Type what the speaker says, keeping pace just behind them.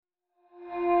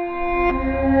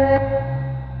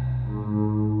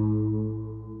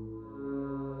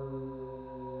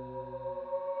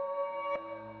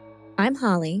I'm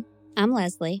Holly. I'm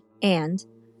Leslie. And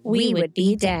we would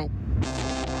be dead.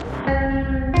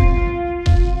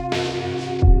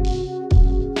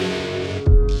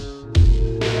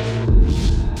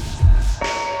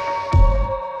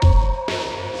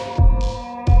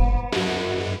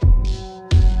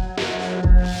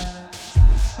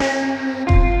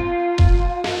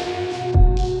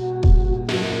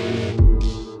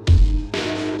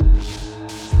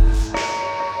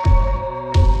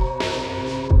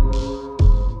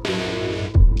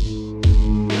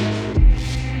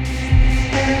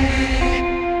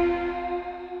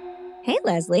 Hey,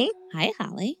 Leslie. Hi,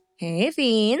 Holly. Hey,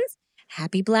 Fiends.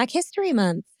 Happy Black History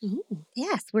Month. Ooh.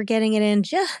 Yes, we're getting it in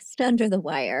just under the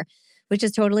wire, which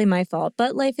is totally my fault,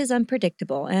 but life is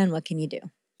unpredictable, and what can you do?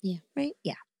 Yeah. Right?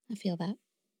 Yeah. I feel that.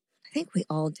 I think we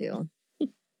all do.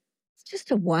 It's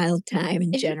just a wild time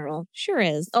in general. Sure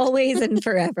is. Always and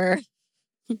forever.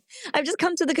 I've just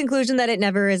come to the conclusion that it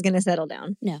never is going to settle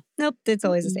down. No. Nope, it's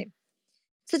always the same.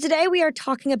 So today we are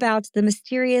talking about the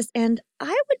mysterious and I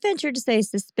would venture to say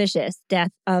suspicious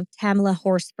death of Tamla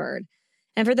Horsford.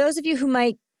 And for those of you who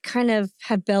might kind of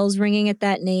have bells ringing at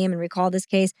that name and recall this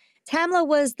case, Tamla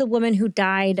was the woman who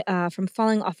died from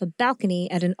falling off a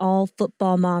balcony at an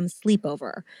all-football mom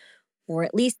sleepover. Or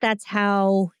at least that's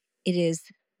how it is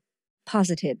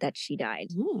posited that she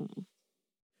died. Ooh.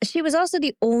 She was also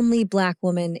the only Black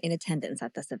woman in attendance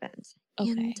at this event.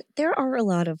 Okay. And there are a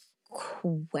lot of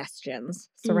questions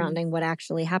surrounding what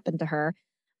actually happened to her.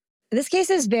 This case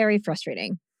is very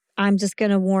frustrating. I'm just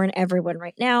going to warn everyone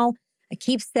right now. I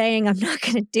keep saying I'm not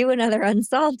going to do another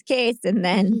unsolved case, and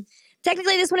then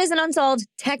technically this one isn't unsolved.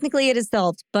 Technically it is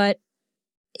solved, but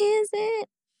is it?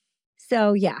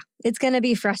 So yeah, it's going to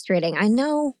be frustrating. I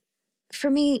know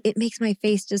for me, it makes my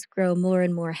face just grow more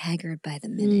and more haggard by the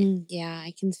minute. Yeah,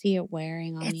 I can see it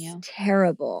wearing on you. It's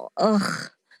terrible. Ugh.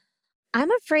 I'm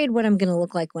afraid what I'm going to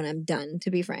look like when I'm done,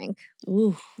 to be frank.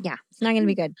 Ooh. Yeah, it's not going to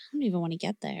be good. I don't even want to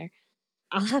get there.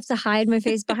 I'll have to hide my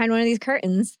face behind one of these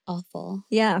curtains. Awful.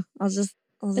 Yeah, I'll just...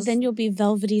 But then you'll be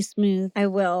velvety smooth. I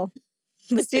will.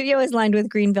 The studio is lined with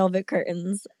green velvet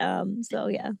curtains. So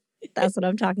yeah, that's what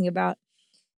I'm talking about.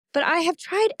 But I have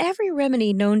tried every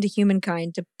remedy known to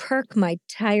humankind to perk my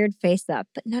tired face up,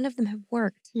 but none of them have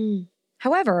worked.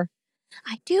 However,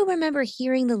 I do remember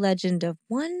hearing the legend of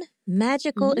one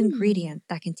magical ingredient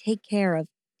that can take care of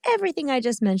everything I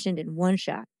just mentioned in one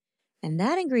shot. And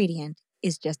that ingredient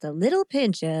is just a little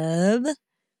pinch of...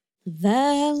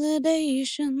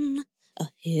 validation, a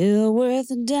hill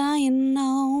worth dying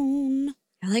on.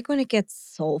 I like when it gets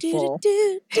soulful.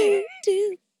 Do.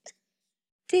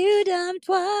 Two dumb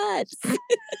twats.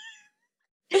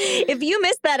 If you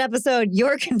missed that episode,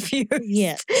 you're confused.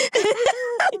 Yeah.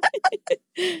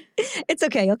 It's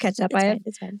okay. You'll catch up.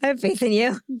 It's fine. I have faith in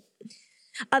you.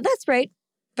 That's right.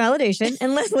 Validation.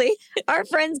 And Leslie, our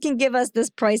friends can give us this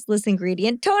priceless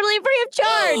ingredient totally free of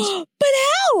charge. But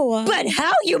how? But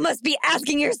how, you must be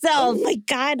asking yourself. Oh my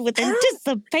God, with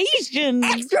anticipation.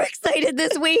 Extra excited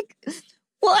this week.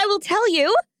 Well, I will tell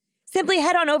you. Simply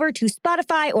head on over to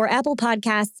Spotify or Apple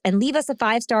Podcasts and leave us a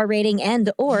 5-star rating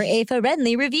and or a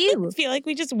friendly review. I feel like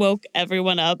we just woke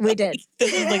everyone up. We did.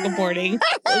 This is like a boarding.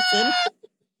 Listen.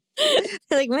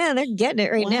 They're like, man, they're getting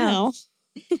it right now.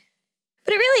 But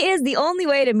it really is the only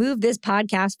way to move this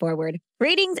podcast forward.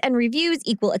 Ratings and reviews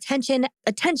equal attention.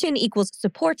 Attention equals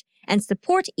support. And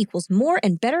support equals more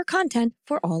and better content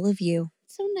for all of you.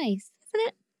 So nice, isn't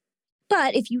it?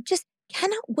 But if you just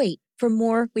cannot wait for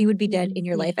more We Would Be Dead in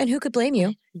your life, and who could blame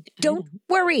you? Don't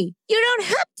worry. You don't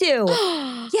have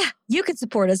to. Yeah, you can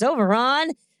support us over on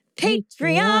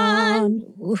Patreon.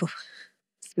 Ooh,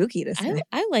 spooky this time.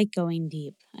 I like going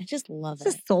deep. I just love it.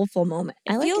 It's a soulful moment.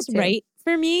 It feels right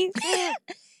for me.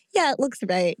 Yeah, it looks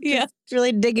right. Yeah. It's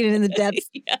really digging in the depths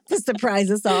to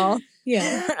surprise us all.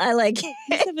 Yeah. I like it.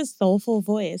 You have a soulful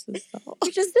voice.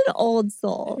 You're just an old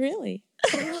soul. Really?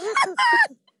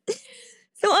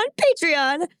 So on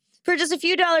Patreon, for just a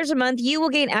few dollars a month, you will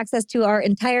gain access to our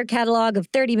entire catalog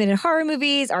of 30-minute horror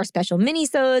movies, our special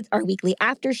minisodes, our weekly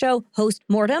after show, Host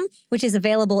Mortem, which is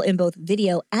available in both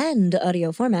video and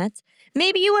audio formats.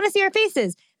 Maybe you want to see our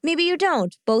faces. Maybe you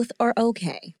don't. Both are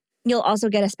okay. You'll also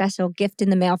get a special gift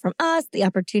in the mail from us, the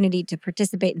opportunity to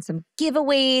participate in some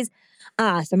giveaways,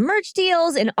 some merch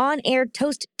deals, an on-air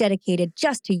toast dedicated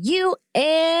just to you,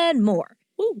 and more.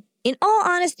 Ooh. In all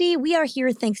honesty, we are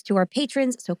here thanks to our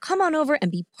patrons, so come on over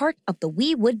and be part of the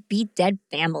We Would Be Dead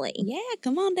family. Yeah,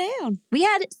 come on down. We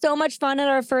had so much fun at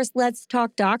our first Let's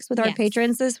Talk Docs with our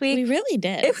patrons this week. We really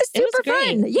did. It was super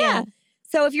fun. Yeah.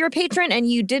 So if you're a patron and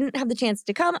you didn't have the chance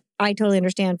to come, I totally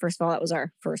understand. First of all, that was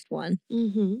our first one.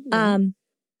 Mm-hmm.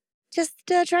 just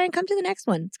try and come to the next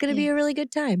one. It's going to be a really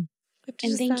good time.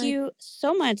 And thank you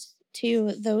so much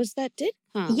to those that did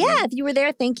come. Yeah, if you were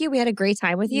there, thank you. We had a great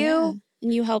time with you. Yeah.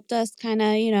 And you helped us kind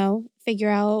of, figure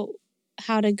out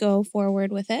how to go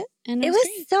forward with it. And it was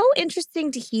great. So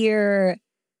interesting to hear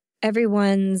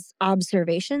everyone's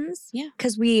observations. Yeah.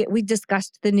 Because we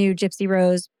discussed the new Gypsy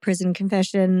Rose Prison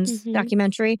Confessions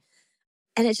documentary.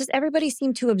 And it's just everybody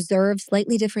seemed to observe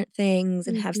slightly different things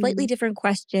and have slightly different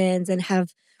questions and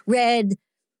have read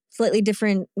slightly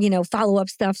different, follow-up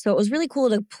stuff. So it was really cool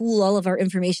to pool all of our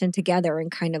information together and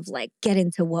kind of like get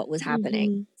into what was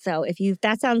happening. So if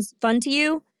that sounds fun to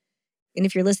you, and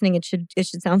if you're listening, it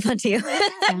should sound fun to you.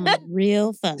 Sound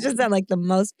real fun. It should sound like the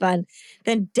most fun.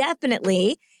 Then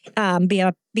definitely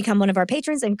become one of our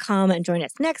patrons and come and join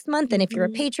us next month. And if you're a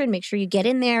patron, make sure you get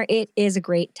in there. It is a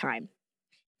great time.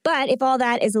 But if all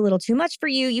that is a little too much for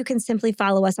you, you can simply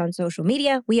follow us on social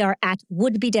media. We are at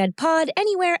Would Be Dead Pod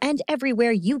anywhere and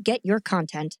everywhere you get your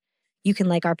content. You can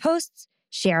like our posts,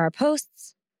 share our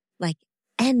posts,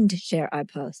 and share our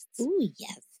posts. Ooh,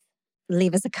 yes.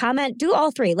 Leave us a comment. Do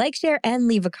all three. Like, share, and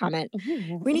leave a comment.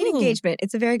 We need engagement.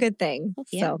 It's a very good thing.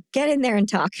 So get in there and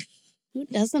talk. Who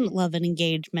doesn't love an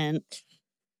engagement?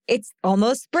 It's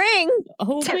almost spring.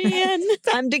 Oh, man.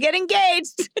 Time to get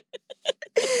engaged.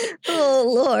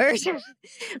 Oh, Lord. So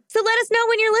let us know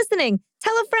when you're listening.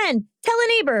 Tell a friend. Tell a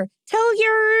neighbor. Tell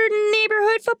your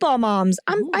neighborhood football moms.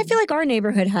 I feel like our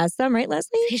neighborhood has some, right,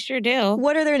 Leslie? They sure do.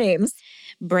 What are their names?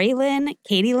 Braylon,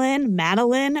 Katie Lynn,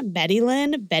 Madeline, Betty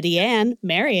Lynn, Betty Ann,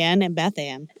 Mary Ann, and Beth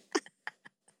Ann.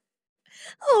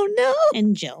 Oh, no.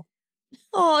 And Jill.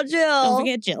 Oh, Jill. Don't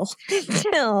forget Jill.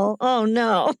 Jill. Oh,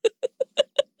 no.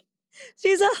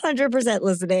 She's 100%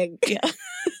 listening. Yeah. I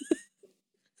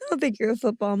don't think you're a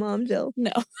football mom, Jill.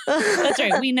 No. That's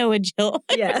right. We know a Jill.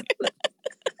 Yeah.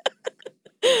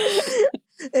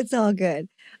 It's all good.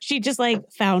 She just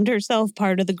found herself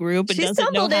part of the group and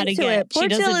doesn't know how to get Poor she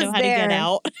doesn't Jill know how there. to get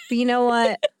out. But you know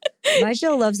what? My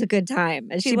Jill loves a good time.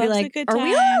 And she'd be like, are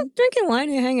we all drinking wine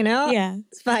and hanging out? Yeah.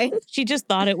 It's fine. She just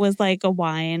thought it was like a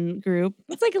wine group.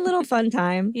 It's like a little fun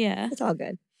time. Yeah. It's all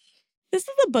good. This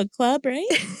is a book club, right?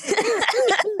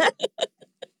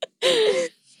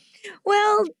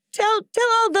 Well, tell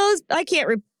all those, I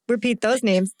can't repeat those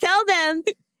names. Tell them,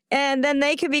 and then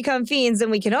they can become fiends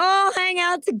and we can all hang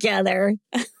out together.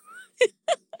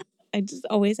 I just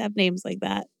always have names like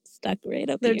that stuck right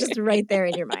up They're here. just right there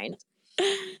in your mind.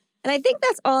 And I think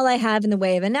that's all I have in the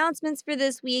way of announcements for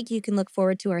this week. You can look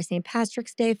forward to our St.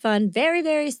 Patrick's Day fun very,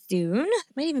 very soon.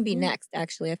 Might even be next,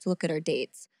 actually. I have to look at our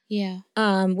dates. Yeah.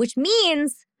 Which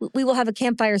means we will have a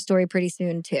campfire story pretty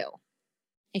soon, too.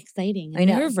 Exciting. I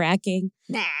know. Nerve-wracking.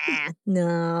 Nah,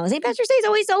 no. St. Patrick's Day is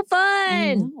always so fun.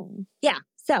 I know. Yeah.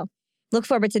 So look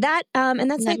forward to that. And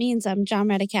that means I'm John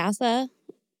Radicassa.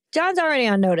 John's already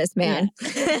on notice, man.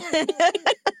 Yeah.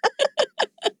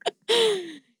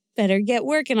 Better get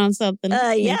working on something.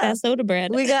 Make that soda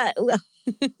bread.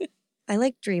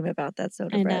 I dream about that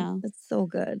soda I bread. know. It's so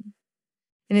good.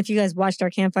 And if you guys watched our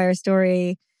campfire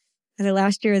story either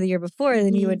last year or the year before,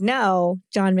 then you would know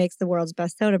John makes the world's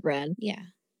best soda bread. Yeah.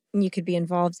 And you could be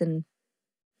involved in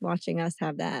watching us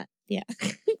have that. Yeah.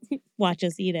 Watch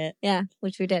us eat it. Yeah,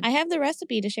 which we did. I have the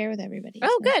recipe to share with everybody.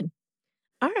 Oh, good.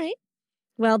 All right.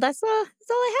 Well, that's all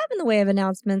I have in the way of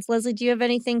announcements. Leslie, do you have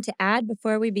anything to add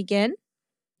before we begin?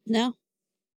 No.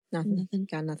 Nothing.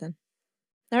 Got nothing.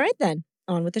 All right, then.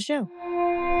 On with the show.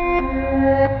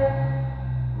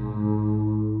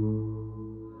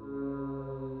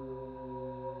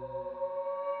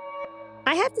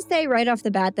 I have to say right off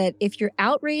the bat that if you're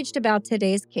outraged about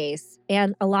today's case,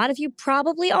 and a lot of you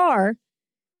probably are,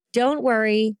 don't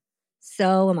worry,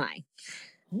 so am I.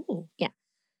 Ooh. Yeah.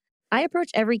 I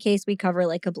approach every case we cover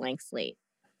like a blank slate,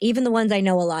 even the ones I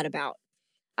know a lot about.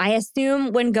 I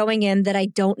assume when going in that I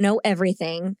don't know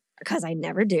everything, because I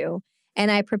never do,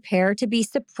 and I prepare to be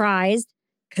surprised,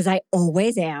 because I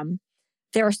always am.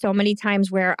 There are so many times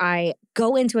where I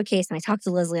go into a case and I talk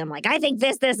to Leslie. I'm like, I think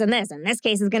this, and this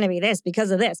case is going to be this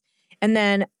because of this. And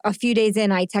then a few days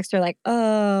in, I text her like,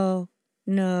 oh,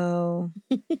 no,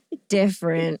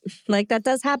 different. Like that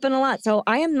does happen a lot. So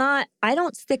I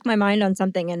don't stick my mind on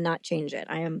something and not change it.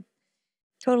 I am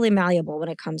totally malleable when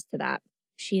it comes to that.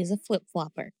 She is a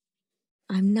flip-flopper.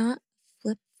 I'm not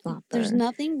flip-flopper. There's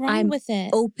nothing wrong with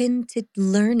it. Open to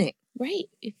learning. Right.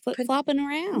 You're flip-flopping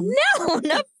around. No,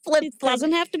 not flip-flopping. It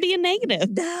doesn't have to be a negative.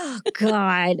 Oh,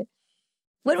 God.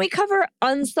 When we cover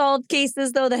unsolved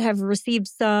cases, though, that have received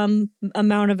some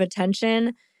amount of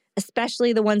attention,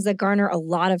 especially the ones that garner a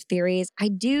lot of theories, I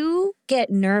do get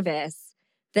nervous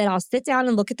that I'll sit down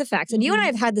and look at the facts. And you and I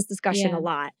have had this discussion a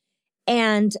lot.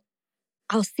 And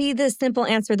I'll see the simple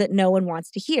answer that no one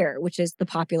wants to hear, which is the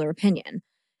popular opinion.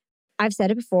 I've said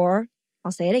it before.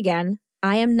 I'll say it again.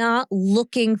 I am not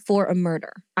looking for a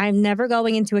murder. I'm never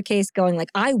going into a case going like,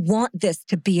 I want this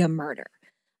to be a murder.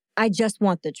 I just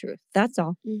want the truth. That's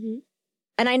all. Mm-hmm.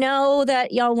 And I know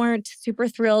that y'all weren't super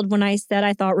thrilled when I said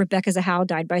I thought Rebecca Zahow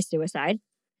died by suicide.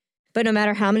 But no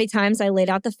matter how many times I laid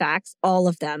out the facts, all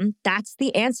of them, that's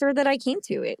the answer that I came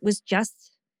to. It was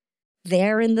just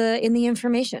there in the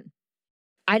information.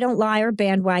 I don't lie or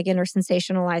bandwagon or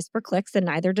sensationalize for clicks, and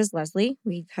neither does Leslie.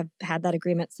 We have had that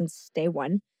agreement since day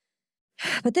one.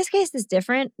 But this case is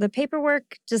different. The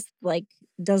paperwork just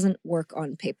doesn't work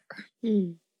on paper.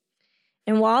 Mm.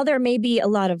 And while there may be a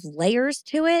lot of layers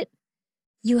to it,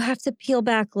 you have to peel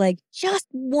back just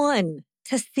one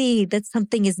to see that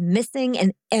something is missing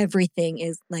and everything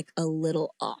is a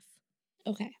little off.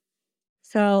 Okay.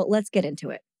 So let's get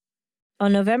into it.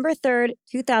 On November 3rd,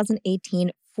 2018,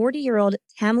 40-year-old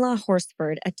Tamla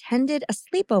Horsford attended a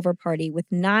sleepover party with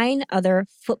 9 other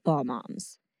football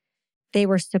moms. They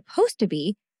were supposed to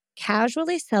be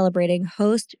casually celebrating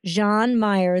host John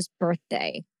Mayer's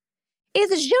birthday.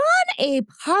 Is Jean a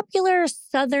popular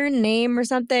Southern name or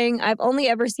something? I've only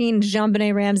ever seen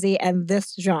Jean-Benet Ramsey and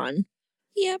this Jean.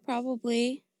 Yeah,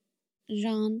 probably.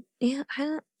 Jean. Yeah,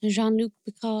 Jean-Luc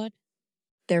Picard.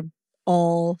 They're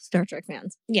all Star Trek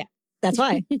fans. Yeah. That's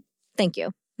why. Thank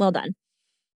you. Well done.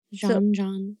 John.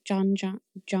 Just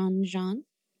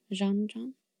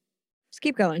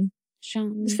keep going.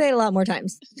 Jean. Say it a lot more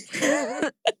times.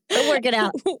 We'll work it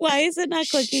out. Why is it not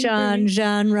clicking? Sean,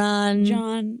 Jean,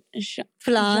 Ron.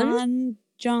 Flan.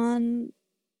 John.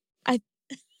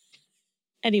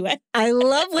 Anyway. I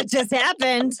love what just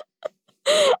happened.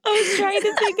 I was trying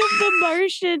to think of the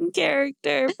Martian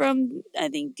character from, I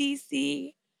think,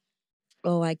 DC.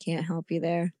 Oh, I can't help you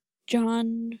there.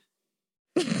 Jean.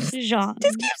 Just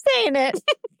keep saying it.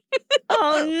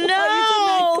 Oh, no. Why is it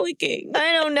not clicking?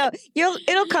 I don't know.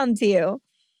 It'll come to you.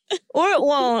 Or it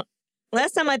won't.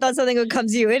 Last time I thought something would come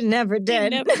to you, it never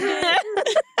did. It never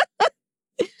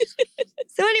did.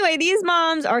 So anyway, these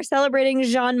moms are celebrating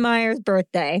Jean Mayer's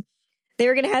birthday. They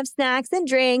were going to have snacks and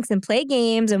drinks and play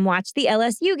games and watch the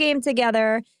LSU game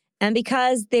together. And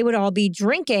because they would all be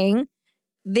drinking,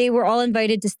 they were all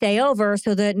invited to stay over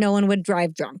so that no one would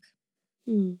drive drunk.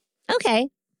 Okay.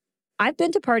 I've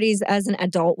been to parties as an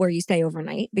adult where you stay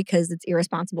overnight because it's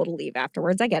irresponsible to leave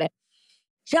afterwards. I get it.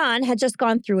 Jean had just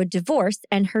gone through a divorce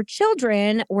and her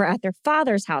children were at their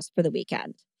father's house for the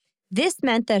weekend. This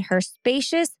meant that her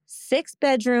spacious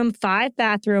 6-bedroom,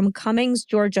 5-bathroom Cummings,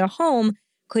 Georgia home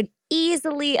could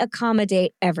easily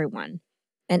accommodate everyone.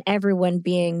 And everyone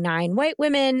being 9 white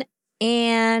women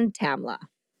and Tamla.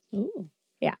 Ooh.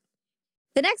 Yeah.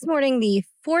 The next morning, the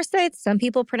Forsyth, some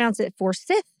people pronounce it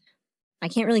Forsyth. I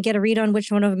can't really get a read on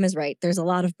which one of them is right. There's a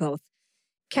lot of both.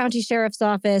 County Sheriff's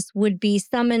Office would be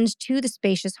summoned to the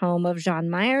spacious home of Jean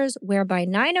Myers, where by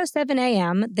 9:07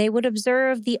 a.m., they would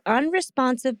observe the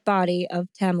unresponsive body of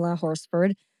Tamla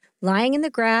Horsford lying in the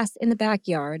grass in the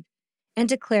backyard and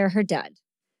declare her dead,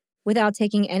 without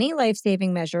taking any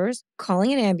life-saving measures,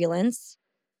 calling an ambulance,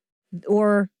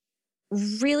 or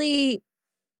really,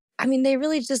 they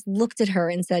really just looked at her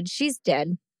and said, she's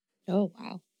dead. Oh,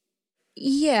 wow.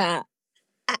 Yeah.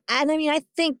 And I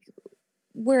think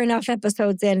we're enough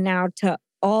episodes in now to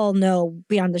all know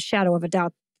beyond the shadow of a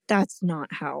doubt that's not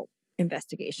how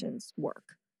investigations work,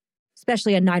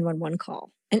 especially a 911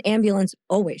 call. An ambulance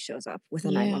always shows up with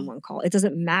a 911 call. It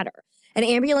doesn't matter. An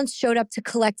ambulance showed up to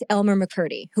collect Elmer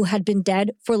McCurdy, who had been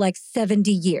dead for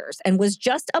 70 years and was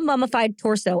just a mummified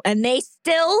torso, and they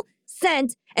still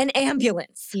sent an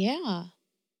ambulance. Yeah.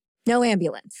 No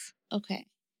ambulance. Okay.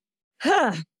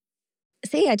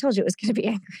 See, I told you it was going to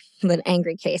be an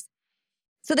angry case.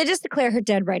 So they just declare her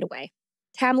dead right away.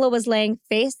 Tamla was laying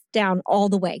face down all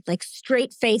the way,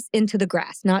 straight face into the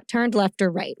grass, not turned left or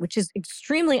right, which is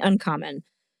extremely uncommon.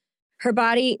 Her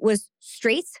body was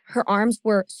straight. Her arms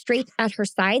were straight at her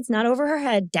sides, not over her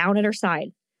head, down at her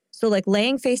side. So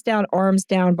laying face down, arms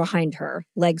down behind her,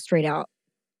 legs straight out.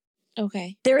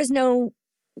 Okay. There is no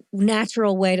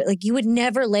natural way to, you would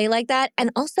never lay like that.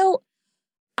 And also,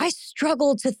 I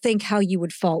struggle to think how you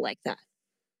would fall like that.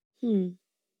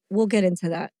 We'll get into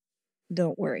that.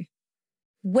 Don't worry.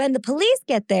 When the police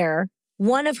get there,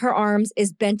 one of her arms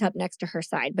is bent up next to her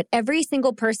side. But every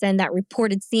single person that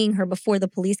reported seeing her before the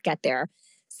police get there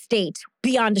state,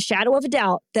 beyond a shadow of a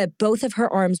doubt, that both of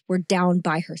her arms were down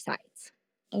by her sides.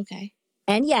 Okay.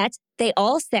 And yet, they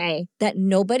all say that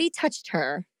nobody touched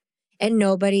her and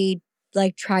nobody,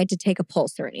 tried to take a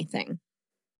pulse or anything.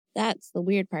 That's the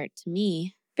weird part to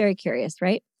me. Very curious,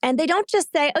 right? And they don't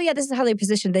just say, oh yeah, this is how they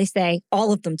positioned. They say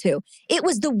all of them too. It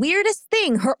was the weirdest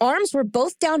thing. Her arms were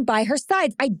both down by her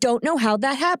sides. I don't know how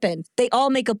that happened. They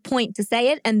all make a point to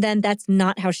say it, and then that's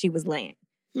not how she was laying.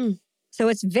 So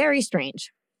it's very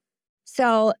strange.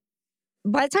 So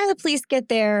by the time the police get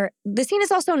there, the scene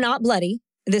is also not bloody.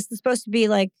 This is supposed to be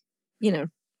like,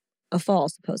 a fall,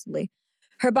 supposedly.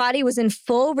 Her body was in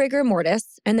full rigor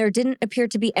mortis, and there didn't appear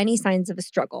to be any signs of a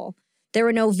struggle. There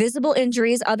were no visible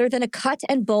injuries other than a cut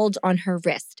and bulge on her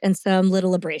wrist and some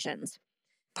little abrasions.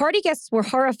 Party guests were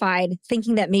horrified,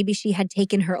 thinking that maybe she had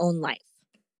taken her own life,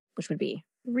 which would be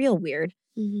real weird.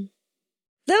 Mm-hmm.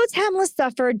 Though Tamla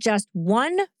suffered just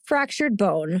one fractured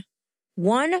bone,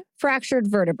 one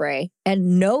fractured vertebrae,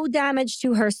 and no damage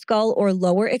to her skull or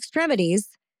lower extremities,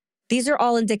 these are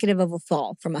all indicative of a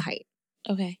fall from a height.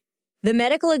 Okay. The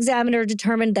medical examiner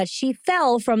determined that she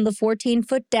fell from the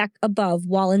 14-foot deck above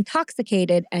while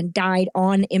intoxicated and died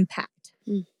on impact.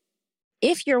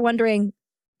 If you're wondering,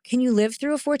 can you live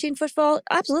through a 14-foot fall?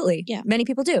 Absolutely. Yeah. Many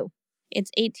people do. It's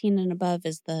 18 and above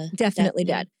is the Definitely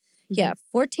dead. Mm-hmm. Yeah.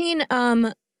 14,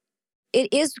 it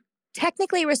is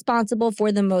technically responsible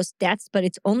for the most deaths, but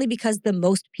it's only because the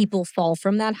most people fall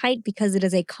from that height because it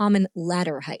is a common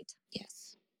ladder height. Yes.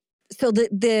 So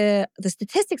the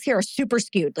statistics here are super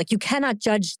skewed. Like, you cannot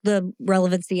judge the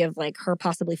relevancy of like her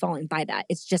possibly falling by that.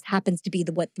 It just happens to be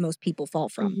what the most people fall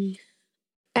from. Mm-hmm.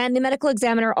 And the medical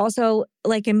examiner also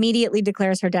like immediately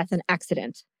declares her death an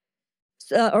accident.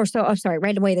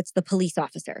 Right away, that's the police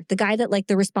officer. The guy that like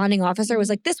the responding officer was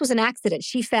like, this was an accident.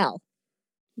 She fell.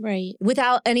 Right.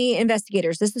 Without any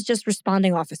investigators. This is just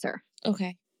responding officer.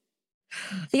 Okay.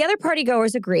 The other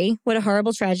partygoers agree. What a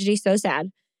horrible tragedy. So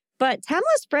sad. But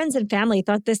Tamla's friends and family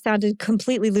thought this sounded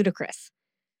completely ludicrous.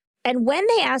 And when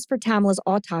they asked for Tamla's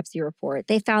autopsy report,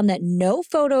 they found that no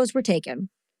photos were taken,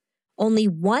 only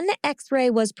one X-ray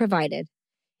was provided,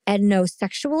 and no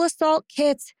sexual assault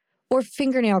kits or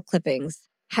fingernail clippings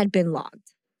had been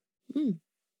logged.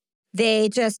 They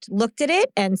just looked at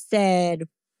it and said,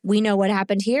 we know what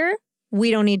happened here. We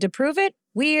don't need to prove it.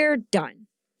 We're done.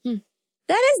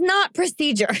 That is not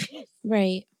procedure.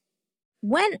 Right.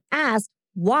 When asked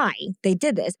why they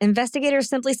did this, investigators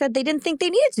simply said they didn't think they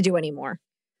needed to do any more.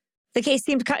 The case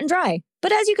seemed cut and dry.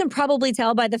 But as you can probably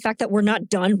tell by the fact that we're not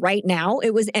done right now,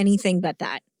 it was anything but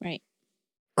that. Right.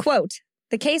 Quote,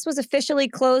 the case was officially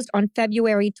closed on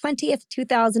February 20th,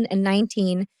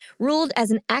 2019, ruled as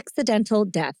an accidental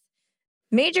death.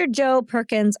 Major Joe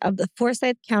Perkins of the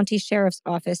Forsyth County Sheriff's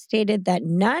Office stated that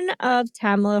none of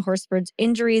Tamla Horsford's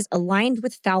injuries aligned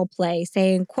with foul play,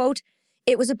 saying, quote,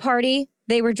 it was a party,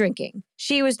 they were drinking.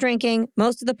 She was drinking,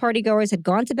 most of the partygoers had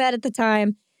gone to bed at the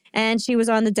time, and she was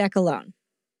on the deck alone.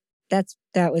 That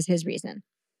was his reason.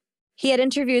 He had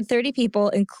interviewed 30 people,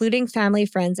 including family,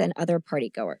 friends, and other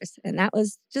partygoers, and that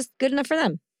was just good enough for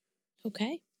them.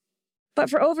 Okay. But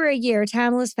for over a year,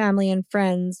 Tamla's family and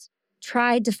friends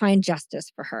tried to find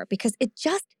justice for her because it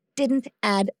just didn't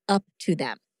add up to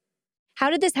them. How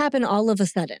did this happen all of a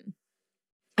sudden?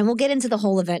 And we'll get into the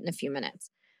whole event in a few minutes.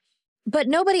 But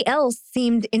nobody else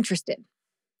seemed interested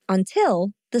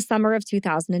until the summer of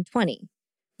 2020,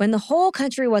 when the whole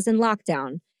country was in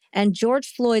lockdown and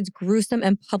George Floyd's gruesome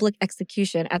and public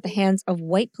execution at the hands of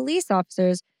white police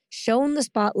officers shone the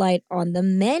spotlight on the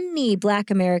many Black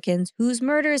Americans whose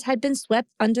murders had been swept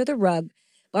under the rug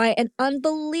by an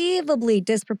unbelievably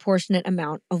disproportionate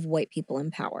amount of white people in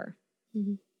power.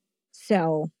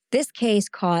 So this case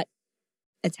caught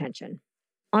attention.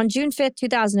 On June 5th,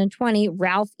 2020,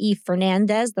 Ralph E.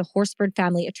 Fernandez, the Horsford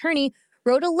family attorney,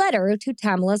 wrote a letter to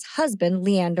Tamla's husband,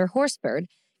 Leander Horsford,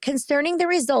 concerning the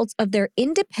results of their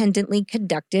independently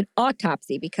conducted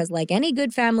autopsy. Because like any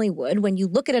good family would, when you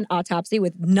look at an autopsy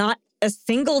with not a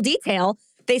single detail,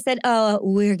 they said,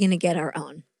 we're going to get our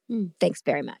own. Thanks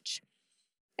very much.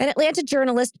 An Atlanta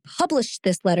journalist published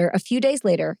this letter a few days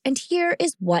later, and here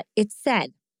is what it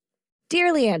said.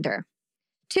 Dear Leander,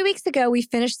 2 weeks ago, we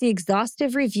finished the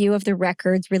exhaustive review of the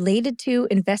records related to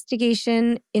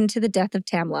investigation into the death of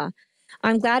Tamla.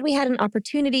 I'm glad we had an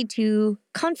opportunity to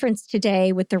conference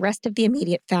today with the rest of the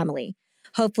immediate family.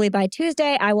 Hopefully by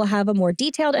Tuesday, I will have a more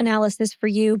detailed analysis for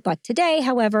you, but today,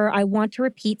 however, I want to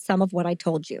repeat some of what I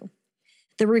told you.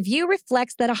 The review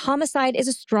reflects that a homicide is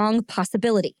a strong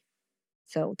possibility.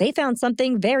 So they found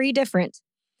something very different.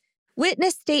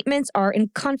 Witness statements are in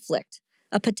conflict.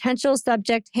 A potential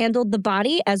subject handled the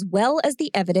body as well as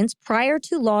the evidence prior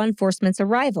to law enforcement's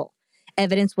arrival.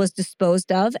 Evidence was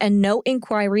disposed of and no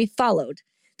inquiry followed.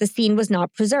 The scene was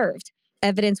not preserved.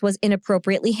 Evidence was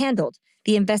inappropriately handled.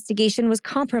 The investigation was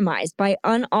compromised by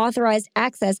unauthorized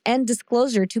access and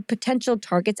disclosure to potential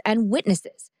targets and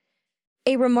witnesses.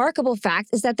 A remarkable fact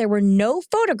is that there were no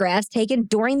photographs taken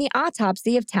during the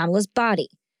autopsy of Tamla's body.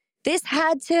 This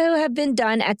had to have been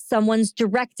done at someone's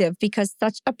directive because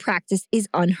such a practice is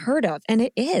unheard of, and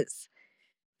it is.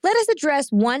 Let us address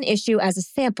one issue as a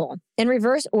sample. In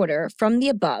reverse order from the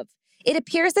above, it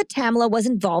appears that Tamla was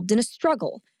involved in a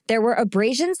struggle. There were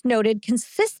abrasions noted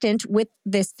consistent with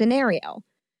this scenario.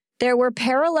 There were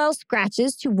parallel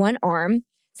scratches to one arm.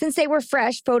 Since they were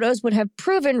fresh, photos would have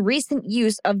proven recent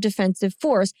use of defensive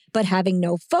force, but having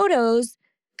no photos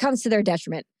comes to their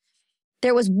detriment.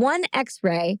 There was one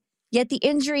X-ray, yet the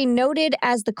injury noted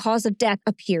as the cause of death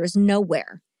appears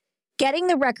nowhere. Getting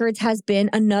the records has been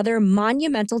another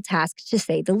monumental task, to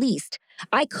say the least.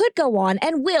 I could go on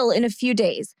and will in a few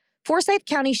days. Forsyth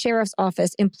County Sheriff's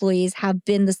Office employees have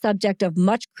been the subject of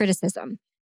much criticism.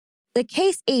 The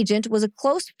case agent was a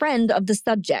close friend of the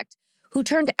subject, who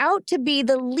turned out to be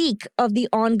the leak of the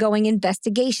ongoing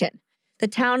investigation. The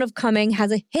town of Cumming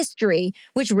has a history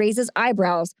which raises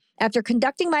eyebrows. After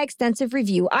conducting my extensive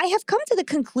review, I have come to the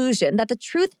conclusion that the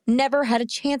truth never had a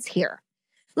chance here.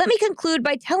 Let me conclude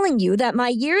by telling you that my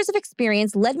years of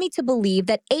experience led me to believe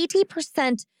that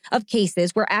 80% of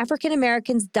cases where African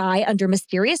Americans die under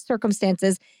mysterious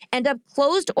circumstances end up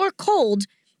closed or cold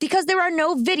because there are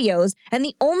no videos and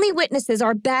the only witnesses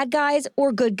are bad guys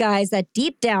or good guys that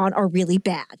deep down are really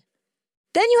bad.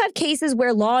 Then you have cases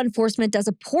where law enforcement does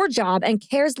a poor job and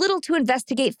cares little to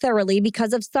investigate thoroughly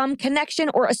because of some connection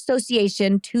or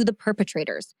association to the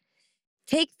perpetrators.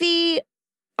 Take the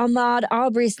Ahmaud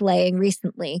Arbery slaying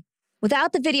recently.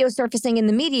 Without the video surfacing in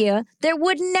the media, there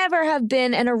would never have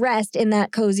been an arrest in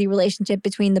that cozy relationship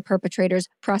between the perpetrators,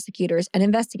 prosecutors, and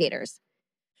investigators.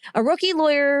 A rookie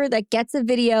lawyer that gets a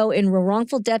video in a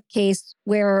wrongful death case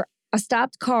where a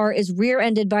stopped car is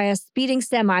rear-ended by a speeding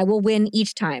semi will win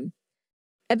each time.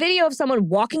 A video of someone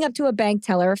walking up to a bank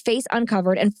teller, face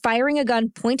uncovered, and firing a gun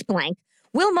point blank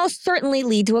will most certainly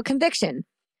lead to a conviction.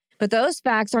 But those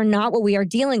facts are not what we are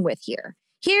dealing with here.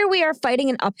 Here we are fighting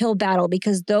an uphill battle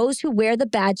because those who wear the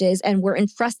badges and were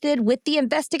entrusted with the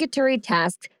investigatory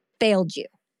tasks failed you.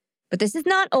 But this is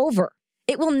not over.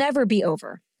 It will never be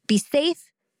over. Be safe,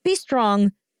 be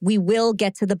strong. We will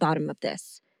get to the bottom of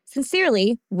this.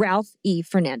 Sincerely, Ralph E.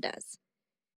 Fernandez.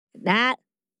 That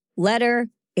letter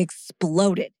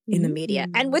exploded in the media,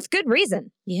 and with good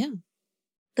reason. Yeah.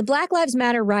 The Black Lives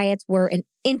Matter riots were an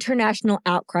international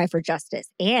outcry for justice.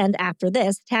 And after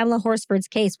this, Tamla Horsford's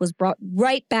case was brought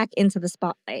right back into the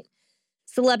spotlight.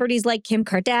 Celebrities like Kim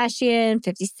Kardashian,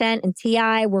 50 Cent, and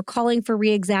T.I. were calling for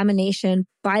re-examination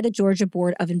by the Georgia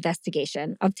Board of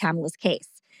Investigation of Tamla's case.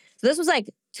 So this was like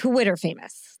Twitter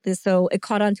famous. So it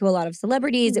caught on to a lot of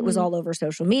celebrities. It was all over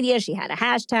social media. She had a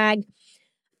hashtag.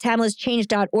 Tamla's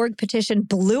Change.org petition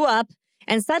blew up.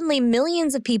 And suddenly,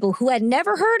 millions of people who had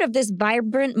never heard of this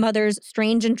vibrant mother's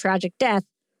strange and tragic death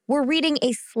were reading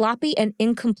a sloppy and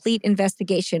incomplete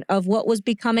investigation of what was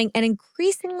becoming an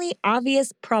increasingly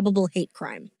obvious probable hate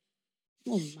crime.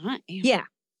 Oh, my. Yeah,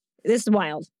 this is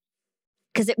wild.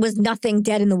 Because it was nothing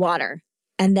dead in the water.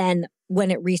 And then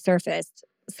when it resurfaced,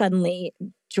 suddenly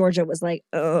Georgia was like,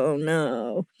 oh,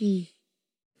 no.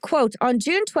 Quote, on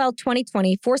June 12,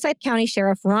 2020, Forsyth County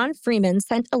Sheriff Ron Freeman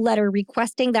sent a letter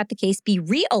requesting that the case be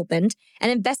reopened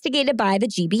and investigated by the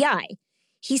GBI.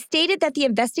 He stated that the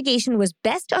investigation was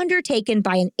best undertaken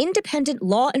by an independent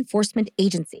law enforcement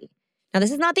agency. Now,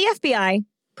 this is not the FBI.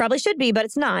 Probably should be, but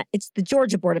it's not. It's the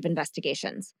Georgia Board of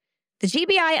Investigations. The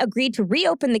GBI agreed to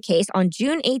reopen the case on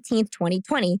June 18,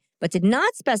 2020, but did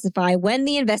not specify when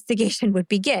the investigation would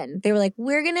begin. They were like,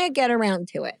 we're going to get around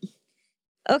to it.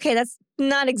 Okay, that's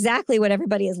not exactly what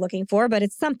everybody is looking for, but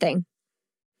it's something.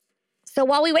 So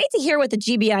while we wait to hear what the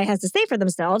GBI has to say for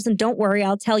themselves, and don't worry,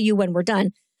 I'll tell you when we're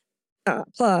done.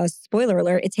 Plus, spoiler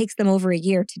alert, it takes them over a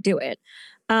year to do it.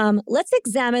 Let's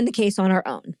examine the case on our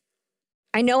own.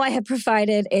 I know I have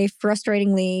provided a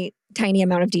frustratingly tiny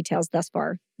amount of details thus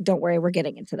far. Don't worry, we're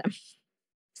getting into them.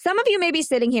 Some of you may be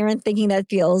sitting here and thinking that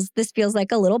this feels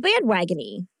like a little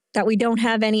bandwagon-y, that we don't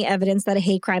have any evidence that a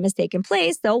hate crime has taken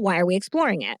place, so why are we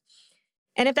exploring it?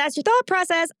 And if that's your thought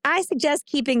process, I suggest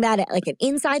keeping that like an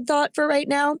inside thought for right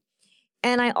now.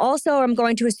 And I also am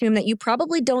going to assume that you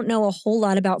probably don't know a whole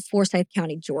lot about Forsyth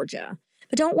County, Georgia.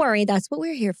 But don't worry, that's what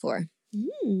we're here for.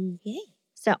 Yay.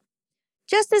 So,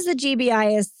 just as the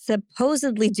GBI is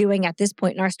supposedly doing at this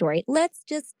point in our story, let's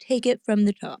just take it from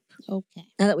the top. Okay.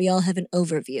 Now that we all have an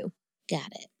overview.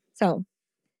 Got it. So,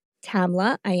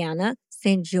 Tamla Ayanna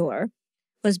St. Jour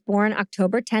was born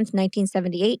October 10th,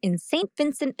 1978 in St.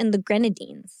 Vincent and the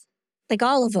Grenadines. Like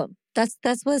all of them. That's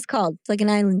what it's called. It's like an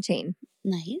island chain.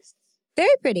 Nice.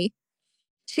 Very pretty.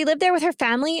 She lived there with her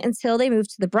family until they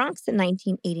moved to the Bronx in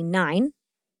 1989.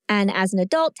 And as an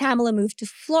adult, Tamla moved to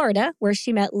Florida, where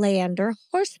she met Leander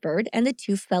Horsford, and the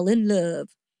two fell in love.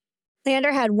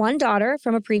 Leander had one daughter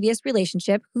from a previous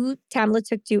relationship who Tamla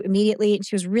took to immediately.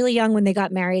 She was really young when they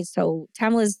got married, so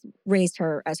Tamla's raised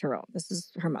her as her own. This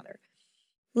is her mother.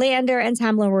 Leander and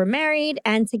Tamla were married,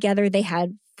 and together they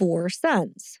had 4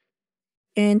 sons.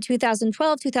 In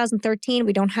 2012, 2013,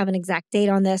 we don't have an exact date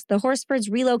on this, the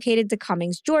Horsfords relocated to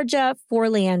Cummings, Georgia for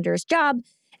Leander's job,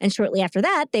 and shortly after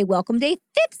that, they welcomed a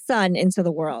 5th son into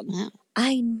the world. Wow.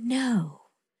 I know.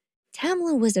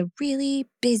 Tamla was a really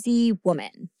busy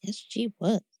woman. Yes, she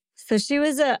was. So she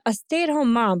was a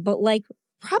stay-at-home mom, but like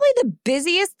probably the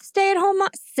busiest stay-at-home mom.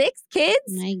 6 kids?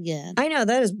 My God. I know,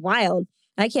 that is wild.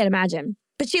 I can't imagine.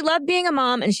 But she loved being a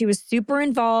mom, and she was super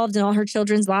involved in all her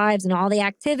children's lives and all the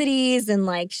activities, and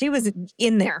like she was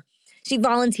in there. She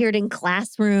volunteered in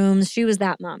classrooms. She was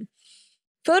that mom.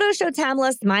 Photos show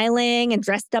Tamla smiling and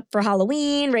dressed up for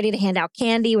Halloween, ready to hand out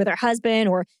candy with her husband,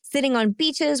 or sitting on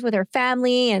beaches with her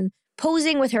family and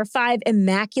posing with her 5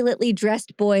 immaculately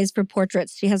dressed boys for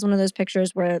portraits. She has one of those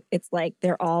pictures where it's like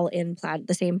they're all in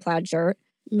the same plaid shirt,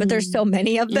 but there's so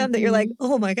many of them that you're like,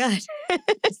 oh my God.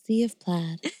 A sea of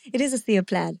plaid. It is a sea of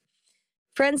plaid.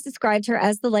 Friends described her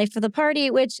as the life of the party,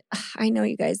 which I know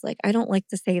you guys like, I don't like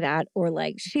to say that, or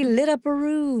like she lit up a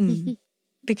room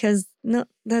because no,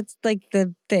 that's like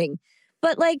the thing.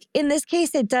 But like in this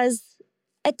case, it does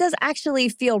actually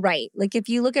feel right. Like if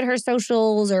you look at her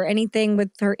socials or anything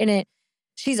with her in it,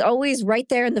 she's always right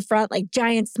there in the front, like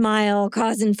giant smile,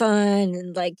 causing fun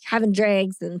and like having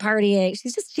drinks and partying.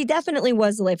 She definitely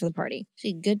was the life of the party. She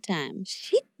had a good time.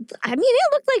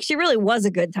 It looked like she really was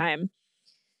a good time.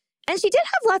 And she did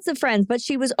have lots of friends, but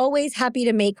she was always happy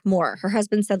to make more. Her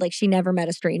husband said like she never met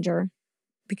a stranger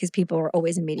because people were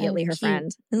always immediately her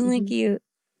friend. Isn't that cute?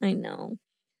 I know.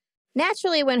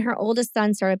 Naturally, when her oldest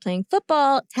son started playing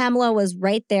football, Tamla was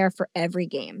right there for every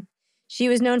game. She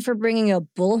was known for bringing a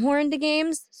bullhorn to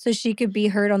games so she could be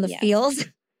heard on the field.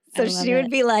 So she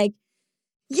would be like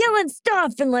yelling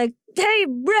stuff and like, hey,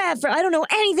 ref, I don't know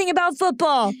anything about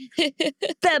football.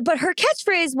 But her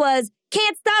catchphrase was,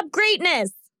 can't stop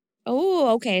greatness.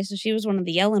 Oh, okay. So she was one of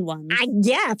the yelling ones.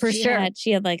 Yeah, for sure.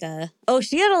 She had like a... Oh,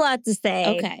 she had a lot to say.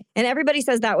 Okay. And everybody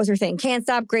says that was her thing. Can't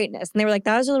stop greatness. And they were like,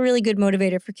 that was a really good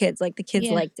motivator for kids. Like the kids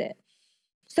liked it.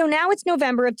 So now it's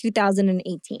November of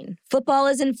 2018. Football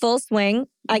is in full swing.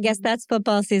 I guess that's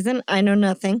football season. I know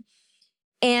nothing.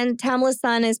 And Tamla's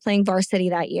son is playing varsity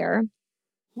that year.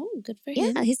 Oh, good for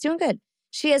him. Yeah, he's doing good.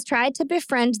 She has tried to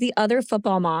befriend the other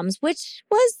football moms, which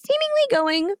was seemingly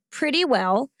going pretty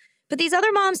well. But these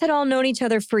other moms had all known each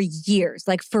other for years,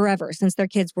 like forever, since their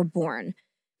kids were born.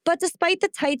 But despite the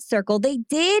tight circle, they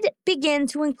did begin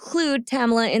to include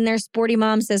Tamla in their sporty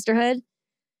mom sisterhood.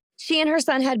 She and her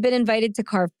son had been invited to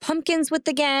carve pumpkins with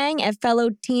the gang at fellow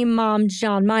team mom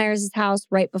John Myers' house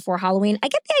right before Halloween. I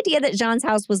get the idea that John's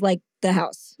house was like the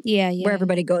house. Yeah. Where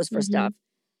everybody goes for stuff.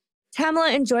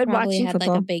 Tamla enjoyed watching had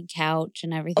football. Like a big couch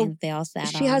and everything that they all sat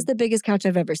on. She has the biggest couch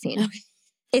I've ever seen. Okay.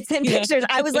 It's in pictures.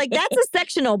 I was like, that's a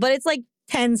sectional, but it's like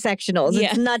 10 sectionals.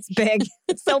 It's nuts big.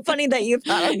 It's so funny that you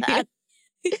thought of that.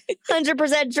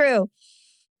 100% true.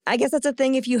 I guess that's a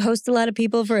thing if you host a lot of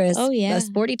people for a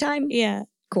sporty time. Yeah.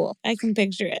 Cool. I can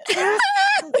picture it.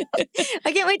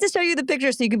 I can't wait to show you the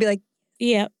picture so you can be like,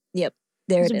 Yep.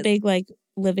 There It's it a is. big like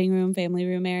living room, family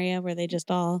room area where they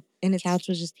just all... And the couch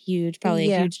was just huge.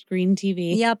 Probably a huge screen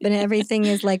TV. Yep, and everything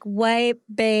is like white,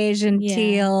 beige, and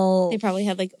teal. They probably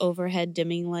had like overhead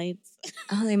dimming lights.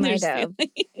 Oh, they might have.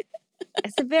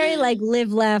 It's a very like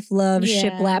live, laugh, love,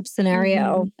 shiplap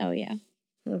scenario. Oh, yeah.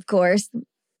 Of course.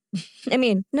 I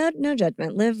mean, no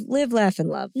judgment. Live, laugh, and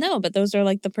love. No, but those are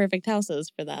like the perfect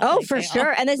houses for that. Oh, like, for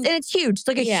sure. And it's huge. It's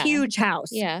like a huge house.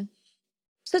 Yeah.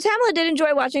 So Tamla did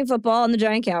enjoy watching football on the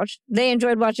giant couch. They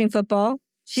enjoyed watching football.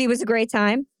 She was a great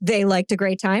time. They liked a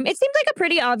great time. It seemed like a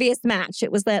pretty obvious match.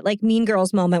 It was that like Mean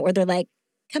Girls moment where they're like,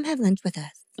 come have lunch with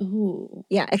us. Ooh.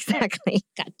 Yeah, exactly.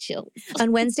 Got chills.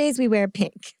 On Wednesdays, we wear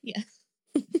pink. Yeah.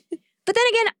 But then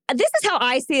again, this is how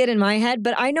I see it in my head,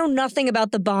 but I know nothing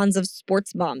about the bonds of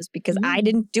sports moms because I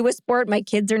didn't do a sport. My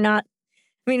kids are not.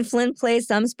 I mean, Flynn plays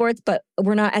some sports, but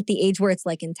we're not at the age where it's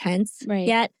like intense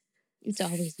yet. It's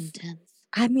always intense.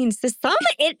 I mean, to some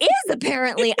it is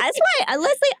apparently. That's why,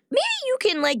 Leslie, maybe you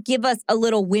can like give us a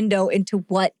little window into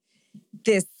what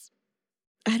this,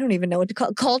 I don't even know what to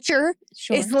call it, culture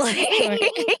is like. Sure.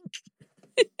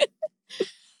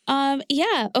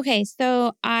 Yeah. Okay.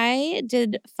 So I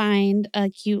did find a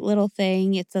cute little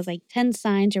thing. It says like 10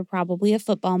 signs you're probably a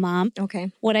football mom.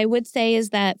 Okay. What I would say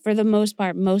is that for the most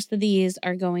part, most of these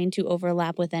are going to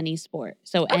overlap with any sport.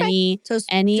 So Okay. So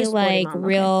any just sporty like mom. Okay.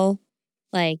 real,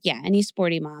 like, yeah, any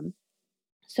sporty mom.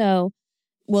 So,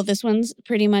 well, this one's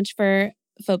pretty much for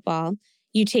football.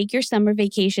 You take your summer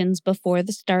vacations before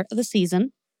the start of the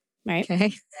season, right?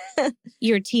 Okay.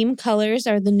 Your team colors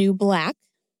are the new black.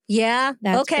 Yeah.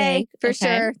 That's okay. big. For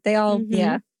Okay. sure. They all, Mhm.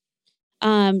 yeah.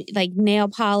 Like nail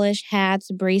polish,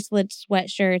 hats, bracelets,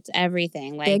 sweatshirts,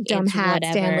 everything. Like Big dumb it's hat,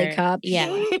 whatever. Stanley Cup.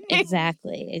 Yeah,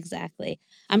 exactly.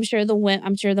 I'm sure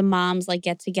the moms like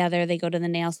get together. They go to the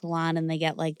nail salon and they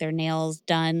get like their nails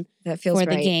done That feels for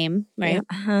the right. game, right? Yeah.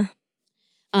 Uh-huh.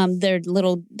 Their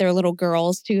little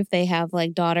girls too. If they have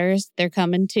like daughters, they're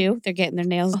coming too. They're getting their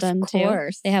nails done too. Of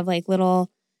course. They have like little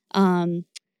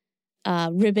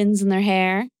ribbons in their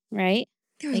hair, right?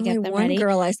 There was They only get them one ready.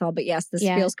 girl I saw, but yes, this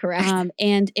feels correct.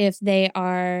 And if they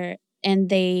are, and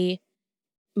they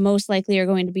most likely are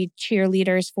going to be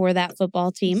cheerleaders for that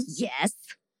football team. Yes.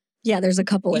 Yeah, there's a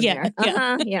couple in there.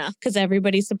 Uh-huh. Yeah. Because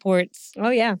everybody supports Oh,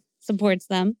 yeah.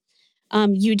 them.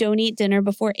 You don't eat dinner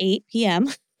before 8 p.m.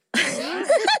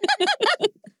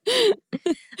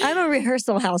 I'm a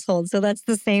rehearsal household, so that's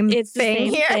the same It's the thing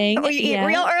same here. thing. Oh, you eat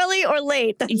real early or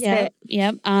late. That's it.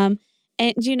 Yep. And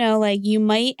like you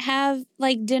might have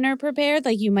like dinner prepared,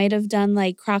 like you might have done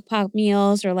like crock pot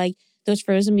meals or like those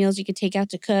frozen meals you could take out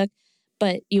to cook,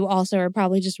 but you also are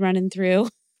probably just running through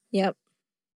Yep.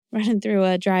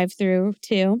 a drive-through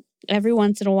too. Every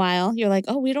once in a while, you're like,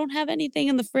 oh, we don't have anything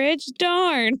in the fridge.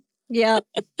 Darn. Yep.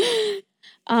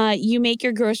 You make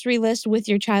your grocery list with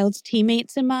your child's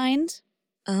teammates in mind.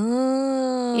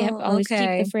 Oh, Yep. Always keep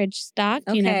okay. the fridge stocked.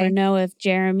 Okay. You never know if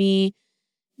Jeremy,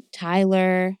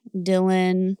 Tyler,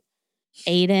 Dylan,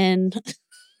 Aiden,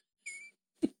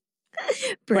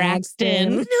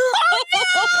 Braxton.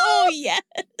 Oh, yeah.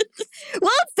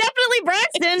 Well, it's definitely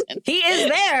Braxton. He is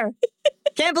there.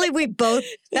 Can't believe we both.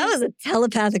 That was a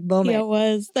telepathic moment. Yeah, it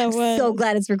was. I'm so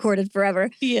glad it's recorded forever.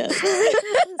 Yeah.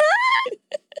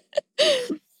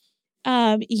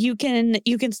 You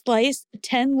can slice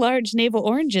 10 large navel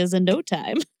oranges in no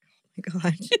time. Oh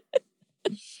my gosh.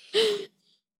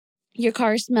 Your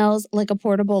car smells like a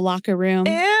portable locker room.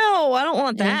 Ew, I don't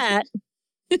want that.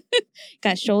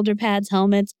 Got shoulder pads,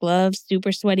 helmets, gloves,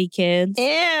 super sweaty kids.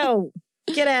 Ew.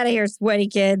 Get out of here, sweaty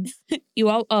kids.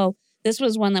 This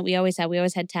was one that we always had. We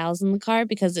always had towels in the car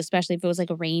because especially if it was like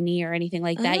rainy or anything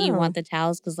like that, you want the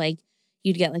towels because like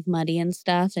you'd get like muddy and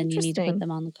stuff and you need to put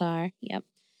them on the car. Yep.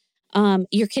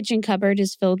 Your kitchen cupboard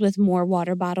is filled with more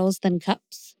water bottles than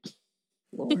cups.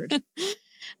 Lord.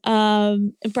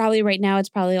 Probably right now it's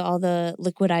probably all the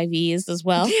liquid IVs as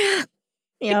well. Yeah.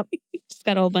 Yep. Just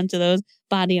got a whole bunch of those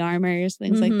body armors,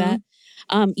 things like that.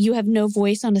 You have no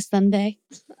voice on a Sunday.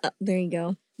 There you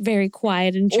go. Very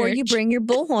quiet in church. Or you bring your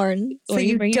bullhorn so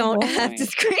you don't have to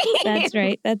scream.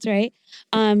 That's right.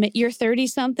 You're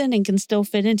 30-something and can still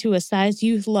fit into a size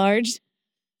youth large.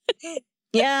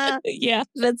 Yeah. Yeah.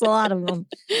 That's a lot of them.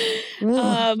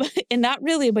 And not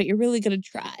really, but you're really going to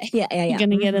try. Yeah. You're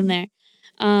going to get in there.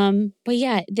 But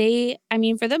yeah,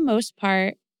 for the most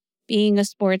part, being a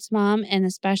sports mom and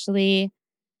especially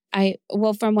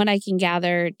from what I can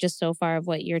gather just so far of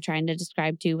what you're trying to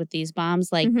describe too with these moms,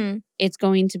 like it's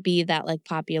going to be that like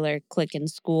popular clique in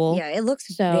school. Yeah, it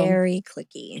looks very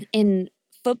cliquey. In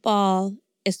football,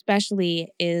 especially,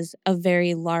 is a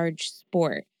very large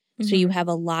sport. So you have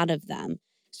a lot of them.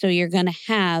 So you're going to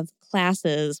have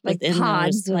classes like within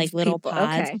pods those, like little people.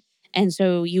 pods. Okay. And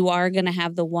so you are going to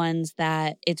have the ones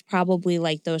that it's probably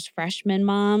like those freshman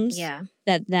moms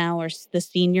that now are the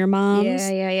senior moms.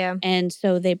 Yeah. And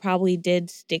so they probably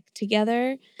did stick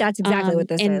together. That's exactly what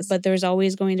this is. But there's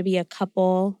always going to be a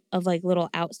couple of like little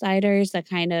outsiders that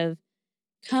kind of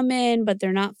come in, but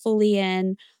they're not fully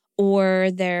in,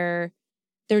 or they're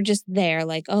just there.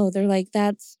 Like, oh, they're like,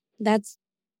 that's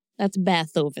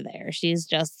Beth over there. She's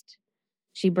just...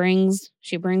 She brings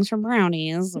her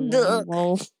brownies. And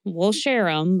we'll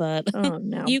share them, but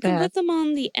you can put them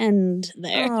on the end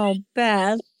there. Oh,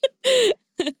 Beth.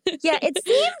 Yeah, it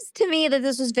seems to me that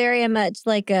this was very much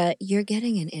like you're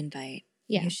getting an invite.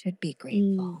 Yeah. You should be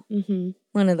grateful.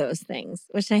 One of those things,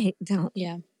 which I don't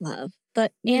love.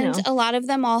 But, a lot of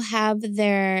them all have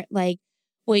their, like,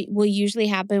 what will usually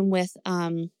happen with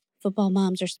football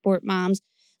moms or sport moms.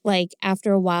 Like,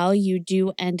 after a while, you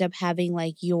do end up having,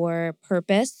 like, your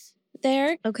purpose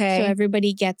there. Okay. So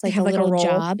everybody gets, like, a little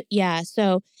job. Yeah.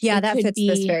 So yeah, that fits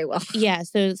this very well. Yeah.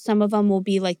 So some of them will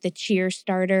be, like, the cheer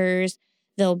starters.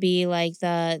 There'll be like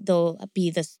the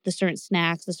certain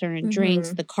snacks, the certain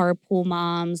drinks, the carpool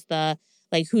moms, the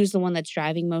like who's the one that's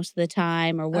driving most of the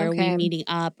time, or where are we meeting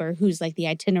up, or who's like the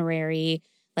itinerary,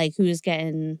 like who's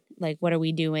getting like what are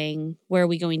we doing, where are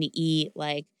we going to eat,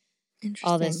 like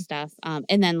all this stuff.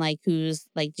 And then like who's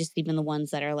like just even the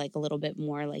ones that are like a little bit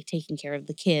more like taking care of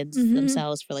the kids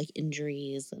themselves for like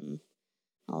injuries and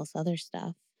all this other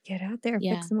stuff. Get out there,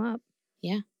 fix them up.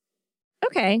 Yeah.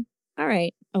 Okay. All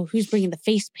right. Oh, who's bringing the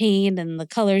face paint and the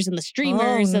colors and the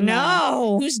streamers?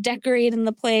 Who's decorating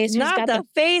the place? Not who's got the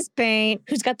face paint.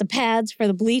 Who's got the pads for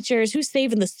the bleachers? Who's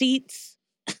saving the seats?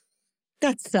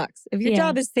 That sucks. If your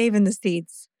job is saving the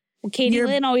seats. Well, Katie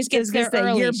Lynn always gets there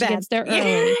early. She gets there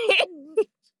early.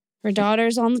 Her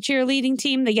daughter's on the cheerleading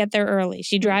team. They get there early.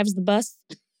 She drives the bus.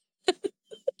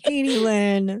 Katie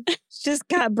Lynn just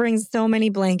brings so many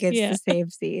blankets to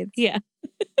save seats. Yeah.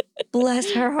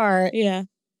 Bless her heart. Yeah.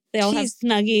 They all have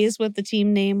Snuggies with the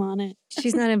team name on it.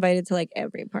 She's not invited to like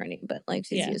every party, but like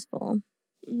she's useful.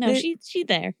 No, she's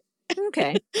there.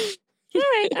 Okay. All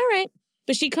right.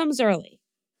 But she comes early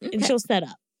and she'll set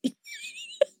up.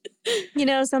 You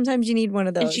know, sometimes you need one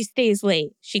of those. And she stays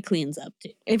late. She cleans up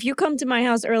too. If you come to my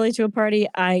house early to a party,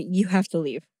 you have to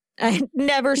leave. I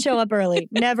never show up early.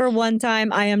 Never one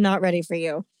time. I am not ready for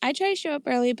you. I try to show up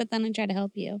early, but then I try to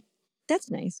help you. That's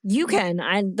nice. You can.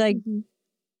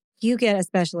 You get a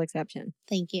special exception.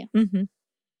 Thank you. Mm-hmm.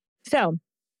 So,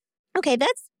 okay,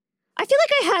 I feel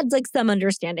like I had like some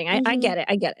understanding. I get it.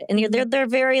 And they're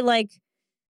very like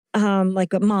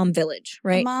a mom village,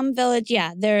 right? A mom village,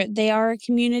 yeah. They are a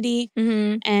community,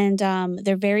 and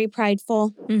they're very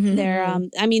prideful.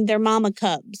 They're mama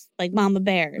cubs, like mama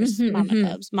bears, mama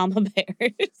cubs, mama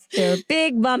bears. They're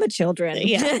big mama children.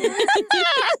 Yeah.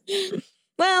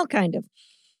 Well, kind of.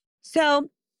 So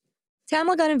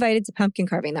Tamla got invited to pumpkin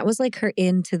carving. That was like her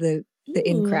into the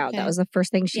in crowd. Okay. That was the first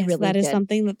thing she really did. That is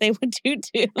something that they would do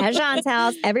too. At Jean's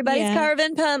house, everybody's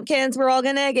carving pumpkins. We're all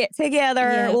gonna get together.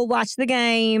 Yep. We'll watch the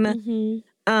game.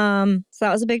 So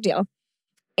that was a big deal.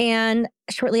 And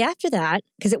shortly after that,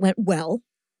 because it went well,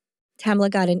 Tamla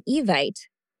got an Evite.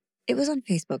 It was on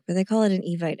Facebook, but they call it an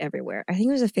Evite everywhere. I think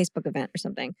it was a Facebook event or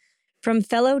something from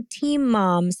fellow team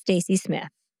mom Stacy Smith.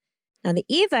 Now the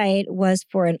Evite was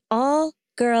for an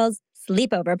all-girls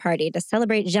sleepover party to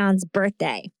celebrate Jean's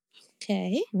birthday.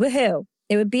 Okay. Woohoo.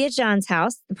 It would be at Jean's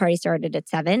house. The party started at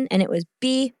 7, and it was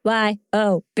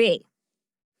BYOB.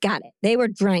 Got it. They were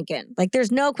drinking. Like,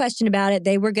 there's no question about it.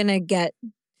 They were going to get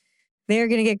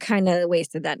kind of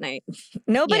wasted that night.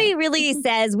 Nobody really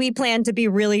says we plan to be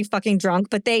really fucking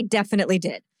drunk, but they definitely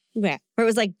did. Yeah. Where it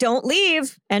was like, don't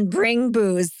leave and bring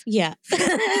booze. Yeah.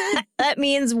 That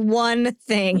means one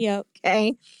thing. Yep.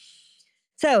 Okay.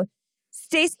 So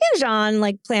Stacy and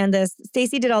Jean planned this.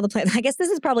 Stacy did all the planning. I guess this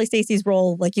is probably Stacy's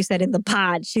role, like you said, in the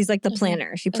pod. She's like the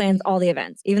planner. She plans all the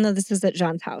events. Even though this is at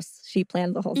Jean's house, she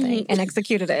planned the whole thing and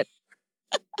executed it.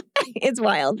 It's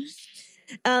wild.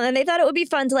 And they thought it would be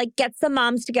fun to get some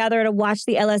moms together to watch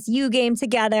the LSU game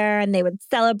together, and they would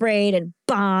celebrate and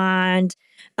bond.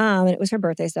 And it was her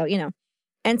birthday, so,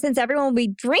 And since everyone would be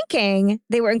drinking,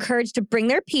 they were encouraged to bring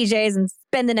their PJs and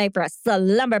spend the night for a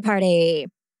slumber party.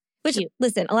 Which,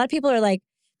 listen, a lot of people are like,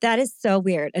 that is so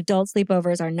weird. Adult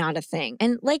sleepovers are not a thing.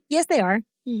 And yes, they are.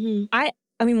 Mm-hmm. I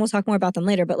mean, we'll talk more about them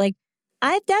later, but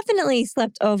I've definitely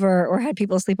slept over or had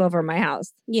people sleep over in my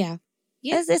house. Yeah.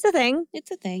 It's a thing.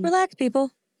 It's a thing. Relax, people.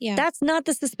 Yeah. That's not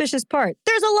the suspicious part.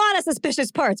 There's a lot of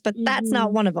suspicious parts, but that's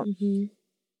not one of them. Mm-hmm.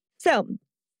 So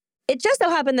it just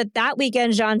so happened that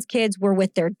weekend, Jean's kids were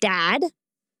with their dad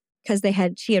because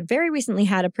she had very recently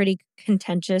had a pretty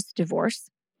contentious divorce.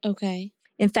 Okay.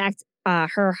 In fact,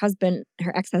 her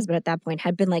ex-husband at that point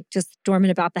had been just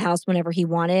storming about the house whenever he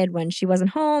wanted when she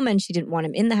wasn't home, and she didn't want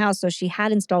him in the house. So she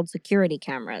had installed security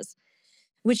cameras,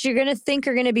 which you're going to think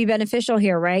are going to be beneficial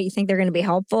here, right? You think they're going to be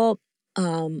helpful.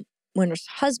 When her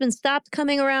husband stopped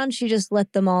coming around, she just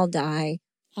let them all die.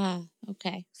 Ah,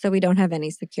 okay. So we don't have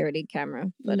any security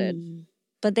camera footage.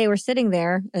 But they were sitting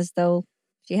there as though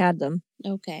she had them.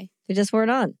 Okay. They just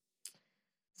weren't on.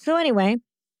 So anyway,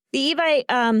 the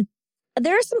Evite,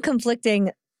 there's some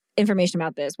conflicting information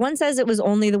about this. One says it was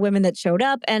only the women that showed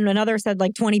up, and another said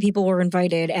 20 people were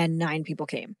invited and 9 people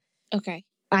came. Okay.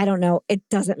 I don't know. It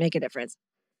doesn't make a difference.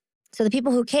 So the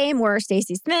people who came were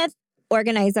Stacy Smith,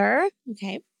 organizer.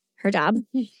 Okay. Her job.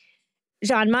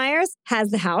 Jean Myers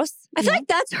has the house. I feel like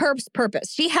that's her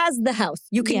purpose. She has the house.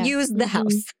 You can use the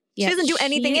house. She doesn't do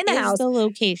anything in the house. The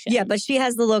location. Yeah, but she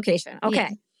has the location. Okay. Yeah.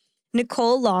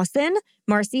 Nicole Lawson,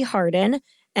 Marcy Harden,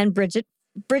 and Bridget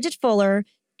Fuller,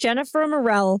 Jennifer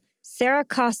Morell, Sarah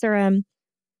Kosseram,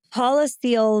 Paula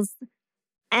Seals,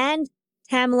 and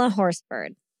Tamla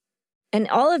Horsford. And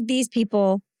all of these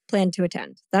people plan to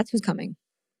attend. That's who's coming.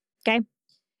 Okay?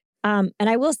 And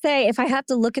I will say, if I have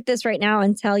to look at this right now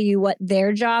and tell you what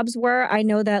their jobs were, I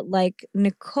know that like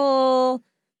Nicole,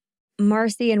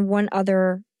 Marcy, and one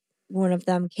of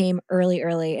them came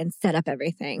early and set up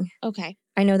everything. Okay.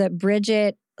 I know that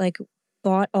Bridget like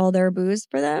bought all their booze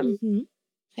for them. Mm-hmm.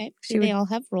 Okay. Do they all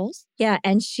have roles? Yeah,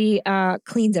 and she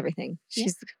cleans everything.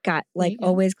 She's got like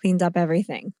always cleans up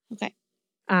everything. Okay.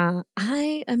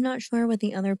 I am not sure what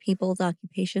the other people's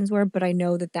occupations were, but I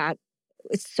know that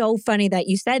it's so funny that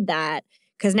you said that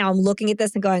because now I'm looking at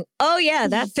this and going, oh yeah,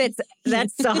 that fits.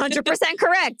 That's 100%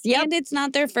 correct. Yep. And it's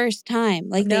not their first time.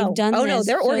 Like No. they've done Oh, this. no,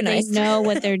 they're organized. So they know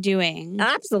what they're doing.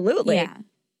 Absolutely. Yeah.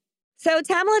 So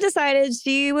Tamla decided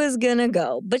she was going to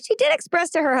go, but she did express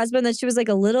to her husband that she was like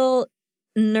a little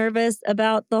nervous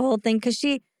about the whole thing because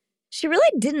she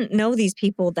really didn't know these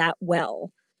people that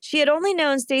well. She had only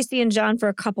known Stacy and John for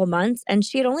a couple months, and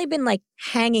she had only been like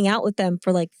hanging out with them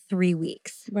for like 3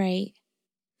 weeks. Right.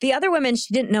 The other women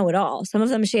she didn't know at all. Some of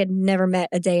them she had never met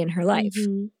a day in her life.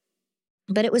 Mm-hmm.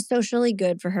 But it was socially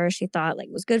good for her. She thought like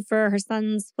it was good for her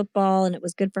son's football, and it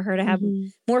was good for her to have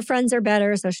more friends or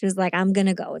better. So she was like, I'm going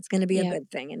to go. It's going to be a good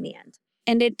thing in the end.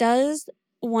 And it does,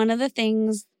 one of the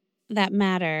things that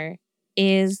matter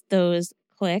is those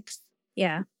clicks.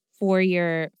 Yeah. For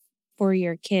your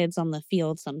kids on the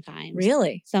field sometimes.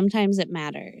 Really? Sometimes it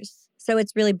matters. So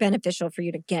it's really beneficial for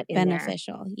you to get in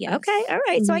beneficial, there. yes. Okay, all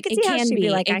right. So I could see how she'd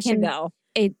be like, I should go.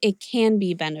 It can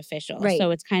be beneficial. Right. So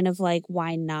it's kind of like,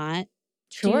 why not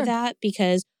do that?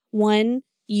 Because one,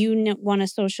 you want to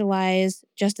socialize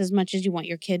just as much as you want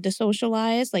your kid to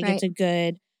socialize. Like it's a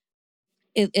good,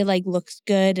 it like looks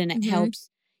good and it helps,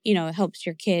 it helps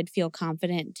your kid feel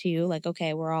confident too. Like,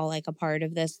 okay, we're all like a part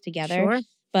of this together. Sure.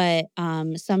 But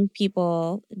some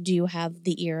people do have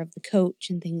the ear of the coach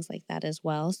and things like that as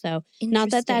well. So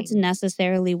not that that's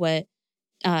necessarily what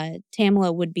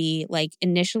Tamla would be like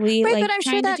initially. Right, like, but I'm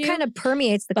sure that kind of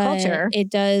permeates the but culture. It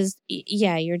does.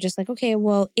 Yeah, you're just like, okay,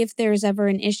 well, if there's ever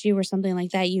an issue or something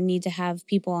like that, you need to have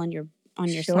people on your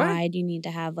side. You need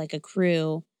to have like a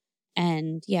crew.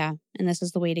 And and this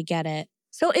is the way to get it.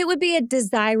 So it would be a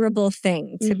desirable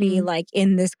thing to be like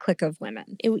in this clique of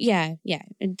women. Yeah.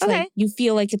 It's like you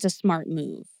feel like it's a smart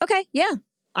move. Okay, yeah.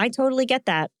 I totally get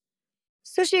that.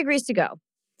 So she agrees to go.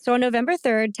 So on November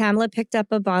 3rd, Tamla picked up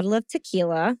a bottle of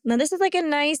tequila. Now this is like a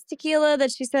nice tequila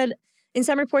that she said, in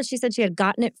some reports she said she had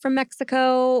gotten it from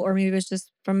Mexico, or maybe it was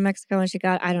just from Mexico and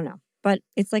I don't know. But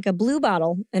it's like a blue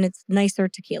bottle and it's nicer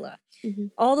tequila.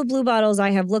 All the blue bottles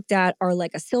I have looked at are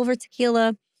like a silver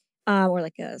tequila, or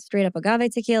like a straight up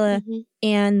agave tequila.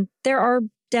 And there are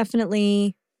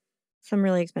definitely some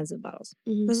really expensive bottles.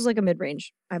 This is like a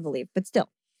mid-range, I believe, but still.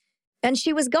 And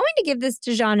she was going to give this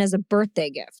to Jean as a birthday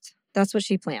gift. That's what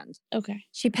she planned. Okay.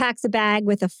 She packs a bag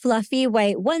with a fluffy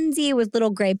white onesie with little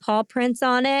gray paw prints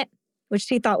on it, which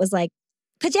she thought was like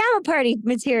pajama party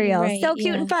material. Right, so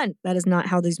cute and fun. That is not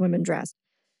how these women dress.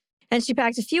 And she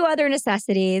packed a few other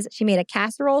necessities. She made a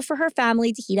casserole for her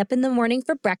family to heat up in the morning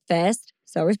for breakfast.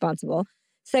 So responsible.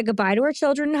 Said goodbye to her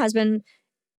children and husband.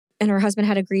 And her husband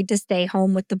had agreed to stay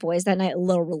home with the boys that night a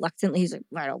little reluctantly. He's like,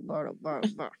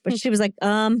 but she was like,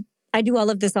 I do all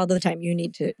of this all the time. You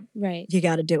need to, you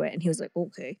got to do it. And he was like,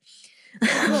 okay.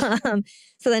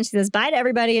 So then she says bye to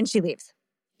everybody and she leaves.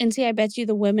 And see, I bet you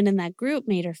the women in that group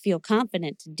made her feel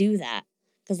confident to do that.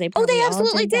 Because they probably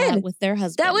absolutely did with their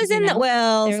husbands. That was in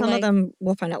some of them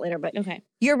we'll find out later. But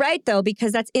you're right though,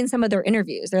 because that's in some of their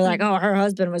interviews. They're like, oh, her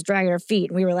husband was dragging her feet,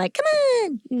 and we were like,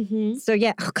 come on. So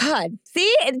oh God, see,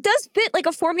 it does fit like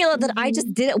a formula that I just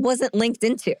wasn't linked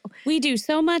into. We do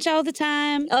so much all the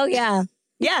time. Oh yeah,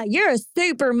 you're a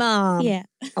super mom. Yeah,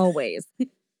 always.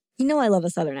 You know I love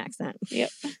a Southern accent. Yep.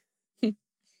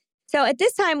 So at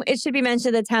this time, it should be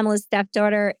mentioned that Tamla's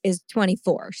stepdaughter is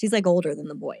 24. She's like older than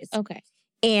the boys. Okay.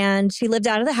 And she lived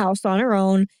out of the house on her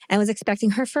own and was expecting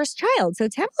her first child. So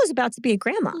Tamla was about to be a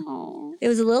grandma. Aww. It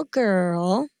was a little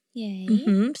girl. Yay.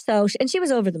 So, and she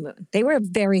was over the moon. They were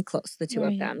very close, the two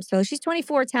of them. So she's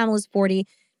 24, Tamla's 40.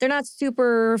 They're not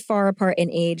super far apart in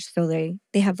age. So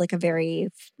they have like a very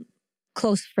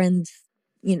close friends,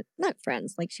 not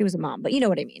friends, like she was a mom, but you know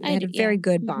what I mean. They had a very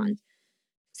good bond.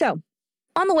 So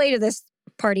on the way to this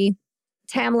party,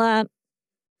 Tamla,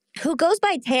 who goes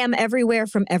by Tam everywhere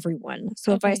from everyone.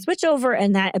 So if I switch over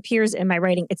and that appears in my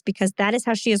writing, it's because that is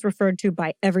how she is referred to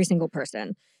by every single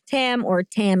person. Tam or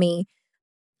Tammy,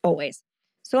 always.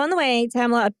 So on the way,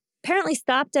 Tamla apparently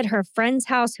stopped at her friend's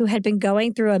house who had been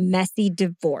going through a messy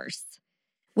divorce,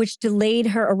 which delayed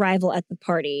her arrival at the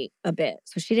party a bit.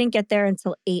 So she didn't get there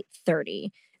until 8:30.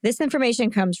 This information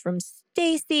comes from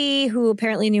Stacy, who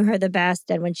apparently knew her the best.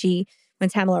 And when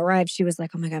Tamla arrived, she was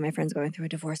like, "Oh my God, my friend's going through a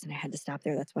divorce and I had to stop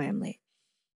there. That's why I'm late."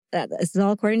 This is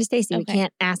all according to Stacy. We Okay.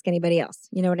 can't ask anybody else.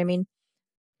 You know what I mean?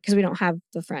 Because we don't have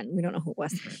the friend. We don't know who it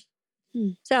was.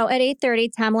 So at 8:30,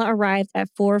 Tamla arrived at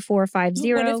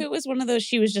 4450. What if it was one of those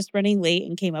she was just running late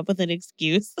and came up with an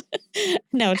excuse?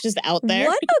 No, it's just out there.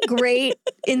 What a great,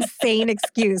 insane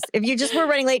excuse. If you just were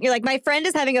running late and you're like, my friend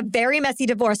is having a very messy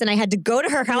divorce and I had to go to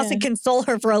her house and console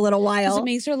her for a little while. It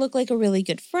makes her look like a really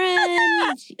good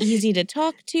friend, easy to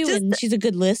talk to, and she's a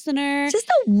good listener. Just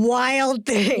a wild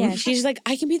thing. Yeah, she's like,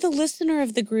 I can be the listener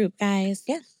of the group, guys.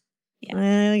 Yes.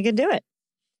 Yeah. You can do it.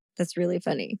 That's really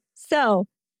funny. So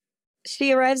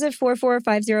she arrives at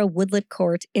 4450 Woodlet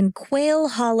Court in Quail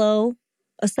Hollow,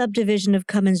 a subdivision of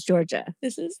Cummins, Georgia.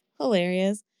 This is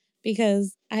hilarious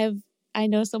because I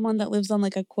know someone that lives on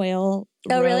like a quail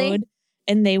road. Really?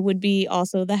 And they would be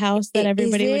also the house that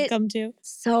everybody would come to.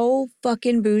 So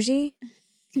fucking bougie.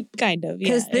 Kind of, yeah.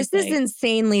 Because this is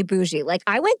insanely bougie. Like,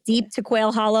 I went deep to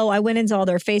Quail Hollow. I went into all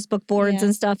their Facebook boards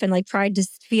and stuff and like tried to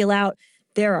feel out.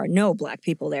 There are no Black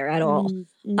people there at all.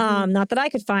 Not that I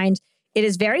could find. It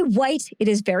is very white. It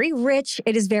is very rich.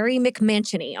 It is very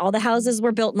McMansion-y. All the houses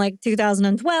were built in like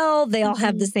 2012. They all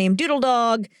have the same doodle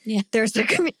dog. Yeah. There's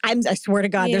I swear to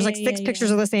God, there's like six pictures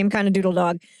of the same kind of doodle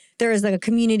dog. There is like a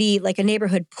community, like a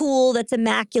neighborhood pool that's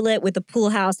immaculate with a pool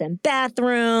house and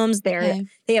bathrooms. They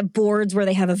have boards where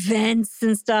they have events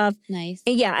and stuff. Nice.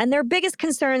 And their biggest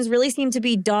concerns really seem to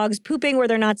be dogs pooping where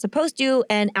they're not supposed to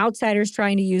and outsiders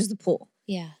trying to use the pool.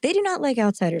 Yeah. They do not like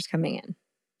outsiders coming in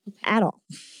at all.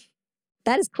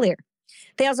 That is clear.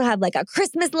 They also have like a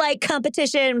Christmas light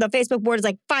competition. The Facebook board is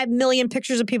like 5 million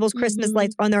pictures of people's Christmas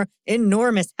lights on their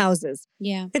enormous houses.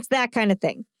 Yeah. It's that kind of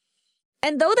thing.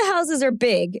 And though the houses are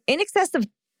big, in excess of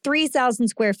 3,000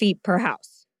 square feet per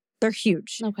house, they're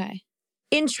huge. Okay.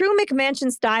 In true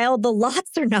McMansion style, the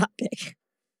lots are not big.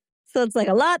 So it's like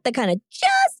a lot that kind of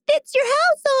just fits your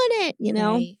house on it, you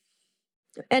know? Right.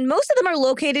 And most of them are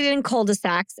located in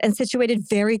cul-de-sacs and situated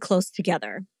very close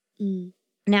together.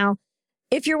 Now,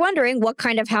 if you're wondering what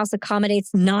kind of house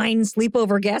accommodates 9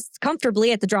 sleepover guests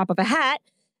comfortably at the drop of a hat,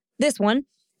 this one.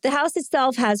 The house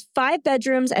itself has 5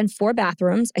 bedrooms and 4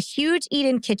 bathrooms, a huge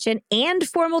eat-in kitchen and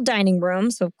formal dining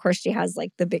room. So, of course, she has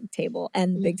like the big table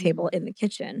and the big table in the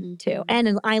kitchen, too. And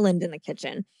an island in the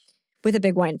kitchen with a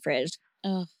big wine fridge.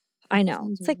 Oh, I know.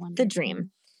 It's like the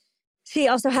dream. She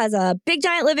also has a big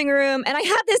giant living room. And I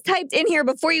have this typed in here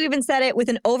before you even said it with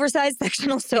an oversized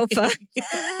sectional sofa.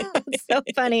 It's so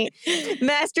funny.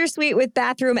 Master suite with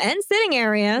bathroom and sitting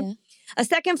area. Yeah. A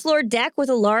second floor deck with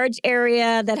a large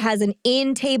area that has an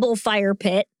in-table fire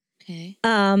pit. Okay.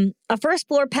 A first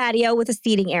floor patio with a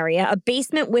seating area, a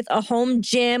basement with a home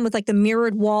gym with like the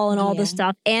mirrored wall and all the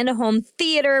stuff, and a home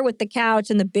theater with the couch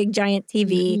and the big giant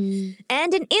TV,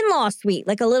 and an in-law suite,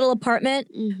 like a little apartment.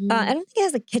 I don't think it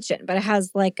has a kitchen, but it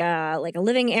has like a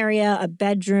living area, a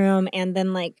bedroom, and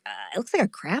then like it looks like a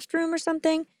craft room or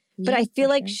something. But I feel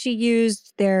like she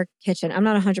used their kitchen. I'm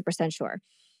not 100% sure.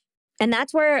 And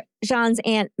that's where Jean's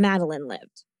Aunt Madeline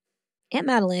lived. Aunt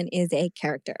Madeline is a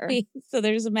character. Wait, so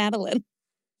there's a Madeline.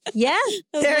 Yeah.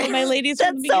 My ladies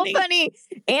from the beginning. That's so funny.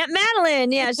 Aunt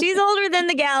Madeline. Yeah, she's older than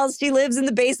the gals. She lives in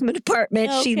the basement apartment.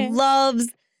 Okay. She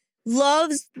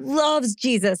loves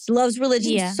Jesus. She loves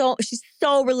religion. Yeah. So she's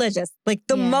so religious, like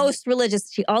the most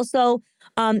religious. She also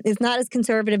is not as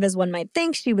conservative as one might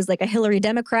think. She was like a Hillary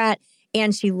Democrat,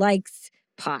 and she likes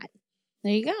pot.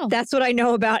 There you go. That's what I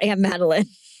know about Aunt Madeline.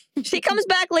 She comes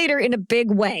back later in a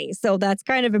big way, so that's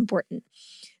kind of important.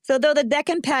 So though the deck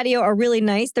and patio are really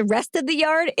nice, the rest of the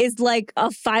yard is like a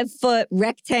 5-foot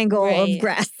rectangle of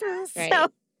grass. Right. So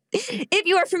if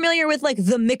you are familiar with like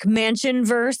the McMansion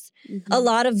verse, a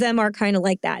lot of them are kind of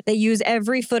like that. They use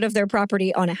every foot of their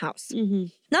property on a house.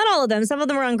 Not all of them. Some of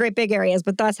them are on great big areas,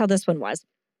 but that's how this one was.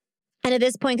 And at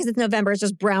this point, because it's November, it's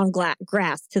just brown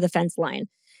grass to the fence line.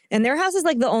 And their house is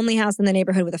like the only house in the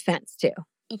neighborhood with a fence too.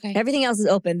 Okay. Everything else is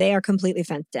open. They are completely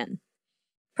fenced in.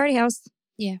 Party house.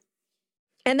 Yeah.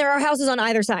 And there are houses on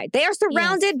either side. They are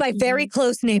surrounded by very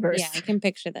close neighbors. Yeah, I can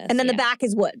picture this. And then the back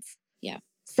is woods. Yeah.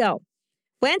 So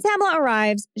when Tamla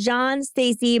arrives, Jean,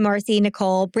 Stacy, Marcy,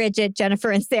 Nicole, Bridget,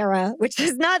 Jennifer, and Sarah, which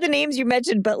is not the names you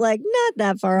mentioned, but like not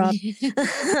that far off,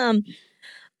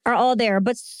 are all there.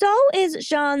 But so is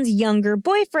Jean's younger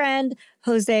boyfriend,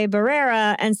 Jose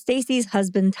Barrera, and Stacy's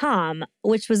husband, Tom,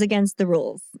 which was against the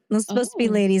rules. It was supposed to be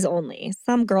ladies only.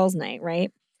 Some girls' night,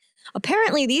 right?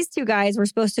 Apparently, these two guys were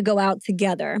supposed to go out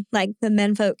together. Like, the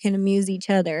menfolk can amuse each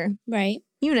other. Right.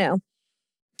 You know.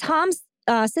 Tom's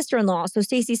sister-in-law, so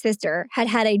Stacy's sister,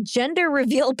 had a gender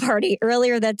reveal party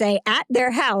earlier that day at their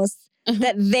house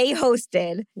that they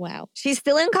hosted. Wow. She's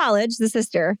still in college, the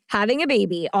sister, having a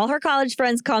baby. All her college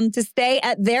friends come to stay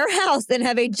at their house and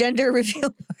have a gender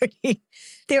reveal party.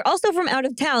 They're also from out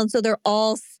of town, so they're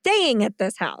all staying at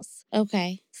this house.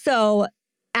 Okay. So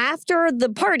after the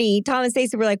party, Tom and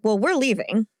Stacey were like, well, we're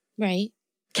leaving. Right.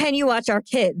 Can you watch our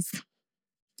kids?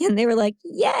 And they were like,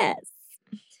 yes.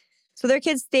 So their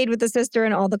kids stayed with the sister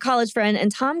and all the college friend.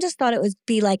 And Tom just thought it would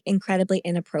be like incredibly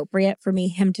inappropriate for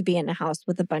him to be in a house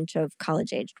with a bunch of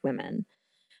college-aged women.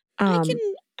 I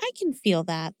can feel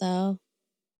that though.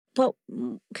 But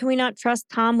can we not trust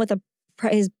Tom with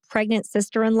his pregnant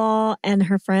sister-in-law and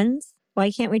her friends? Why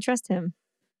can't we trust him?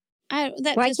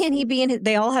 Why can't he be in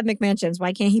they all have McMansions.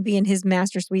 Why can't he be in his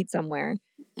master suite somewhere?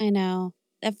 I know.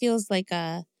 That feels like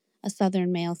a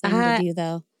Southern male thing to do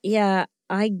though. Yeah,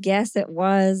 I guess it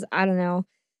was. I don't know.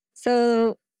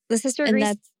 So the sister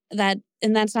agrees.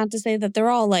 And that's not to say that they're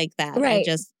all like that. Right.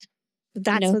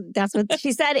 That's what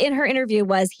she said in her interview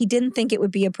was he didn't think it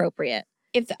would be appropriate.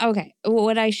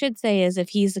 What I should say is if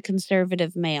he's a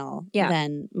conservative male,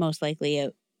 then most likely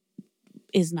it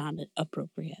is not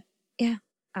appropriate. Yeah.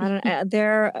 I don't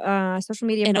their social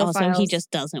media and profiles. And also he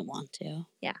just doesn't want to.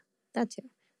 Yeah, that too.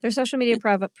 Their social media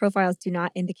profiles do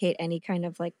not indicate any kind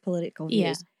of like political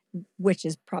views, which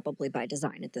is probably by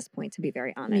design at this point, to be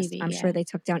very honest. I'm sure they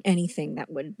took down anything that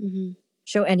would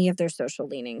show any of their social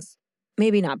leanings.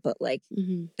 Maybe not, but like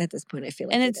at this point, I feel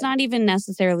like. And it's not even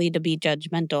necessarily to be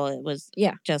judgmental. It was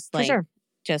just like, for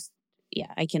sure.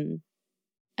 I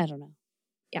don't know.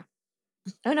 Yeah.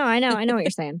 Oh, no, I know what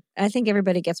you're saying. I think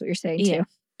everybody gets what you're saying too.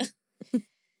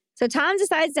 So Tom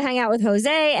decides to hang out with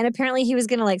Jose, and apparently he was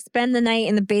going to like spend the night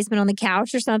in the basement on the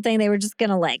couch or something. They were just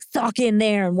going to like sock in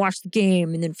there and watch the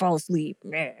game and then fall asleep.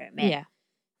 Yeah.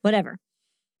 Whatever.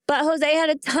 But Jose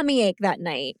had a tummy ache that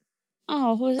night.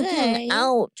 Oh, Jose.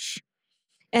 Ouch.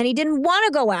 And he didn't want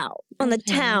to go out on the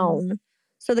town.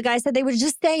 So the guy said they would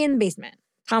just stay in the basement.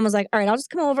 Tom was like, all right, I'll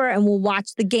just come over and we'll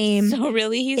watch the game. So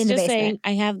really he's just saying,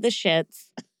 I have the shits.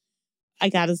 I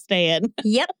got to stay in.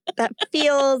 Yep, that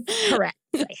feels correct.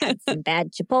 I had some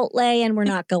bad Chipotle and we're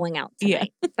not going out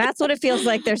tonight. Yeah. That's what it feels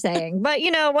like they're saying. But,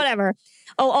 whatever.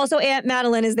 Oh, also Aunt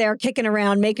Madeline is there kicking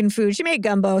around, making food. She made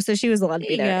gumbo, so she was allowed to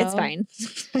be there. It's fine.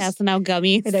 Passing out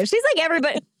gummies. She's like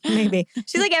everybody. Maybe.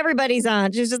 She's like everybody's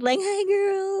aunt. She's just like, hi,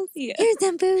 girls. Yeah. Here's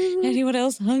some food. Anyone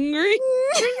else hungry?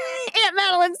 Aunt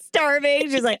Madeline's starving.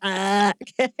 She's like,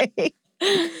 okay.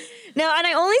 Now, and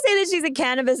I only say that she's a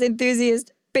cannabis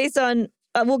enthusiast based on,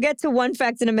 we'll get to one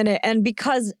fact in a minute. And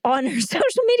because on her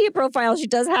social media profile, she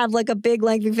does have like a big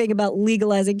lengthy thing about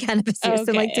legalizing cannabis use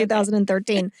in like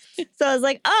 2013. So I was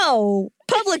like, oh,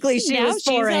 publicly she was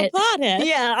for it. Pothead.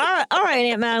 Yeah. All right,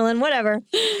 Aunt Madeline, whatever.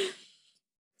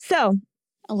 So.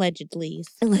 Allegedly.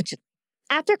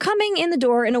 After coming in the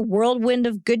door in a whirlwind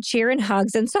of good cheer and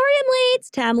hugs and sorry I'm late,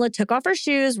 Tamla took off her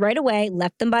shoes right away,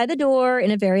 left them by the door in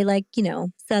a very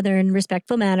Southern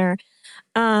respectful manner.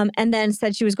 And then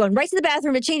said she was going right to the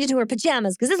bathroom to change into her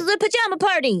pajamas because this is a pajama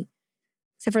party.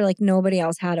 Except for nobody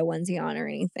else had a onesie on or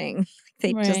anything.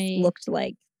 They just looked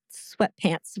like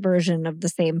sweatpants version of the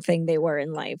same thing they were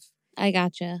in life. I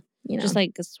gotcha. Just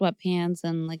like a sweatpants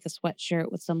and like a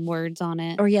sweatshirt with some words on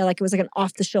it. Or it was like an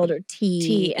off the shoulder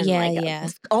tee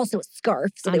and also a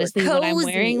scarf. So honestly, they were what I'm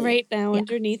wearing right now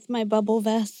underneath my bubble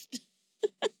vest.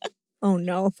 Oh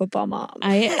no, football mom.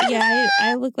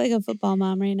 I look like a football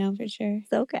mom right now for sure.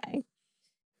 It's okay.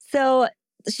 So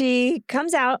she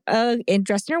comes out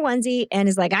dressed in her onesie and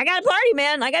is like, I got a party,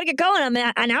 man. I got to get going. I'm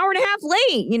an hour and a half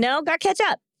late, got to catch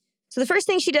up. So the first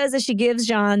thing she does is she gives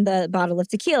John the bottle of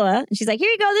tequila. And she's like, here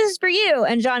you go. This is for you.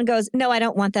 And John goes, no, I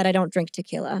don't want that. I don't drink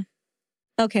tequila.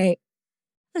 Okay.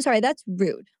 I'm sorry. That's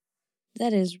rude.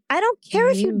 That is I don't care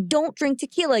if you don't drink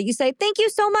tequila. You say, thank you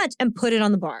so much and put it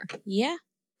on the bar. Yeah.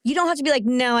 You don't have to be like,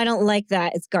 no, I don't like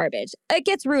that. It's garbage. It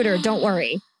gets ruder. Don't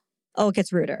worry. Oh, it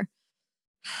gets ruder.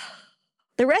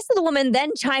 The rest of the women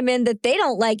then chime in that they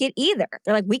don't like it either.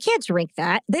 They're like, we can't drink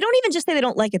that. They don't even just say they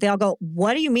don't like it. They all go,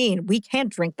 what do you mean? We can't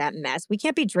drink that mess. We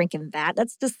can't be drinking that.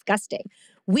 That's disgusting.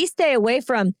 We stay away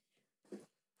from,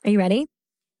 are you ready?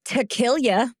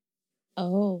 Tequila.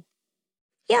 Oh.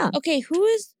 Yeah. Okay, who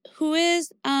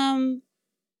is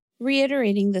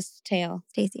reiterating this tale?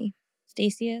 Stacey.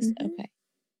 Stacey is? Mm-hmm. Okay.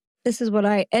 This is what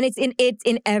and it's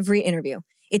in every interview.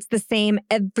 It's the same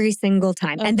every single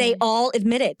time. Okay. And they all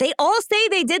admit it. They all say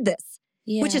they did this,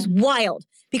 which is wild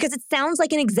because it sounds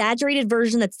like an exaggerated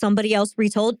version that somebody else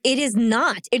retold. It is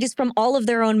not. It is from all of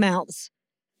their own mouths.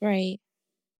 Right.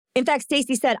 In fact,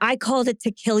 Stacey said, I called it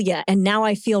tequila and now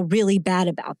I feel really bad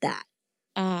about that.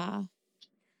 Ah.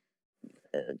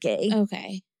 Okay.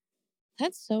 Okay.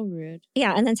 That's so rude.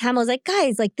 Yeah, and then Tamla was like,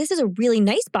 guys, like, this is a really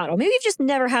nice bottle. Maybe you've just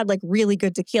never had, like, really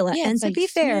good tequila. Yeah, and it's to like be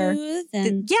fair, smooth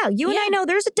and you and I know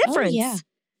there's a difference. Oh, yeah.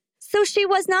 So she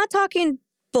was not talking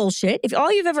bullshit. If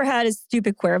all you've ever had is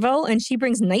stupid Cuervo and she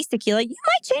brings nice tequila, you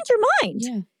might change your mind.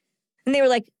 Yeah. And they were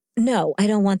like, no, I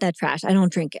don't want that trash. I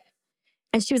don't drink it.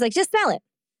 And she was like, just smell it.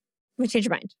 I'm gonna change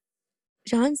your mind.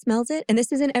 John smells it, and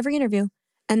this is in every interview,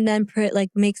 and then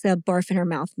makes a barf in her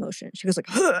mouth motion. She goes like,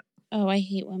 huh. Oh, I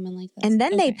hate women like this. And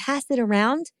then they pass it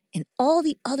around, and all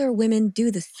the other women do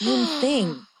the same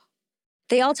thing.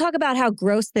 They all talk about how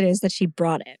gross it is that she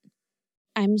brought it.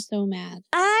 I'm so mad.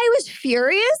 I was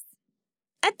furious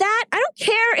at that. I don't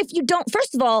care if you don't.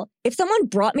 First of all, if someone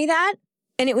brought me that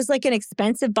and it was like an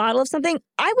expensive bottle of something,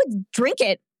 I would drink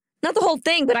it. Not the whole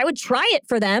thing, but I would try it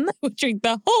for them. I would drink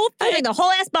the whole thing. I would drink the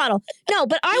whole ass bottle. No,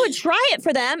 but I would try it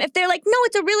for them. If they're like, no,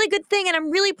 it's a really good thing and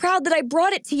I'm really proud that I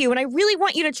brought it to you and I really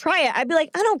want you to try it. I'd be like,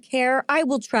 I don't care. I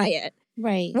will try it.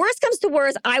 Right. Worst comes to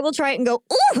worst, I will try it and go,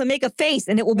 ooh, and make a face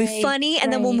and it will be funny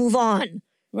and then we'll move on.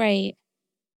 Right.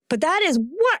 But that is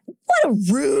what a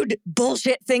rude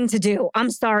bullshit thing to do. I'm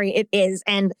sorry, it is.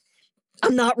 And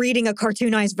I'm not reading a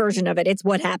cartoonized version of it. It's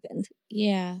what happened.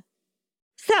 Yeah.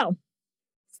 So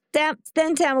then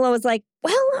Tamla was like,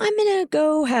 well, I'm going to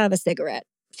go have a cigarette.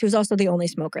 She was also the only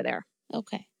smoker there.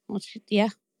 Okay. Well, yeah.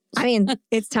 I mean,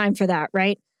 it's time for that,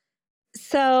 right?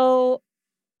 So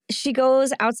she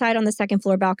goes outside on the second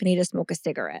floor balcony to smoke a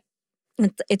cigarette.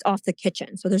 It's off the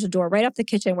kitchen. So there's a door right off the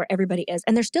kitchen where everybody is.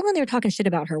 And they're still in there talking shit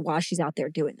about her while she's out there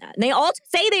doing that. And they all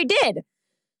say they did.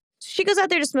 She goes out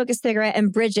there to smoke a cigarette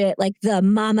and Bridget, like the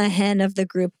mama hen of the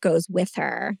group, goes with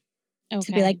her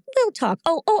to be like, no talk.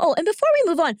 Oh. And before we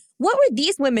move on, what were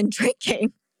these women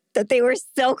drinking that they were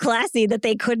so classy that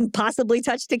they couldn't possibly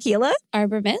touch tequila?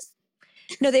 Arbor Mist?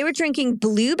 No, they were drinking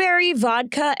blueberry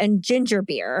vodka and ginger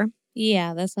beer.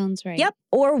 Yeah, that sounds right. Yep.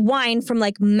 Or wine from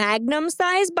like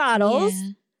magnum-sized bottles. Yeah.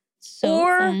 So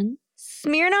or fun.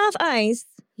 Smirnoff Ice.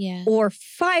 Yeah. Or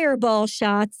Fireball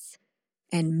shots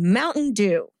and Mountain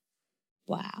Dew.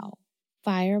 Wow.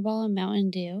 Fireball and Mountain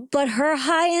Dew? But her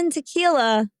high-end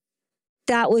tequila,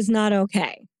 that was not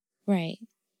okay. Right.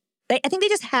 I think they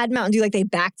just had Mountain Dew, like they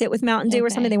backed it with Mountain Dew or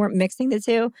something. They weren't mixing the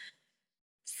two.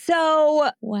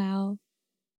 So. Wow.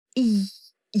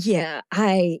 Yeah,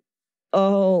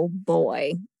 oh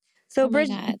boy. So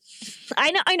Bridget,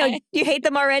 I know you hate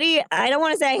them already. I don't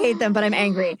want to say I hate them, but I'm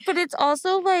angry. But it's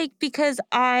also like, because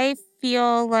I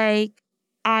feel like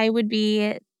I would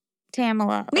be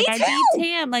Tamla. Me like, too. I'd be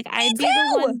Tam. Like, I'd be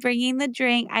the one bringing the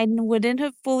drink. I wouldn't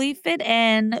have fully fit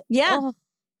in. Yeah. Oh,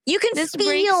 you can this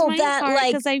feel that,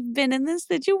 like, because I've been in this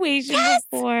situation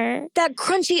before. That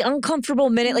crunchy, uncomfortable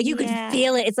minute. Like, you can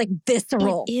feel it. It's like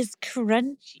visceral. It is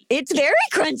crunchy. It's very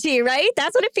crunchy, right?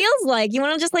 That's what it feels like. You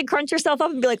want to just like crunch yourself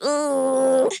up and be like,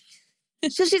 ooh.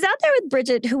 So she's out there with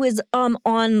Bridget, who is on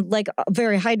like a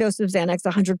very high dose of Xanax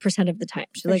 100% of the time.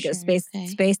 She's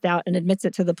spaced out and admits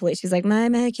it to the police. She's like, my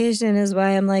medication is why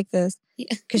I'm like this.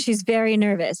 Because she's very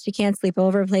nervous. She can't sleep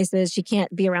over places. She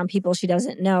can't be around people she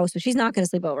doesn't know. So she's not going to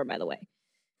sleep over, by the way.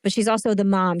 But she's also the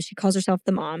mom. She calls herself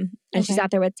the mom. And she's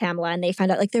out there with Tamla. And they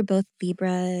find out like they're both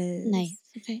Libras. Nice.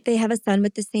 Okay. They have a son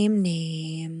with the same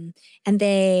name. And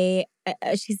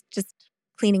she's just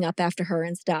cleaning up after her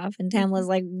and stuff. And Tamla's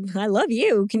like, I love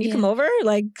you. Can you come over?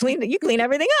 Like, you clean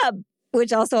everything up.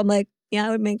 Which also I'm like, yeah, I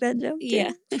would make that joke too.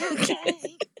 Yeah. Okay.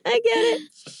 I get it.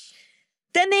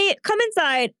 Then they come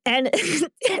inside and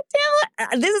Tamla,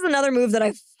 this is another move that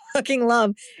I fucking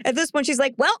love. At this point, she's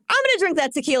like, well, I'm going to drink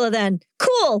that tequila then.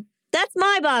 Cool. That's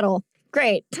my bottle.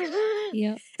 Great.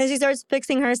 Yeah. And she starts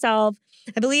fixing herself.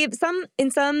 I believe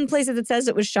in some places it says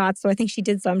it was shots. So I think she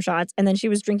did some shots. And then she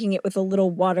was drinking it with a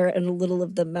little water and a little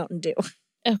of the Mountain Dew.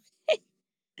 Okay.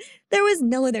 There was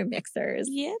no other mixers.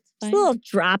 Yeah. Just a little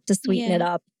drop to sweeten it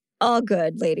up. All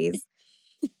good, ladies.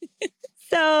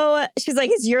 So she's like,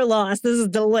 it's your loss. This is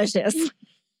delicious.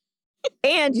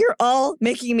 And you're all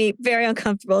making me very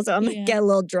uncomfortable. So I'm going to get a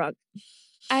little drunk.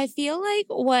 I feel like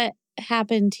what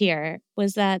happened here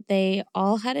was that they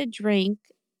all had a drink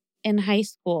in high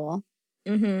school.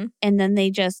 Mm-hmm. And then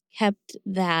they just kept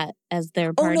that as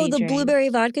their party Oh, no, the drink. blueberry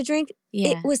vodka drink? Yeah.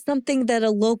 It was something that a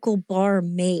local bar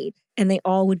made. And they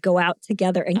all would go out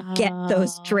together and get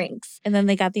those drinks. And then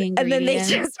they got the ingredients. And then they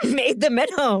just made them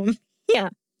at home. Yeah.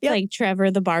 Yep. Like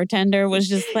Trevor, the bartender, was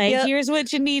just like, here's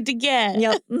what you need to get.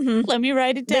 Yep. Mm-hmm. Let me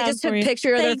write it down. They just for took a you.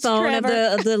 picture of their phone of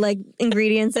the like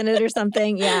ingredients in it or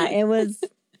something. Yeah, it was,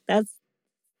 that's,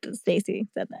 Stacey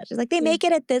said that. She's like, they make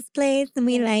it at this place and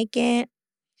we like it.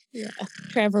 Yeah.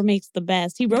 Trevor makes the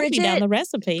best. He wrote me down the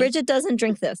recipe. Bridget doesn't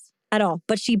drink this. at all.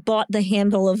 But she bought the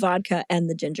handle of vodka and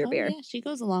the ginger beer. Yeah, she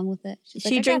goes along with it. She's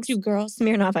She like, drinks I got you, girls.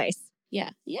 Smirnoff Ice.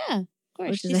 Yeah, of course.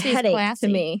 Which She is a stays headache classy.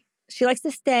 to me. She likes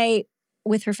to stay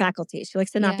with her faculties. She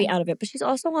likes to not be out of it. But she's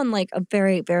also on like a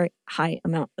very, very high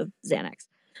amount of Xanax.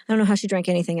 I don't know how she drank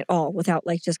anything at all without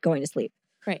like just going to sleep.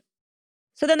 Right.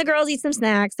 So then the girls eat some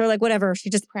snacks. They're like, whatever. She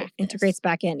just integrates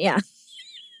back in. Yeah.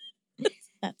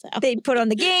 That's how. They put on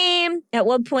the game. At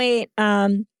one point,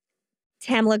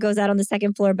 Tamla goes out on the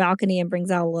second floor balcony and brings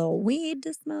out a little weed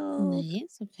to smoke.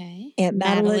 Nice, okay. And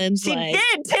Madeline, she like,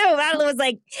 did too. Madeline was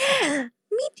like,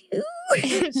 me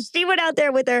too. She went out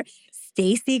there with her.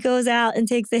 Stacy goes out and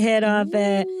takes a hit off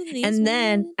it. And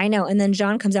then, I know, and then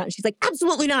John comes out and she's like,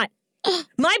 absolutely not.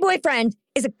 My boyfriend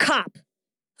is a cop.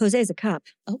 Jose's a cop.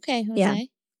 Okay, Jose. Yeah. He's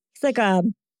like a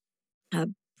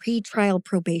pre-trial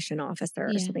probation officer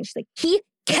or something. She's like, he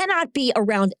cannot be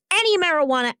around any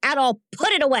marijuana at all. Put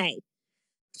it away.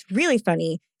 What's really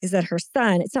funny is that her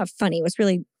son, it's not funny, what's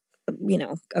really,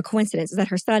 a coincidence is that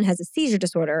her son has a seizure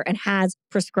disorder and has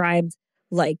prescribed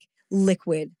like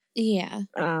liquid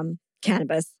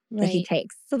cannabis that he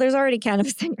takes. So there's already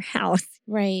cannabis in your house.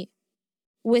 Right.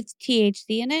 With THC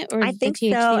in it? Or I think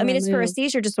so. I mean, it's for a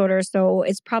seizure disorder, so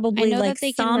it's probably I know like that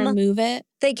they can remove it.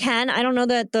 They can. I don't know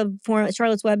that the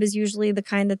Charlotte's Web is usually the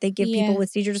kind that they give people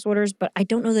with seizure disorders, but I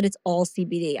don't know that it's all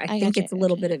CBD. I think it's a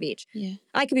little bit of each. Yeah.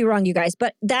 I could be wrong, you guys,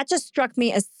 but that just struck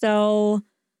me as so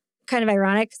kind of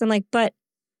ironic because I'm like, but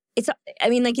it's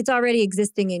already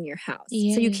existing in your house.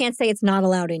 Yeah. So you can't say it's not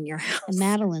allowed in your house. And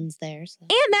Madeline's there. So.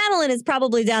 Aunt Madeline is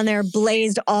probably down there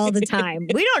blazed all the time.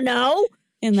 We don't know.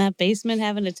 In that basement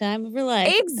having a time of her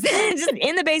life. Exactly. Just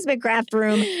in the basement craft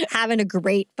room having a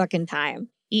great fucking time.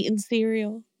 Eating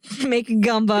cereal. Making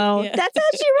gumbo. Yeah. That's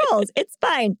how she rolls. It's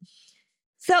fine.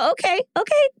 So, okay.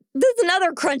 There's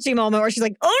another crunchy moment where she's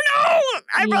like, oh no,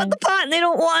 I brought the pot and they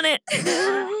don't want it.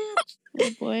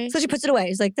 Oh boy. So she puts it away.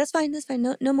 She's like, that's fine.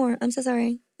 No more. I'm so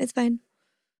sorry. It's fine.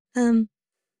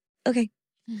 Okay.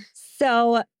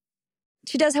 So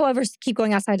she does, however, keep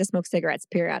going outside to smoke cigarettes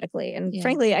periodically. And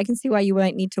frankly, I can see why you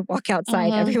might need to walk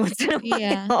outside every once in a while.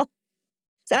 Yeah.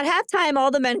 So at halftime, all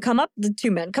the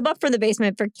two men come up from the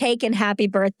basement for cake and happy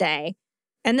birthday.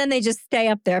 And then they just stay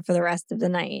up there for the rest of the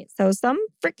night. So some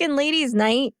freaking ladies'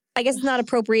 night, I guess it's not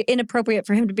inappropriate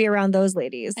for him to be around those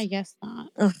ladies. I guess not.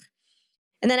 Ugh.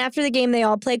 And then after the game, they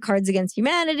all play Cards Against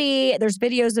Humanity. There's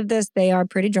videos of this. They are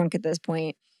pretty drunk at this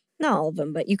point. Not all of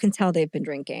them, but you can tell they've been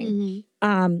drinking.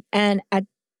 Mm-hmm. And at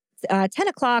 10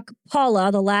 o'clock,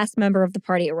 Paula, the last member of the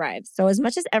party, arrives. So as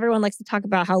much as everyone likes to talk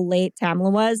about how late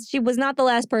Tamla was, she was not the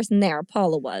last person there.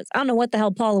 Paula was. I don't know what the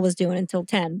hell Paula was doing until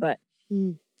 10, but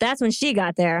that's when she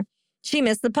got there. She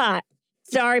missed the pot.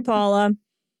 Sorry, Paula.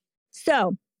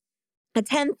 So at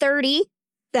 10:30,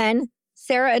 then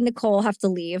Sarah and Nicole have to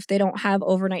leave. They don't have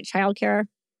overnight childcare.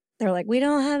 They're like, we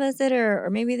don't have a sitter,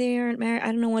 or maybe they aren't married. I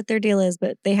don't know what their deal is,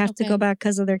 but they have to go back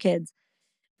because of their kids.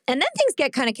 And then things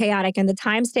get kind of chaotic, and the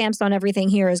timestamps on everything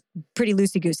here is pretty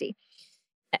loosey-goosey.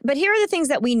 But here are the things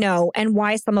that we know and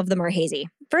why some of them are hazy.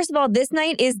 First of all, this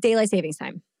night is daylight savings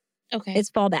time. Okay. It's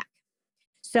fall back.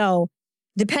 So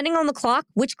depending on the clock,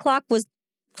 which clock was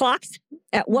clocked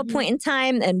at what point in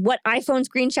time and what iPhone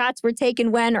screenshots were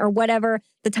taken when or whatever,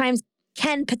 the times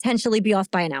can potentially be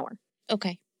off by an hour.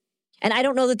 Okay. And I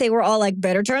don't know that they were all like,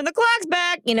 better turn the clocks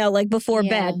back, like before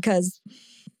bed, because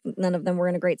none of them were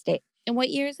in a great state. And what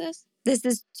year is this? This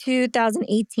is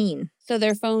 2018. So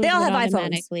their phones they all have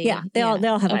iPhones. Yeah, they all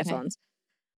have iPhones.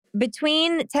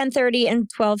 Between 10:30 and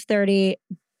 12:30,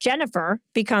 Jennifer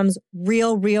becomes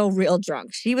real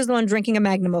drunk. She was the one drinking a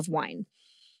magnum of wine.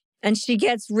 And she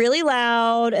gets really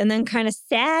loud and then kind of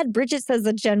sad. Bridget says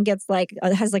that Jen gets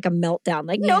has like a meltdown.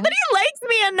 Like, nobody likes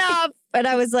me enough. And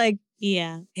I was like,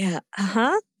 yeah.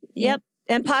 Yep.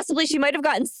 And possibly she might have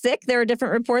gotten sick. There are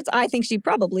different reports. I think she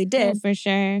probably did. Oh, for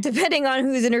sure. Depending on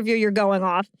whose interview you're going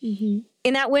off. Mm-hmm.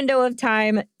 In that window of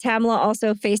time, Tamla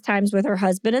also FaceTimes with her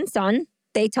husband and son.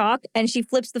 They talk and she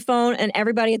flips the phone and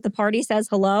everybody at the party says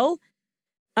hello.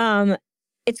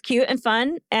 It's cute and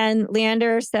fun. And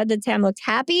Leander said that Tam looked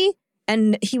happy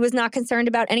and he was not concerned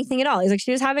about anything at all. He's like,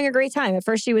 she was having a great time. At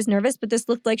first she was nervous, but this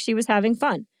looked like she was having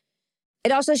fun.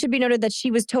 It also should be noted that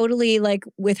she was totally like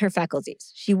with her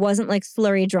faculties. She wasn't like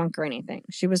slurry drunk or anything.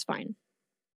 She was fine.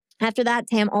 After that,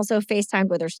 Tam also FaceTimed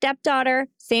with her stepdaughter.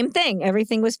 Same thing.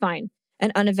 Everything was fine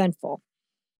and uneventful.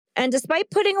 And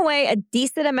despite putting away a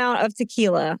decent amount of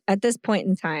tequila at this point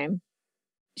in time,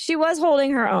 she was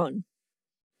holding her own.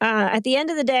 At the end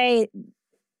of the day,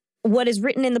 what is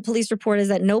written in the police report is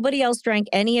that nobody else drank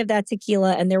any of that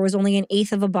tequila and there was only an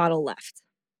eighth of a bottle left.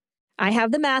 I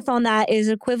have the math on that. It is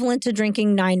equivalent to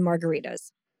drinking 9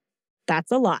 margaritas.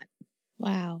 That's a lot.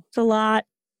 Wow. It's a lot.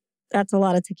 That's a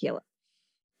lot of tequila.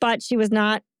 But she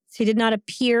did not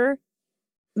appear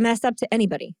messed up to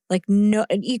anybody. Like, no,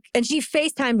 and she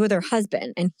FaceTimed with her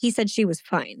husband and he said she was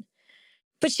fine.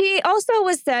 But she also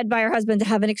was said by her husband to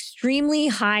have an extremely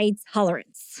high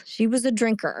tolerance. She was a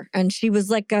drinker and she was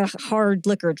like a hard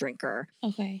liquor drinker.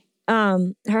 Okay.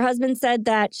 Her husband said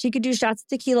that she could do shots of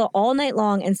tequila all night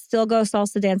long and still go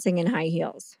salsa dancing in high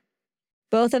heels.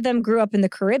 Both of them grew up in the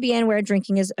Caribbean, where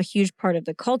drinking is a huge part of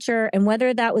the culture, and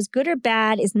whether that was good or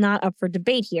bad is not up for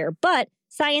debate here. But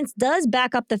science does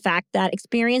back up the fact that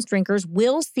experienced drinkers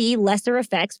will see lesser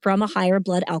effects from a higher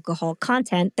blood alcohol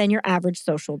content than your average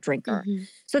social drinker. Mm-hmm.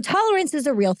 So tolerance is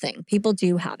a real thing. People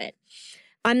do have it.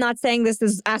 I'm not saying this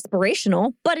is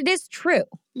aspirational, but it is true.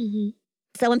 Mm-hmm.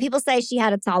 So when people say she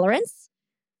had a tolerance,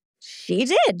 she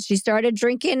did. She started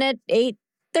drinking at 8:30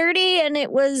 and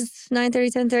it was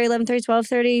 9:30, 10:30, 11:30,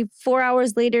 12:30, 4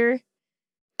 hours later.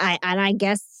 I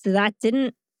guess that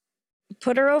didn't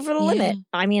put her over the limit.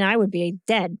 I mean, I would be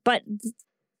dead, but it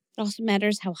also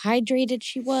matters how hydrated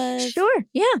she was. Sure,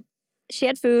 yeah. She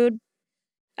had food.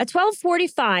 At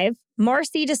 12:45,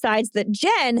 Marcy decides that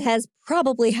Jen has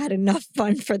probably had enough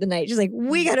fun for the night. She's like,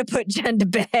 we got to put Jen to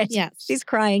bed. Yes. She's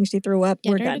crying. She threw up. Get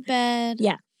We're her done. to bed.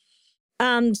 Yeah.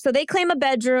 So they claim a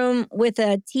bedroom with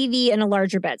a TV and a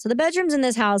larger bed. So the bedrooms in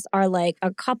this house are like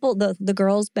a couple. The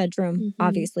girl's bedroom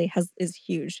obviously is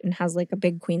huge and has like a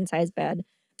big queen size bed.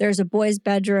 There's a boy's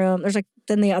bedroom. There's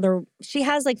she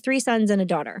has like 3 sons and a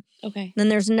daughter. Okay. Then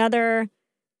there's another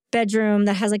bedroom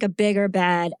that has like a bigger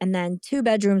bed, and then 2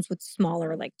 bedrooms with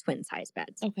smaller like twin size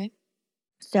beds. Okay.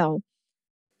 So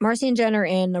Marcy and Jen are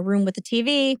in a room with a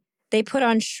TV. They put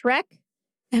on Shrek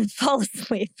and fall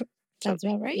asleep. Sounds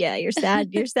about right. Yeah, your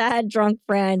sad drunk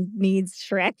friend needs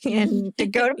Shrek and to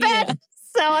go to bed. Yeah.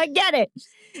 So I get it.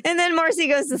 And then Marcy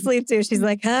goes to sleep too. She's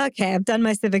like, okay, I've done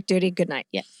my civic duty. Good night.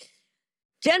 Yeah.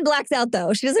 Jen blacks out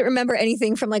though. She doesn't remember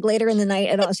anything from like later in the night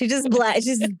at all. She's just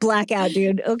blackout,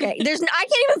 dude. Okay. I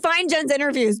can't even find Jen's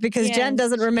interviews because Jen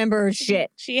doesn't remember shit.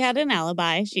 She had an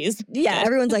alibi.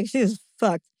 Everyone's like, she's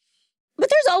fucked. But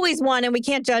there's always one, and we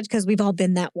can't judge because we've all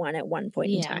been that one at one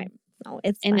point in time. So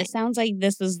it's fine. And it sounds like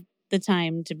this is the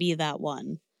time to be that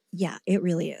one. Yeah, it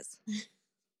really is.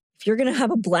 If you're gonna have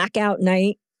a blackout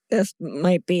night, this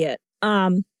might be it.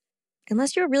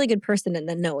 Unless you're a really good person, and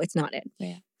then no, it's not it.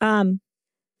 Yeah.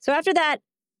 So after that,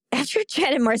 after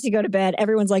Jen and Marcy go to bed,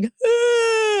 everyone's like,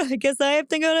 I guess I have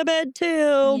to go to bed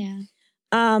too.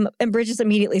 Yeah. And Bridget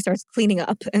immediately starts cleaning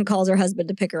up and calls her husband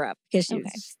to pick her up because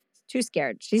she's too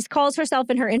scared. She calls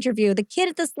herself in her interview the kid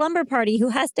at the slumber party who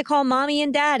has to call mommy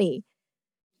and daddy.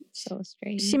 So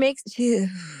strange.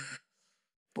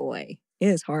 Boy, it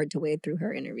is hard to wade through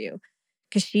her interview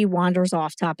because she wanders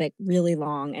off topic really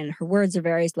long and her words are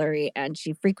very slurry and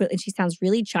she sounds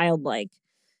really childlike.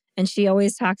 And she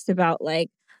always talks about like,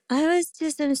 I'm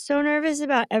so nervous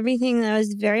about everything that I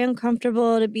was very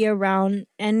uncomfortable to be around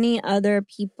any other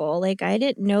people. Like I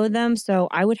didn't know them, so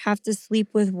I would have to sleep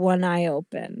with one eye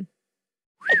open.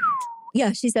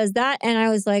 Yeah, she says that. And I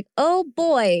was like, oh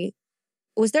boy,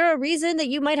 was there a reason that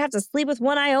you might have to sleep with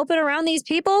one eye open around these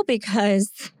people?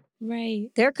 Because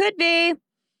there could be.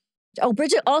 Oh,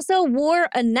 Bridget also wore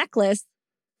a necklace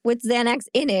with Xanax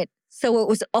in it. So it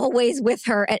was always with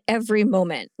her at every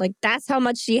moment. Like that's how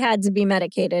much she had to be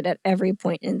medicated at every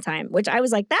point in time, which I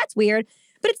was like, that's weird.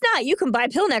 But it's not. You can buy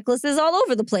pill necklaces all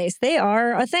over the place. They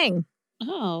are a thing.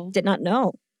 Oh. Did not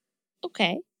know.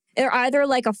 Okay. They're either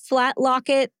like a flat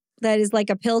locket that is like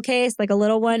a pill case, like a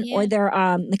little one, or they're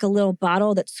like a little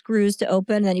bottle that screws to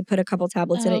open, and then you put a couple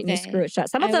tablets in it and you screw it shut.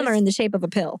 Some of them are in the shape of a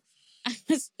pill. I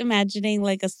was imagining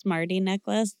like a Smartie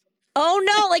necklace. Oh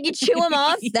no, like you chew them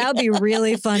off? That would be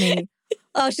really funny.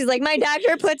 Oh, she's like, my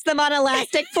doctor puts them on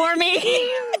elastic for me.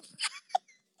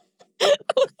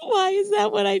 Why is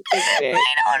that what I pictured?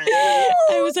 I don't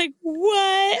know. I was like,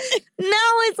 what? No,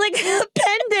 it's like a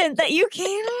pendant that you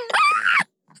can't.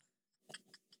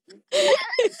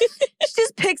 She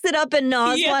just picks it up and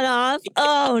gnaws one off.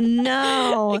 Oh,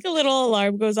 no. Like a little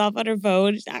alarm goes off on her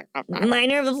phone.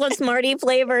 Mine are the Smartie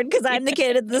flavored because I'm the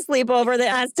kid at the sleepover that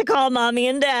has to call mommy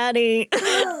and daddy.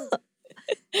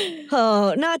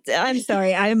 I'm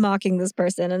sorry. I'm mocking this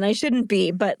person and I shouldn't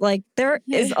be, but like there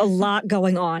is a lot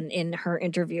going on in her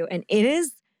interview and it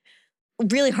is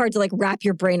really hard to like wrap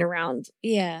your brain around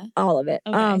all of it.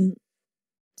 Okay.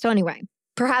 So anyway,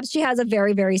 perhaps she has a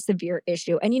very, very severe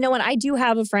issue. And you know what? I do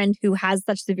have a friend who has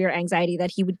such severe anxiety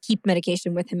that he would keep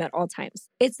medication with him at all times.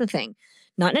 It's the thing.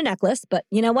 Not in a necklace, but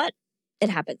you know what? It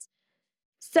happens.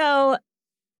 So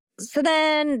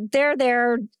then they're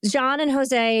there. Jean and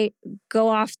Jose go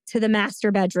off to the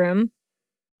master bedroom.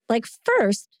 Like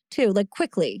first, too, like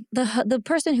quickly, the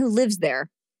person who lives there,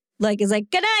 like is like,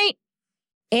 good night.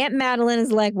 Aunt Madeline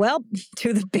is like, well,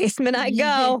 to the basement I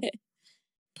go.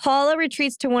 Paula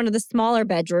retreats to one of the smaller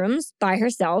bedrooms by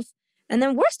herself. And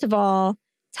then worst of all,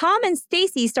 Tom and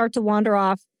Stacy start to wander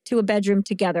off to a bedroom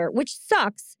together, which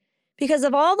sucks because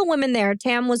of all the women there,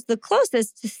 Tam was the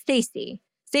closest to Stacy.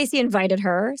 Stacy invited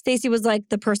her. Stacy was like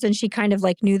the person she kind of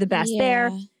like knew the best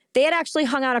there. They had actually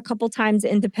hung out a couple times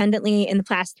independently in the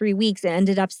past 3 weeks and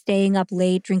ended up staying up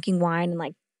late, drinking wine and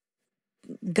like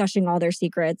gushing all their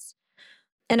secrets.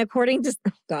 And according to,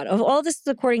 all this is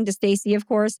according to Stacy, of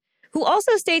course, who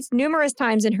also states numerous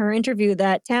times in her interview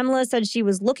that Tamla said she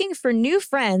was looking for new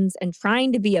friends and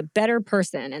trying to be a better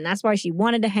person. And that's why she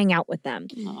wanted to hang out with them.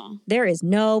 Aww. There is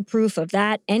no proof of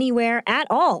that anywhere at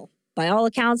all. By all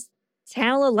accounts,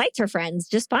 Tamla liked her friends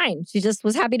just fine. She just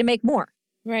was happy to make more.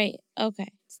 Right.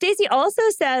 Okay. Stacy also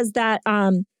says that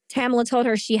Tamla told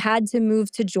her she had to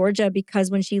move to Georgia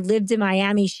because when she lived in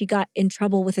Miami, she got in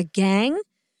trouble with a gang,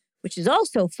 which is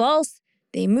also false.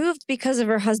 They moved because of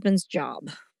her husband's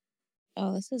job.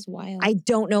 Oh, this is wild. I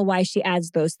don't know why she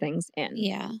adds those things in.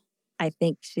 Yeah. I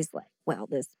think she's like, well,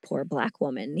 this poor Black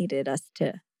woman needed us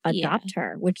to adopt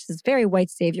her, which is very white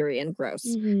saviory and gross.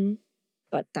 Mm-hmm.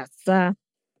 But that's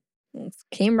it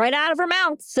came right out of her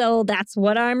mouth. So that's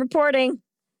what I'm reporting.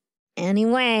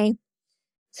 Anyway.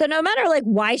 So no matter like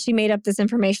why she made up this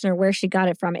information or where she got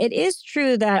it from, it is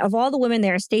true that of all the women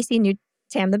there, Stacy knew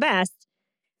Tam the best.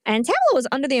 And Tamla was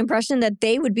under the impression that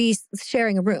they would be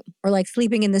sharing a room or like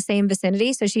sleeping in the same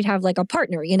vicinity. So she'd have like a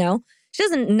partner, you know? She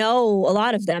doesn't know a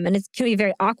lot of them and it can be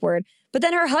very awkward. But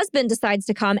then her husband decides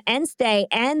to come and stay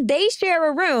and they share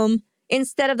a room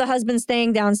instead of the husband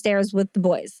staying downstairs with the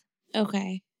boys.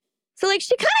 Okay. So like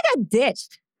she kind of got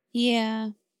ditched. Yeah.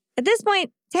 At this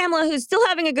point, Tamla, who's still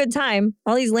having a good time,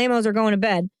 all these lamos are going to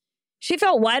bed, she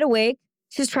felt wide awake.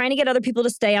 She was trying to get other people to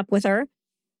stay up with her.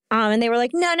 And they were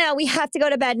like, no, we have to go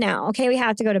to bed now. Okay, we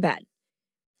have to go to bed.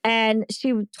 And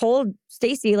she told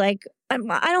Stacy, like, I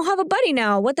don't have a buddy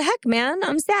now. What the heck, man?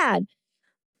 I'm sad.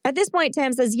 At this point,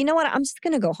 Tam says, you know what? I'm just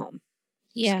going to go home.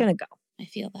 Yeah. Just going to go. I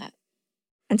feel that.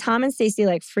 And Tom and Stacy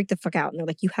like freak the fuck out. And they're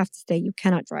like, you have to stay. You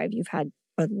cannot drive. You've had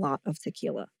a lot of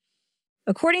tequila.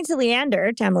 According to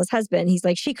Leander, Tamla's husband, he's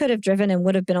like, she could have driven and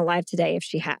would have been alive today if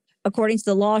she had. According to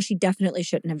the law, she definitely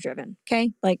shouldn't have driven.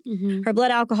 Okay? Like her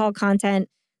blood alcohol content,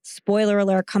 spoiler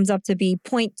alert, comes up to be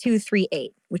 0.238,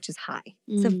 which is high.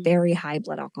 It's a very high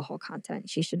blood alcohol content.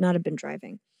 She should not have been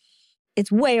driving.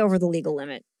 It's way over the legal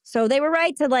limit. So they were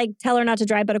right to like tell her not to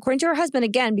drive. But according to her husband,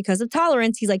 again, because of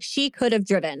tolerance, he's like, she could have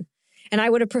driven. And I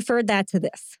would have preferred that to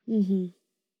this.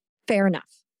 Fair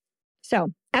enough.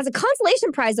 So as a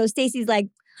consolation prize, though, Stacy's like,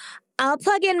 I'll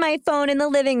plug in my phone in the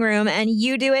living room and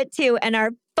you do it too. And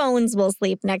our phones will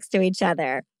sleep next to each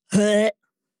other. It's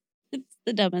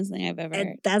the dumbest thing I've ever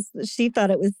heard. She thought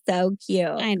it was so cute.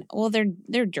 I know. Well,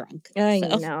 they're drunk. I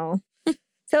know.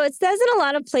 So it says in a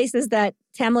lot of places that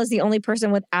Tamla's the only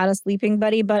person without a sleeping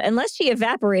buddy, but unless she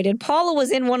evaporated, Paula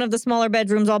was in one of the smaller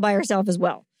bedrooms all by herself as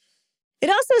well. It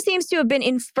also seems to have been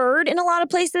inferred in a lot of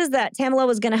places that Tamla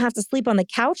was going to have to sleep on the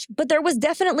couch, but there was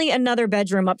definitely another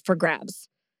bedroom up for grabs.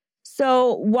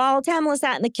 So while Tamla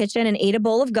sat in the kitchen and ate a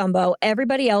bowl of gumbo,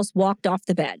 everybody else walked off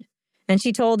the bed. And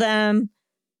she told them,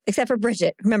 except for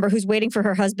Bridget, remember, who's waiting for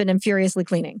her husband and furiously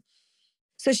cleaning.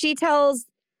 So she tells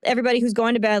everybody who's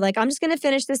going to bed, like, I'm just going to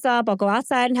finish this up. I'll go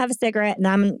outside and have a cigarette, and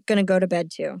I'm going to go to bed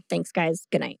too. Thanks, guys.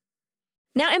 Good night.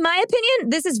 Now, in my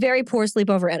opinion, this is very poor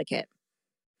sleepover etiquette.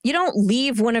 You don't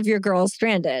leave one of your girls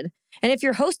stranded. And if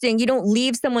you're hosting, you don't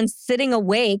leave someone sitting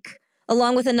awake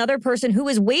along with another person who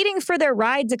is waiting for their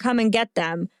ride to come and get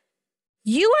them.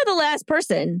 You are the last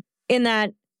person in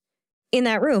that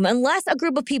room, unless a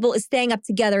group of people is staying up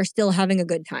together, still having a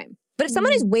good time. But if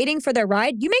someone is waiting for their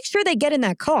ride, you make sure they get in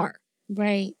that car.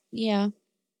 Right. Yeah.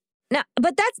 Now,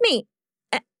 but that's me.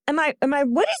 Am I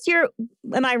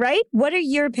right? What are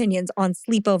your opinions on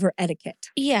sleepover etiquette?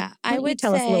 Yeah, I would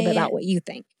tell us a little bit about what you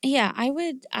think. Yeah, I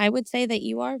would say that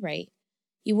you are right.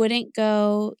 You wouldn't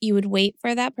go, you would wait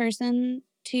for that person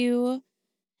to,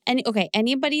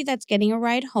 anybody that's getting a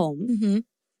ride home,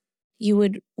 you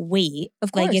would wait.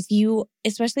 Of course. Like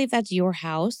especially if that's your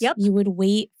house, you would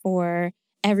wait for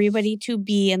everybody to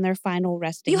be in their final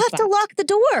resting spot. You have to lock the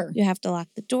door. You have to lock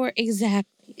the door.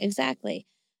 Exactly.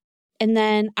 And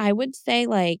then I would say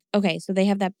so they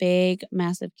have that big,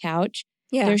 massive couch.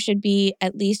 Yeah. There should be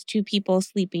at least 2 people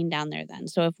sleeping down there then.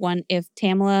 So if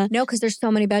Tamla... No, because there's so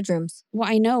many bedrooms. Well,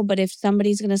 I know, but if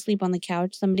somebody's going to sleep on the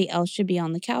couch, somebody else should be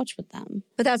on the couch with them.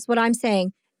 But that's what I'm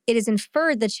saying. it is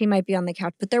inferred that she might be on the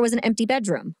couch, but there was an empty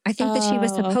bedroom. I think that she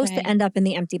was supposed to end up in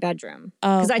the empty bedroom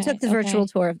because I took the virtual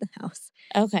tour of the house.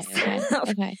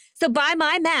 Okay. So by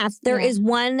my math, there is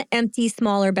one empty,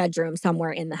 smaller bedroom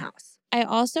somewhere in the house. I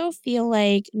also feel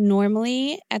like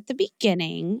normally at the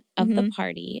beginning of the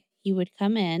party, you would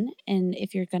come in, and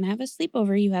if you're going to have a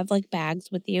sleepover, you have like bags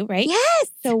with you, right?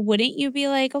 Yes. So wouldn't you be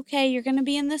like, okay, you're going to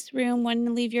be in this room, want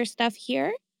to leave your stuff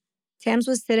here? Tams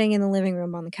was sitting in the living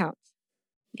room on the couch.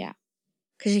 Yeah.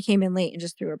 Because she came in late and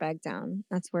just threw her bag down.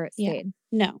 That's where it stayed.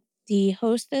 No. The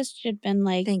hostess should have been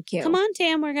like, thank you. Come on,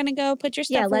 Tam, we're going to go put your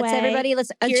stuff away.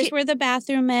 Let's. Here's where the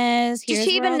bathroom is. Does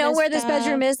she even know where this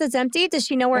bedroom is that's empty? Does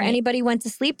she know where anybody went to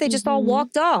sleep? They just all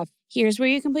walked off. Here's where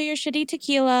you can put your shitty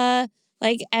tequila.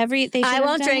 Like I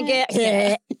won't drink it.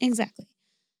 Yeah, exactly.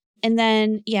 And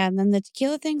then, the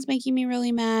tequila thing's making me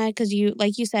really mad because you,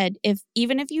 like you said,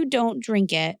 even if you don't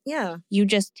drink it, you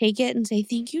just take it and say,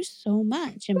 thank you so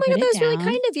much. And oh my God, that's down. really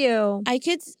kind of you.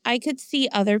 I could see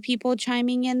other people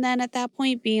chiming in then at that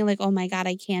point being like, oh my God,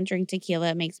 I can't drink tequila.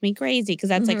 It makes me crazy. Because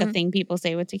that's like a thing people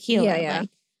say with tequila. Yeah.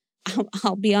 Like,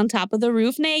 I'll be on top of the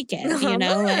roof naked, you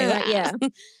know? Like, yeah.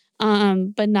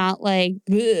 But not like,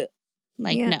 bleh.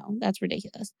 Like, no, that's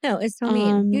ridiculous. No, it's so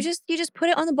mean. You just put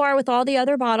it on the bar with all the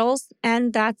other bottles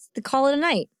and call it a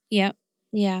night. Yep.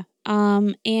 Yeah.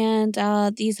 And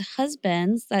these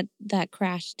husbands that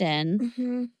crashed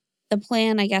in, the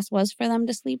plan, I guess, was for them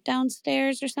to sleep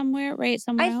downstairs or somewhere, right?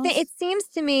 Somewhere else? It seems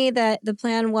to me that the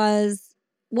plan was,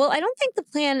 well, I don't think the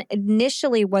plan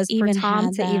initially was for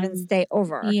Tom to even stay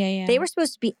over. Yeah. They were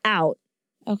supposed to be out.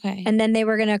 Okay. And then they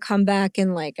were going to come back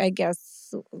and I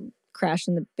guess crash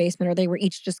in the basement, or they were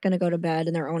each just going to go to bed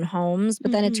in their own homes.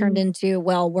 But then it turned into,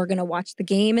 well, we're going to watch the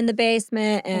game in the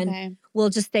basement and we'll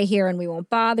just stay here and we won't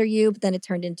bother you. But then it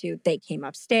turned into they came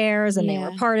upstairs and they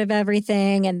were part of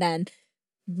everything. And then,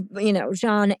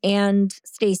 Jean and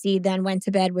Stacy then went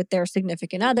to bed with their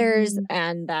significant others.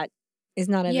 And that is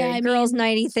not a very girls'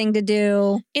 nighty thing to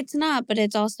do. It's not, but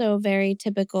it's also very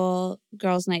typical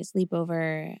girls' night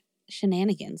sleepover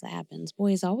shenanigans that happens.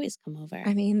 Boys always come over.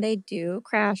 I mean, they do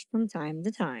crash from time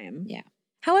to time. Yeah.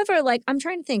 However, I'm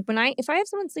trying to think, if I have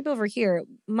someone sleep over here,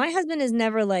 my husband is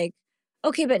never like,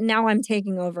 okay, but now I'm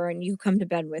taking over and you come to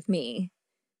bed with me.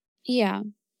 Yeah.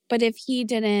 But if he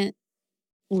didn't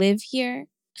live here,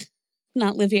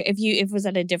 if it was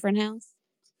at a different house.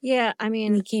 Yeah, I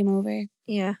mean. And he came over.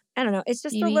 Yeah. I don't know. It's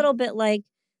just a little bit like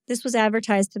this was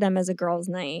advertised to them as a girls'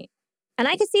 night. And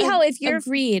I can see how if you're...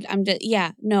 Agreed.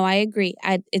 I agree.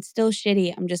 It's still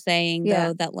shitty. I'm just saying,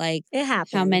 though, that, it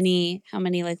happens. How many,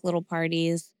 little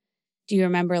parties do you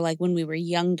remember, when we were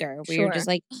younger, where you're just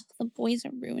like, oh, the boys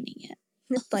are ruining it.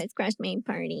 The boys crash main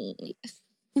party.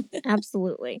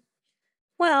 Absolutely.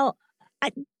 Well,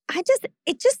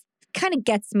 it just kind of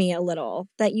gets me a little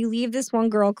that you leave this one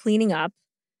girl cleaning up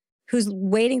who's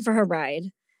waiting for her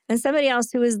ride and somebody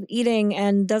else who is eating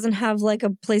and doesn't have, a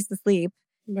place to sleep.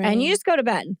 Right. And you just go to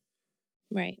bed.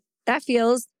 Right. That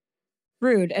feels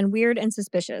rude and weird and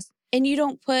suspicious. And you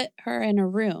don't put her in a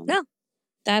room. No.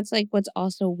 That's what's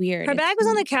also weird. Her bag was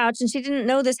on the couch and she didn't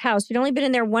know this house. She'd only been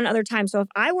in there one other time. So if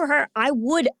I were her, I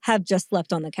would have just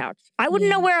slept on the couch. I wouldn't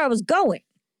know where I was going.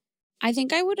 I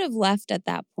think I would have left at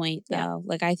that point, though.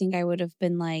 I think I would have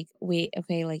been like, wait,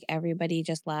 okay, everybody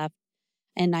just left.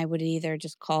 And I would have either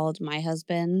just called my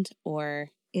husband or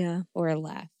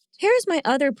left. Here's my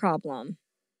other problem.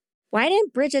 Why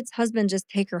didn't Bridget's husband just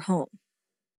take her home?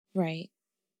 Right.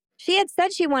 She had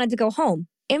said she wanted to go home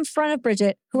in front of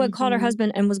Bridget, who had called her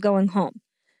husband and was going home.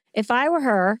 If I were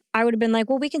her, I would have been like,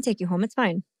 well, we can take you home. It's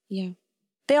fine. Yeah.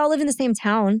 They all live in the same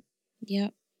town.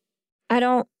 Yep. I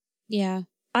don't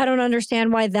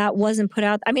understand why that wasn't put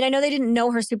out. I mean, I know they didn't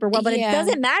know her super well, but it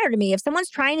doesn't matter to me. If someone's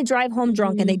trying to drive home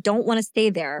drunk and they don't want to stay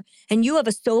there and you have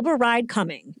a sober ride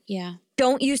coming,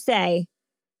 don't you say,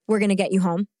 we're going to get you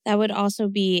home? That would also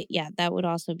be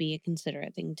a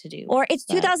considerate thing to do. Or it's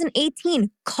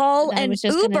 2018. Call an Uber. I was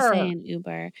just going to say an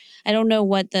Uber. I don't know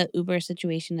what the Uber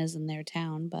situation is in their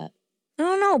town, but. I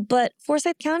don't know, but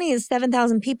Forsyth County is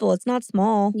 7,000 people. It's not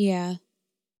small. Yeah.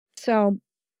 So,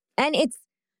 and it's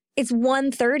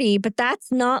 1:30, but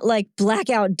that's not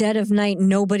blackout dead of night,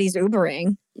 nobody's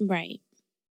Ubering. Right.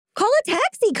 Call a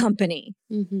taxi company.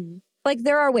 Mm-hmm.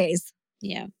 There are ways.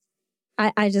 Yeah.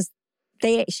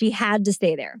 She had to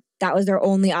stay there. That was their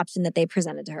only option that they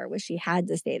presented to her, was she had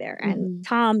to stay there. And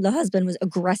Tom, the husband, was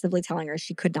aggressively telling her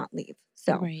she could not leave.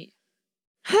 So, right.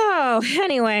 Oh,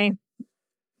 anyway,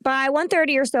 by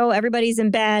 1:30 or so, everybody's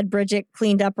in bed. Bridget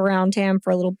cleaned up around Tam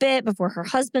for a little bit before her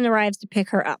husband arrives to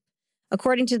pick her up.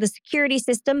 According to the security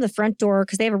system, the front door,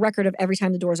 because they have a record of every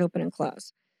time the doors open and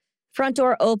close. Front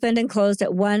door opened and closed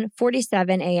at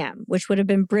 1:47 a.m., which would have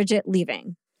been Bridget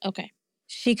leaving. Okay.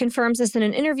 She confirms this in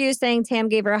an interview, saying Tam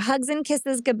gave her hugs and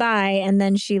kisses goodbye, and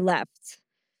then she left.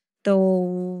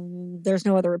 Though there's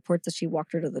no other reports that she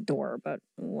walked her to the door, but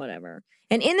whatever.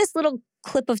 And in this little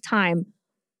clip of time,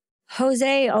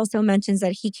 Jose also mentions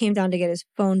that he came down to get his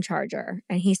phone charger,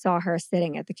 and he saw her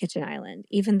sitting at the kitchen island,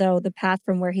 even though the path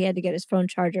from where he had to get his phone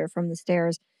charger from the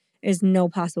stairs is no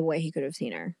possible way he could have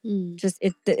seen her. Just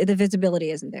the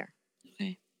visibility isn't there.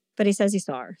 Okay. But he says he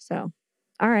saw her, so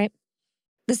all right.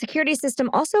 The security system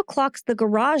also clocks the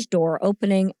garage door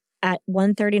opening at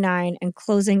 1:39 and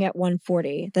closing at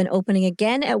 1:40, then opening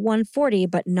again at 1:40,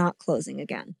 but not closing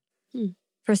again.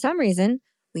 For some reason,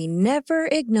 we never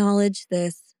acknowledge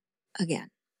this again.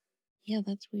 Yeah,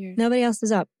 that's weird. Nobody else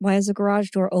is up. Why is the garage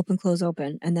door open,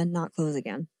 and then not close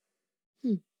again?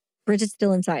 Bridget's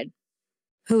still inside.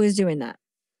 Who is doing that?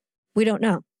 We don't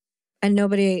know. And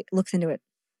nobody looks into it.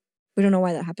 We don't know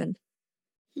why that happened.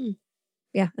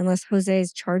 Yeah, unless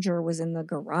Jose's charger was in the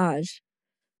garage.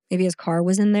 Maybe his car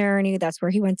was in there and that's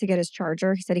where he went to get his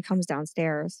charger. He said he comes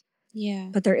downstairs. Yeah.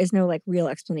 But there is no real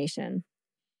explanation.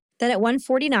 Then at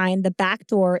 1:49, the back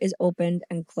door is opened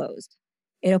and closed.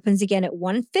 It opens again at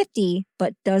 1:50,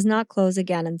 but does not close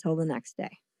again until the next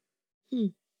day.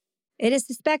 It is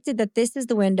suspected that this is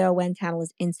the window when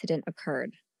Tamla's incident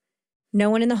occurred. No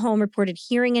one in the home reported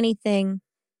hearing anything,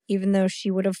 even though she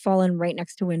would have fallen right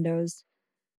next to windows.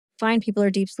 Fine, people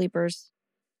are deep sleepers.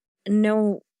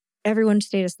 No, everyone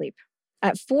stayed asleep.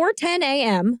 At 4:10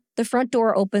 a.m., the front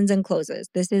door opens and closes.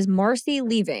 This is Marcy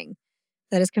leaving.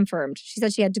 That is confirmed. She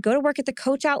said she had to go to work at the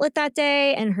Coach outlet that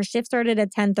day, and her shift started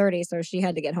at 10:30, so she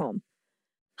had to get home.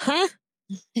 Huh?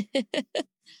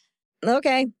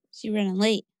 Okay. She running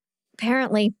late.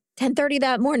 Apparently, 10:30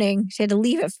 that morning, she had to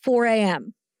leave at 4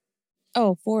 a.m.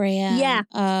 Oh, 4 a.m. Yeah,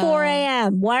 4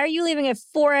 a.m. Why are you leaving at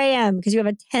 4 a.m.? Because you have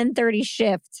a 10:30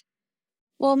 shift.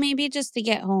 Well, maybe just to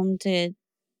get home to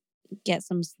get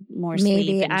some more sleep.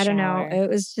 Maybe, and I don't know. shower. It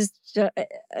was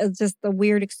just a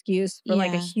weird excuse for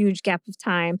a huge gap of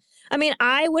time. I mean,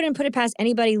 I wouldn't put it past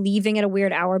anybody leaving at a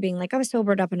weird hour being like, I was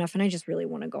sobered up enough and I just really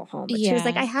want to go home. But she was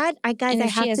like, And I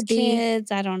if she have has to be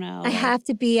kids, I don't know. I have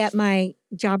to be at my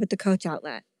job at the Coach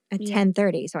outlet at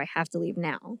 10:30, so I have to leave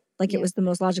now. It was the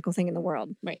most logical thing in the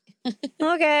world. Right.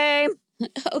 Okay.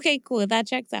 Okay, cool. That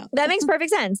checks out. That makes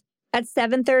perfect sense. At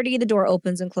 7:30, the door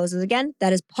opens and closes again.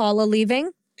 That is Paula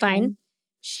leaving. Fine.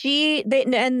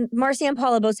 And Marcy and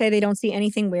Paula both say they don't see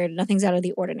anything weird. Nothing's out of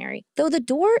the ordinary. Though the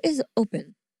door is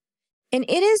open. And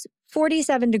it is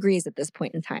 47 degrees at this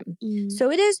point in time.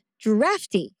 So it is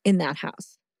drafty in that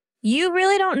house. You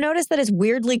really don't notice that it's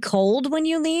weirdly cold when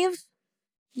you leave?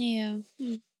 Yeah.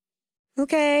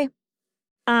 Okay.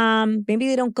 Maybe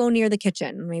they don't go near the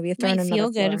kitchen. Maybe if they're on Might another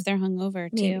feel floor. good if they're hungover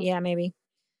too. Yeah, maybe.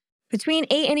 Between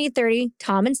 8 and 8:30,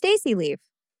 Tom and Stacy leave.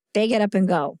 They get up and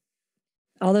go.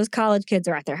 All those college kids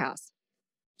are at their house.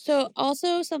 So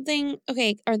also something,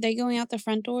 okay, are they going out the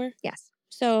front door? Yes.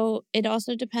 So it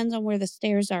also depends on where the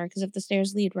stairs are, because if the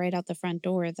stairs lead right out the front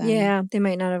door, then... Yeah, they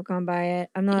might not have gone by it.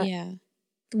 I'm not... Yeah.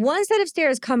 One set of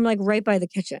stairs come right by the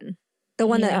kitchen. The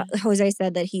one that Jose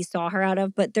said that he saw her out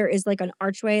of, but there is an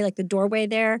archway, the doorway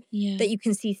there, that you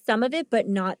can see some of it, but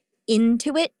not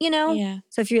into it, Yeah.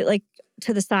 So if you're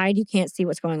to the side, you can't see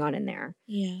what's going on in there.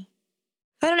 Yeah.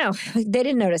 I don't know. They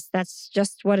didn't notice. That's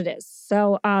just what it is.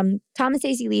 So Tom and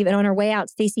Stacy leave, and on her way out,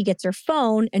 Stacy gets her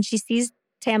phone, and she sees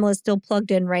Tamla is still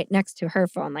plugged in right next to her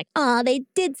phone. They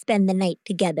did spend the night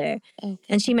together. Okay.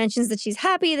 And she mentions that she's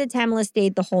happy that Tamla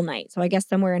stayed the whole night. So I guess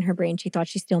somewhere in her brain, she thought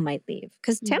she still might leave.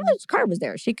 Because Tamla's car was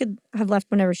there. She could have left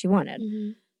whenever she wanted.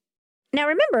 Now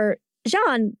remember,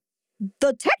 Jean,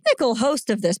 the technical host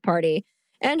of this party,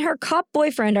 and her cop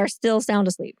boyfriend are still sound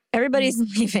asleep. Everybody's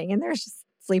leaving, and they're just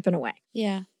sleeping away.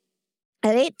 Yeah.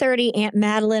 At 8:30, Aunt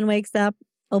Madeline wakes up,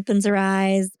 opens her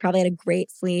eyes, probably had a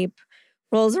great sleep,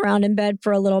 rolls around in bed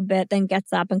for a little bit, then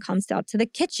gets up and comes out to the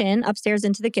kitchen, upstairs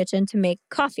into the kitchen to make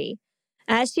coffee.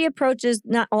 As she approaches,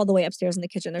 not all the way upstairs in the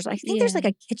kitchen, there's there's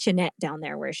a kitchenette down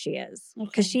there where she is.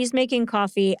 Because she's making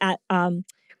coffee at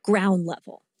ground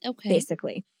level,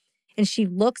 basically. And she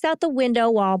looks out the window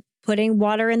while putting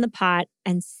water in the pot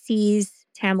and sees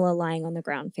Tamla lying on the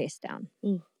ground face down.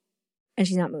 And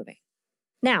she's not moving.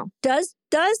 Now, does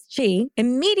she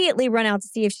immediately run out to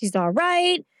see if she's all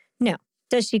right? No.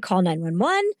 Does she call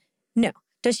 911? No.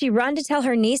 Does she run to tell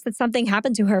her niece that something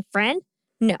happened to her friend?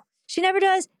 No. She never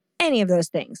does any of those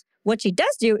things. What she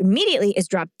does do immediately is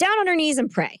drop down on her knees and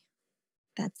pray.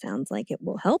 That sounds like it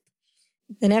will help.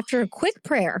 Then after a quick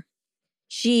prayer,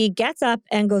 she gets up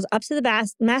and goes up to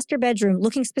the master bedroom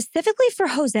looking specifically for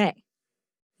Jose.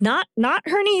 Not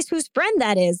her niece, whose friend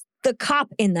that is, the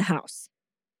cop in the house.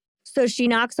 So she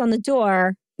knocks on the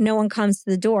door. No one comes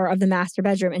to the door of the master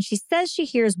bedroom. And she says she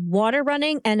hears water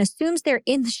running and assumes they're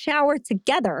in the shower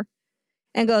together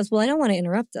and goes, well, I don't want to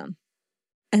interrupt them.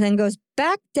 And then goes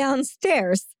back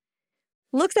downstairs,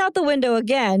 looks out the window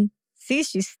again, sees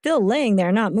she's still laying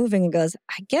there, not moving, and goes,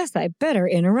 I guess I better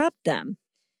interrupt them.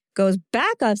 Goes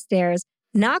back upstairs,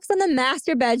 knocks on the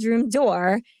master bedroom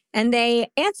door, and they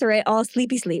answer it all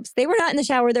sleepy sleeps. They were not in the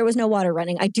shower. There was no water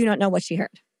running. I do not know what she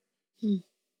heard.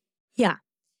 Yeah.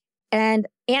 And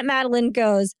Aunt Madeline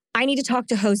goes, I need to talk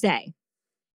to Jose.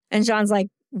 And John's like,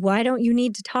 why don't you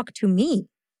need to talk to me?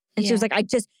 And she was like,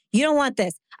 you don't want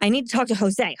this. I need to talk to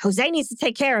Jose. Jose needs to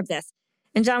take care of this.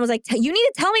 And John was like, you need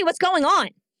to tell me what's going on.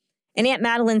 And Aunt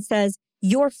Madeline says,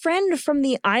 your friend from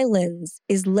the islands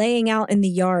is laying out in the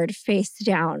yard face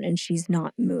down and she's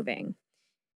not moving.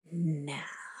 Now,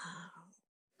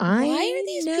 why are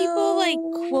these people like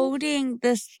quoting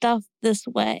this stuff this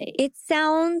way? It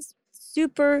sounds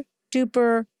super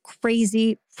duper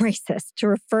crazy racist to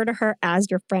refer to her as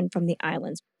your friend from the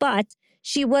islands, but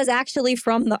she was actually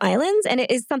from the islands and it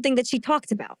is something that she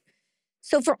talked about.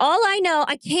 So for all I know,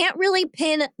 I can't really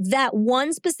pin that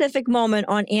one specific moment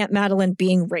on Aunt Madeline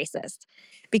being racist.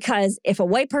 Because if a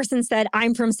white person said,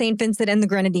 I'm from St. Vincent and the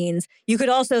Grenadines, you could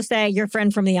also say your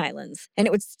friend from the islands and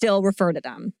it would still refer to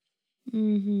them.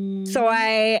 Mm-hmm. So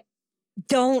I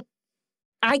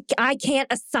can't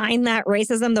assign that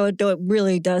racism, though it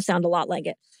really does sound a lot like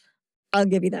it. I'll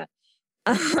give you that.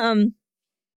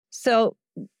 So,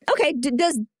 okay,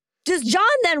 does John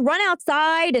then run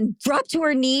outside and drop to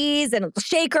her knees and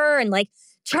shake her and like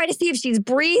try to see if she's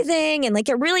breathing and like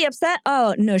get really upset?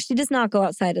 Oh, no, she does not go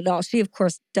outside at all. She, of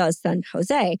course, does send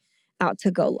Jose out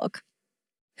to go look,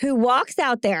 who walks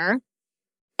out there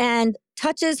and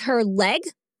touches her leg,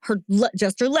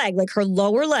 just her leg, like her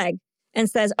lower leg, and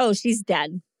says, oh, she's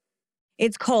dead.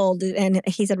 It's cold. And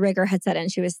he said rigor had set in.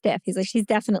 She was stiff. He's like, she's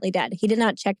definitely dead. He did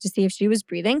not check to see if she was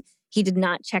breathing. He did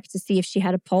not check to see if she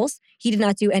had a pulse. He did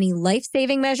not do any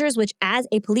life-saving measures, which as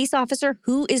a police officer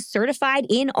who is certified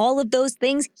in all of those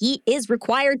things, he is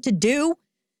required to do.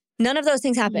 None of those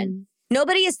things happen.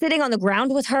 Nobody is sitting on the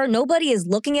ground with her. Nobody is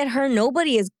looking at her.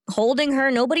 Nobody is holding her.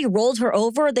 Nobody rolled her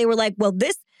over. They were like, well,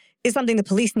 this is something the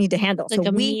police need to handle. Like so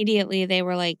immediately they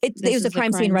were like, it was a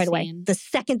crime scene right away. The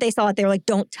second they saw it, they were like,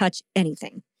 don't touch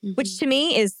anything, which to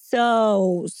me is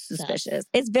so suspicious.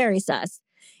 It's very sus.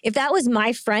 If that was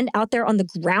my friend out there on the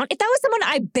ground, if that was someone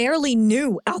I barely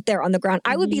knew out there on the ground,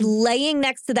 I would be laying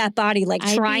next to that body, like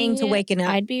trying to wake it up.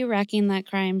 I'd be wrecking that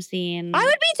crime scene. I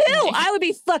would be too. I would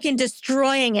be fucking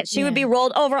destroying it. She would be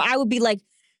rolled over. I would be like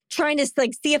trying to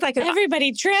like see if I could.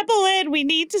 Everybody trample in. We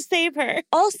need to save her.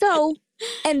 Also,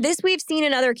 and this we've seen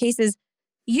in other cases,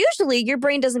 usually your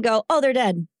brain doesn't go, oh, they're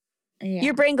dead. Yeah.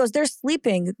 Your brain goes, they're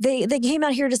sleeping. They came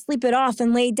out here to sleep it off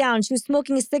and lay down. She was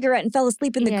smoking a cigarette and fell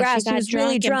asleep in the grass. She was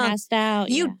really drunk. Passed out.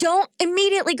 You don't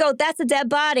immediately go, that's a dead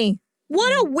body.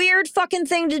 What a weird fucking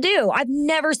thing to do. I've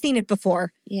never seen it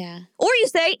before. Yeah. Or you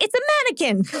say, it's a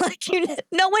mannequin. Like,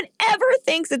 no one ever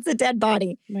thinks it's a dead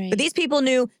body. Right. But these people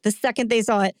knew the second they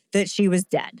saw it that she was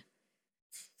dead.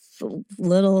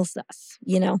 Little sus,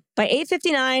 you know. By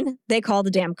 8:59, they call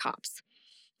the damn cops.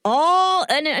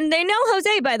 And they know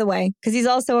Jose, by the way, because he's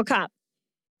also a cop,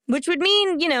 which would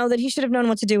mean, you know, that he should have known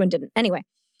what to do and didn't. Anyway,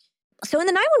 so in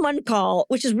the 911 call,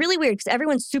 which is really weird because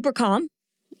everyone's super calm.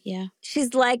 Yeah.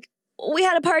 She's like, we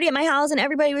had a party at my house and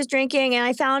everybody was drinking and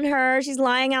I found her. She's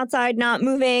lying outside, not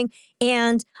moving.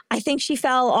 And I think she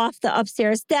fell off the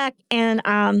upstairs deck. And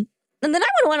the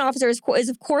 911 officer is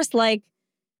of course like,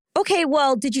 okay,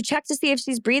 well, did you check to see if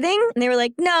she's breathing? And they were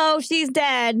like, no, she's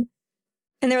dead.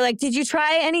 And they were like, did you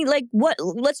try any, like, what?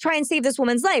 Let's try and save this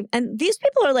woman's life. And these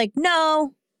people are like,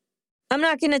 no, I'm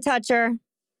not going to touch her.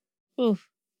 Oof.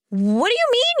 What do you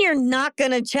mean you're not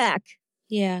going to check?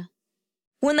 Yeah.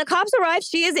 When the cops arrive,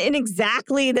 she is in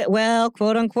exactly the, well,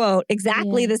 quote unquote,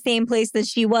 exactly the same place that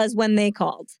she was when they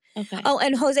called. Okay. Oh,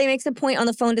 and Jose makes a point on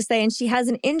the phone to say, and she has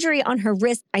an injury on her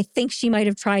wrist. I think she might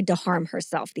have tried to harm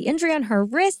herself. The injury on her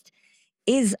wrist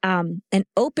is an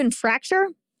open fracture,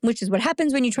 which is what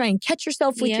happens when you try and catch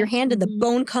yourself with your hand and the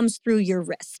bone comes through your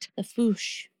wrist. The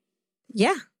foosh.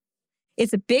 Yeah.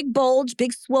 It's a big bulge,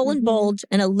 big swollen bulge,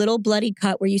 and a little bloody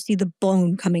cut where you see the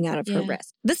bone coming out of her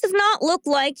wrist. This does not look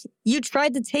like you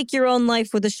tried to take your own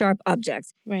life with a sharp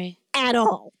object. Right. At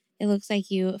all. It looks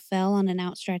like you fell on an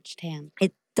outstretched hand.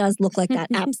 It does look like that.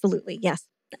 Absolutely. Yes.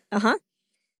 Uh-huh.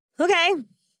 Okay.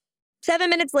 7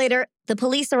 minutes later, the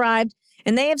police arrived,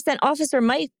 and they have sent Officer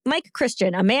Mike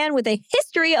Christian, a man with a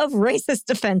history of racist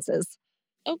offenses.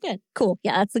 Oh, good. Cool.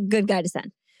 Yeah, that's a good guy to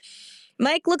send.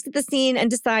 Mike looks at the scene and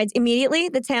decides immediately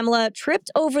that Tamla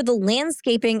tripped over the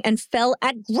landscaping and fell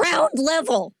at ground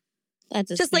level. That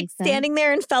just Just like makes sense. standing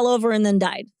there and fell over and then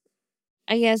died.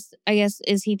 I guess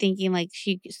is he thinking like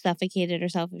she suffocated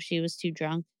herself if she was too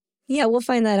drunk? Yeah, we'll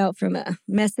find that out from a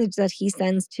message that he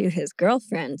sends to his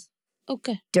girlfriend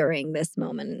Okay. during this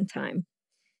moment in time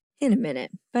in a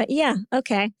minute. But yeah,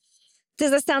 okay.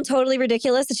 Does this sound totally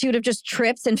ridiculous that she would have just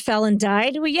tripped and fell and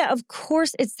died? Well, yeah, of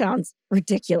course it sounds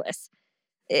ridiculous.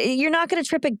 You're not going to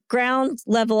trip at ground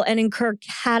level and incur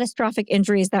catastrophic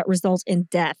injuries that result in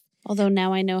death. Although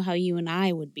now I know how you and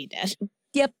I would be dead.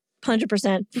 Yep,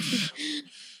 100%.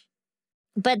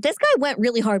 But this guy went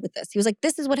really hard with this. He was like,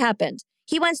 this is what happened.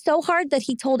 He went so hard that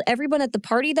he told everyone at the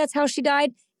party that's how she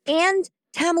died and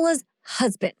Tamla's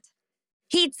husband.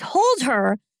 He told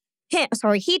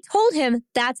him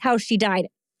that's how she died.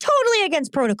 Totally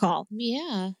against protocol.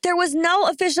 Yeah. There was no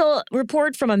official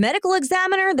report from a medical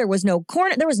examiner. There was no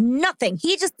coroner. There was nothing.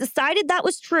 He just decided that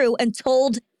was true and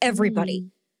told everybody.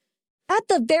 At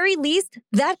the very least,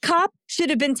 that cop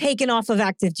should have been taken off of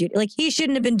active duty. Like, he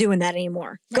shouldn't have been doing that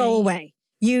anymore. Right. Go away.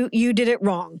 You did it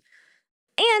wrong.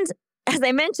 And as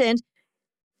I mentioned,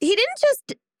 he didn't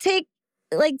just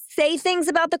say things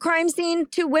about the crime scene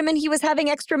to women he was having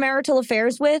extramarital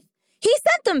affairs with. He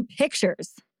sent them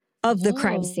pictures of the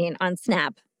crime scene on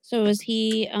Snap. So was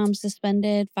he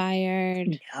suspended,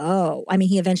 fired? No. I mean,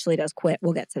 he eventually does quit.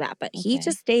 We'll get to that. But he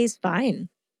just stays fine.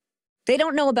 They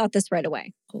don't know about this right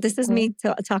away. Cool. This is me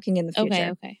talking in the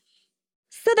future. Okay.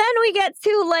 So then we get to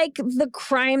the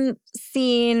crime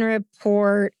scene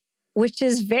report, which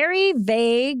is very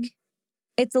vague.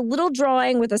 It's a little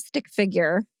drawing with a stick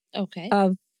figure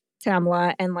of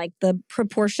Tamla and the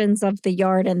proportions of the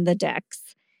yard and the decks.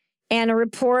 And a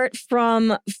report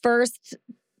from First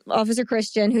Officer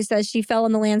Christian, who says she fell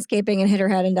in the landscaping and hit her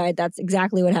head and died. That's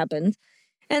exactly what happened.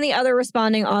 And the other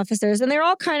responding officers. And they're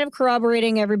all kind of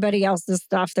corroborating everybody else's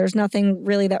stuff. There's nothing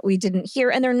really that we didn't hear.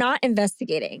 And they're not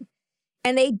investigating.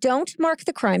 And they don't mark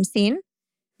the crime scene.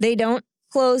 They don't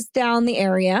close down the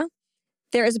area.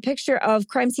 There is a picture of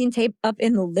crime scene tape up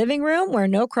in the living room where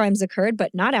no crimes occurred,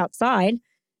 but not outside.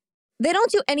 They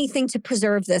don't do anything to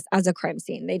preserve this as a crime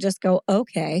scene. They just go,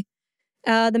 okay.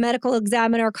 The medical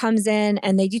examiner comes in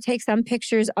and they do take some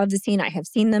pictures of the scene. I have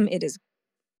seen them.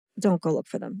 Don't go look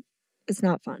for them. It's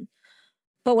not fun.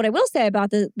 But what I will say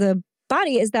about the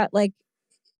body is that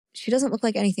she doesn't look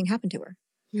like anything happened to her.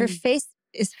 Her face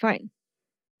is fine.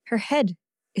 Her head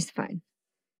is fine.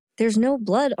 There's no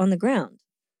blood on the ground.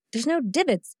 There's no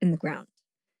divots in the ground.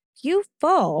 You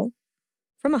fall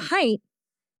from a height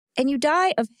and you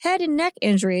die of head and neck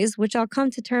injuries, which I'll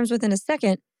come to terms with in a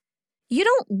second. You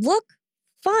don't look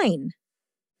fine,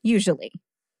 usually.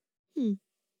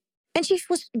 And she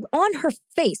was on her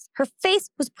face. Her face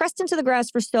was pressed into the grass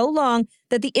for so long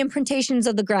that the imprintations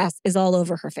of the grass is all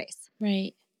over her face.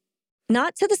 Right.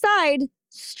 Not to the side,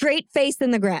 straight face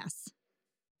in the grass.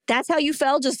 That's how you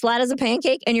fell, just flat as a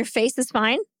pancake, and your face is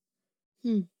fine?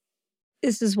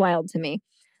 This is wild to me.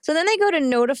 So then they go to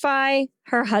notify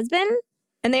her husband,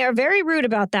 and they are very rude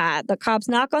about that. The cops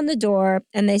knock on the door,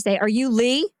 and they say, "Are you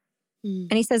Lee?"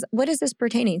 And he says, "What is this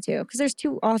pertaining to?" Because there's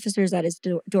two officers at his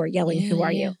door yelling, "Who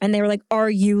are you?" And they were like, "Are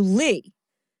you Lee?"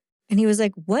 And he was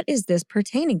like, "What is this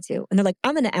pertaining to?" And they're like,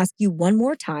 "I'm going to ask you one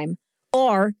more time.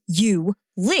 Are you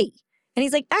Lee?" And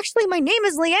he's like, "Actually, my name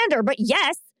is Leander, but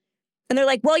yes." And they're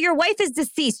like, "Well, your wife is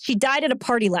deceased. She died at a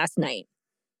party last night."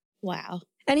 Wow.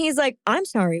 And he's like, "I'm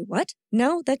sorry, what?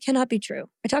 No, that cannot be true.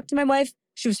 I talked to my wife.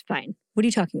 She was fine. What are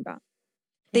you talking about?"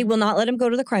 They will not let him go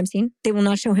to the crime scene. They will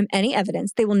not show him any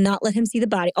evidence. They will not let him see the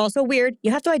body. Also weird.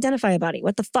 You have to identify a body.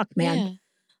 What the fuck, man? Yeah.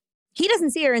 He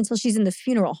doesn't see her until she's in the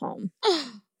funeral home.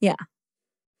 Yeah.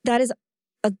 That is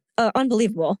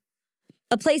unbelievable.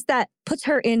 A place that puts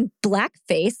her in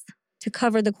blackface to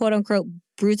cover the quote unquote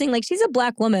bruising. She's a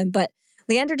black woman, but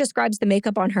Leander describes the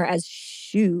makeup on her as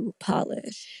shoe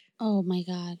polish. Oh my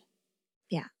God.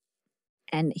 Yeah.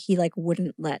 And he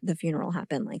wouldn't let the funeral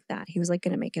happen like that. He was going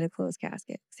to make it a closed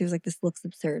casket. He was like, "This looks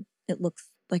absurd. It looks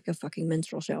like a fucking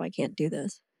minstrel show. I can't do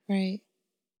this." Right.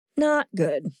 Not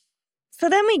good. So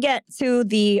then we get to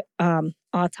the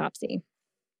autopsy,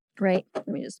 right? Let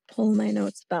me just pull my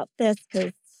notes about this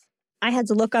because I had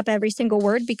to look up every single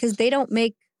word because they don't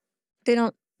make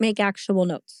actual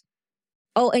notes.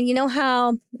 Oh, and you know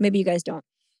how, maybe you guys don't.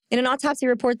 In an autopsy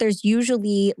report, there's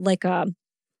usually a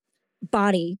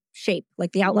body shape,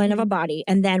 the outline of a body.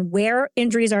 And then where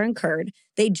injuries are incurred,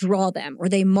 they draw them or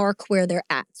they mark where they're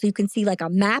at. So you can see a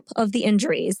map of the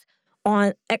injuries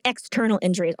on external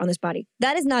injuries on this body.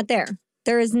 That is not there.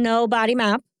 There is no body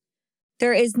map.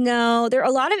 There are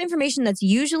a lot of information that's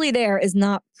usually there is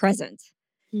not present.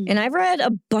 And I've read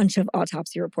a bunch of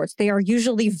autopsy reports. They are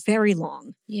usually very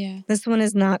long. Yeah. This one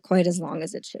is not quite as long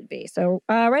as it should be. So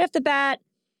right off the bat,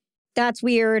 that's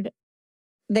weird.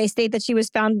 They state that she was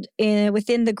found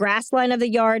within the grass line of the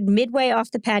yard, midway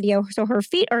off the patio. So her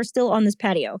feet are still on this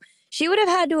patio. She would have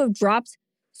had to have dropped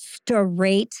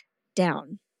straight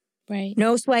down. Right.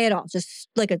 No sway at all. Just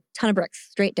like a ton of bricks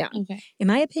straight down. Okay. In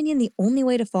my opinion, the only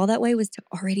way to fall that way was to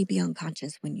already be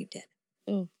unconscious when you did.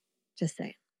 Oh. Just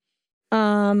saying.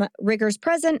 Rigors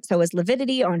present, so is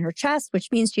lividity on her chest,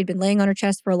 which means she'd been laying on her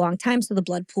chest for a long time, so the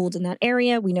blood pooled in that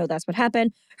area. We know that's what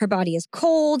happened. Her body is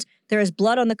cold. There is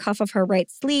blood on the cuff of her right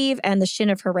sleeve and the shin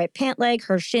of her right pant leg.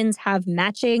 Her shins have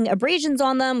matching abrasions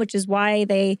on them, which is why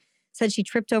they said she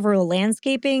tripped over a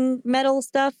landscaping metal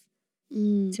stuff.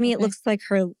 To me, it looks like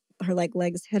her like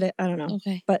legs hit it. I don't know.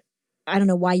 Okay. But I don't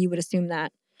know why you would assume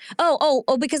that. Oh,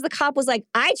 because the cop was like,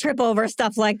 I trip over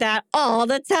stuff like that all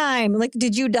the time. Like,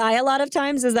 did you die a lot of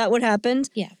times? Is that what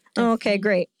happened? Yeah. Okay,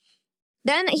 great.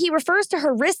 Then he refers to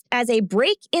her wrist as a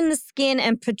break in the skin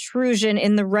and protrusion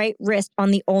in the right wrist on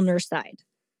the ulnar side.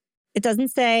 It doesn't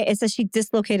say, it says she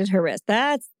dislocated her wrist.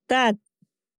 That's that.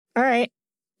 All right.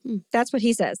 That's what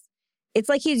he says. It's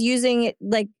like he's using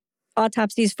like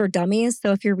autopsies for dummies.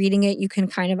 So if you're reading it, you can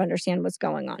kind of understand what's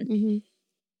going on. Mm-hmm.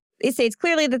 It states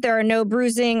clearly that there are no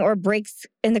bruising or breaks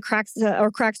in the cracks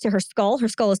to her skull. Her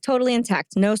skull is totally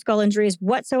intact. No skull injuries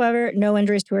whatsoever. No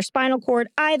injuries to her spinal cord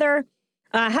either.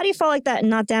 How do you fall like that and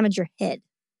not damage your head?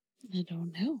 I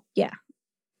don't know. Yeah.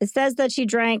 It says that she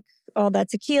drank all that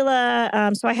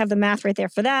tequila. So I have the math right there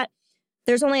for that.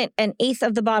 There's only an eighth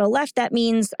of the bottle left. That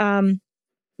means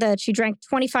that she drank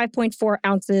 25.4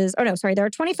 ounces. Oh, no, sorry. There are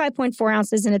 25.4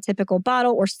 ounces in a typical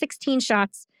bottle or 16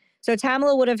 shots. So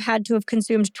Tamla would have had to have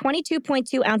consumed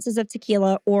 22.2 ounces of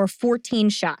tequila or 14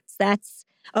 shots. That's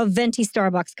a venti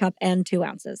Starbucks cup and 2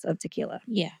 ounces of tequila.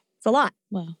 Yeah. It's a lot.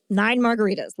 Wow. 9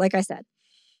 margaritas, like I said.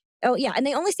 Oh, yeah. And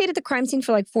they only stayed at the crime scene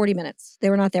for like 40 minutes. They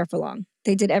were not there for long.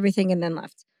 They did everything and then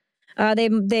left.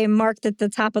 They marked that the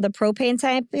top of the propane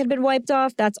tank had been wiped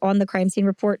off. That's on the crime scene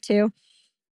report, too.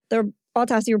 The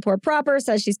autopsy report proper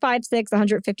says she's 5'6",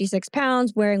 156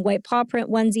 pounds, wearing white paw print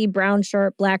onesie, brown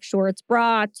shirt, black shorts,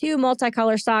 bra, 2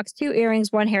 multicolor socks, 2 earrings,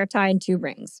 1 hair tie, and 2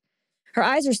 rings. Her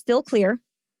eyes are still clear.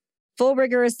 Full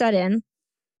rigor is set in.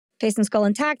 Face and skull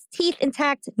intact, teeth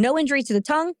intact, no injury to the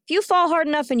tongue. If you fall hard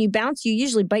enough and you bounce, you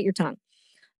usually bite your tongue.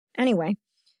 Anyway,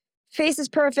 face is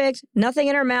perfect, nothing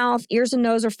in her mouth, ears and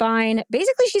nose are fine.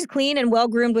 Basically, she's clean and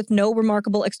well-groomed with no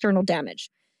remarkable external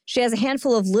damage. She has a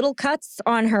handful of little cuts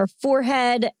on her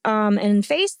forehead and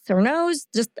face, her nose,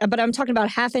 but I'm talking about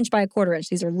 1/2 inch by 1/4 inch.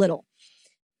 These are little.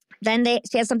 Then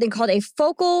she has something called a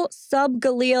focal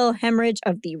subgaleal hemorrhage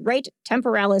of the right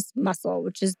temporalis muscle,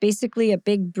 which is basically a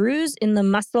big bruise in the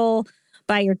muscle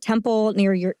by your temple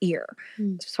near your ear.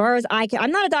 As far as I can,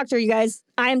 I'm not a doctor, you guys.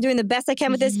 I am doing the best I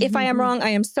can with this. If I am wrong, I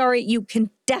am sorry. You can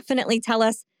definitely tell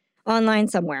us online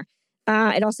somewhere.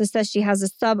 It also says she has a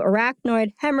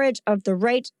subarachnoid hemorrhage of the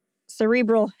right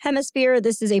cerebral hemisphere.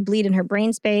 This is a bleed in her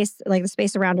brain space, like the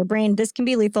space around her brain. This can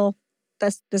be lethal.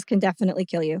 This can definitely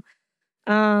kill you.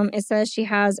 It says she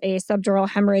has a subdural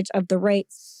hemorrhage of the right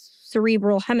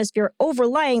cerebral hemisphere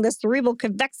overlying the cerebral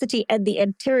convexity and the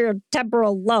anterior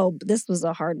temporal lobe. This was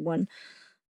a hard one.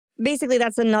 Basically,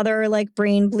 that's another like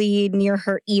brain bleed near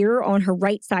her ear on her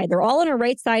right side. They're all on her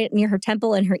right side near her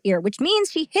temple and her ear, which means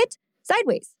she hit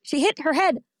sideways. She hit her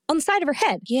head on the side of her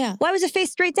head. Yeah. Why was it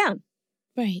face straight down?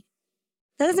 Right.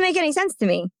 That doesn't make any sense to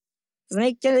me. Doesn't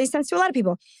make any sense to a lot of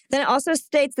people. Then it also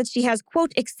states that she has,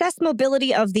 quote, excess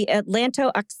mobility of the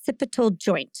atlanto-occipital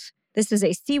joint. This is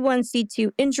a C1,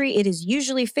 C2 injury. It is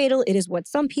usually fatal. It is what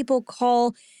some people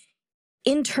call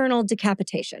internal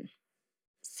decapitation.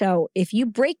 So if you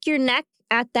break your neck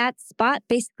at that spot,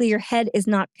 basically your head is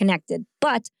not connected.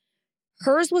 But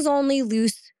hers was only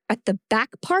loose at the back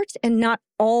part and not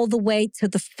all the way to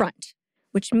the front,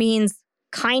 which means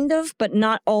kind of, but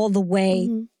not all the way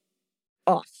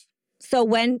off. So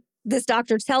when this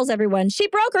doctor tells everyone, she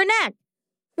broke her neck,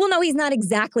 well, no, he's not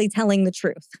exactly telling the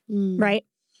truth, right?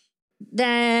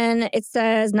 Then it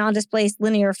says non-displaced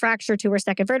linear fracture to her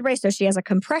second vertebrae. So she has a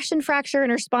compression fracture in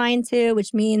her spine too,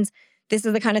 which means this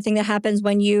is the kind of thing that happens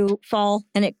when you fall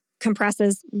and it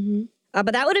compresses.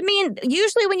 But that would mean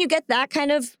usually when you get that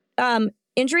kind of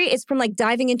injury, it's from like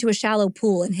diving into a shallow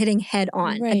pool and hitting head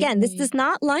on. Right, Again, this does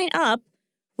not line up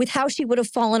with how she would have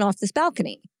fallen off this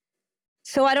balcony.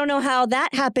 So I don't know how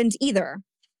that happened either.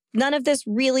 None of this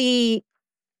really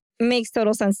makes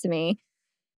total sense to me.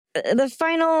 The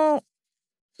final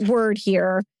word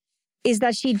here is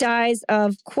that she dies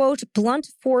of, quote, blunt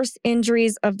force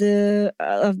injuries of the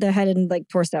head and like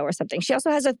torso or something. She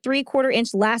also has a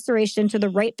 3/4-inch laceration to the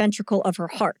right ventricle of her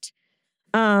heart,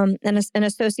 and an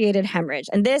associated hemorrhage.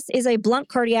 And this is a blunt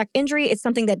cardiac injury. It's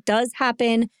something that does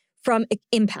happen from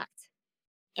impact.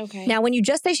 Okay. Now, when you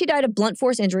just say she died of blunt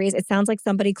force injuries, it sounds like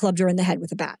somebody clubbed her in the head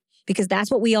with a bat, because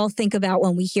that's what we all think about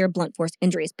when we hear blunt force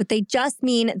injuries. But they just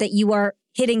mean that you are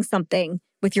hitting something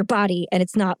with your body and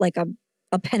it's not like a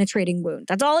penetrating wound.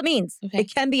 That's all it means. Okay.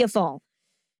 It can be a fall.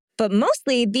 But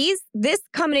mostly this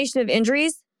combination of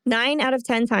injuries, 9 out of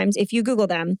 10 times, if you Google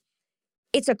them,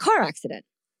 it's a car accident.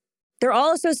 They're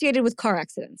all associated with car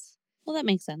accidents. Well, that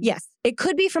makes sense. Yes. It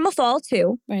could be from a fall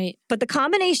too. Right. But the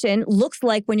combination looks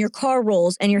like when your car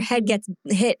rolls and your head gets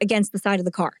hit against the side of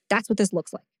the car. That's what this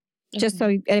looks like. Okay. Just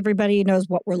so everybody knows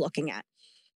what we're looking at.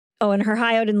 Oh, and her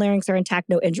hyoid and larynx are intact,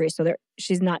 no injuries. So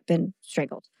she's not been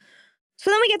strangled. So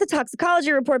then we get the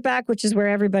toxicology report back, which is where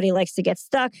everybody likes to get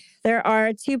stuck. There are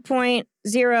 2.0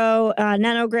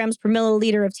 nanograms per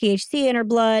milliliter of THC in her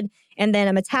blood. And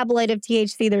then a metabolite of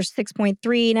THC, there's 6.3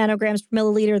 nanograms per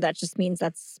milliliter. That just means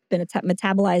that's been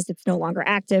metabolized. It's no longer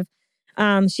active.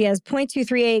 She has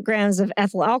 0.238 grams of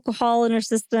ethyl alcohol in her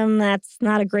system. That's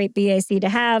not a great BAC to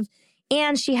have.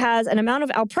 And she has an amount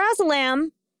of alprazolam,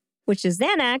 which is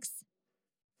Xanax,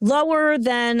 lower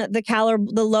than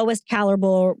the lowest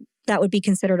calorable that would be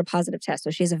considered a positive test.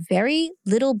 So she has a very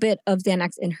little bit of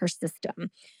Xanax in her system.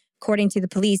 According to the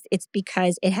police, it's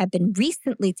because it had been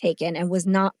recently taken and was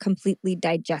not completely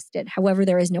digested. However,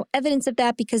 there is no evidence of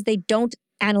that because they don't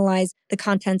analyze the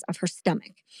contents of her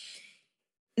stomach.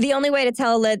 The only way to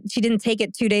tell that she didn't take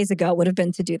it 2 days ago would have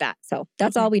been to do that. So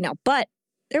that's all we know. But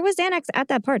there was Xanax at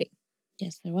that party.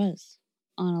 Yes, there was.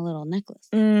 On a little necklace.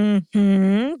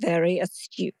 Very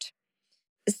astute.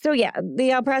 So yeah, the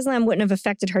alprazolam wouldn't have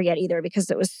affected her yet either because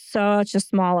it was such a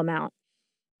small amount.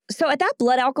 So at that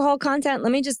blood alcohol content,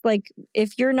 let me just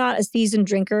if you're not a seasoned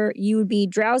drinker, you would be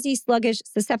drowsy, sluggish,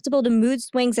 susceptible to mood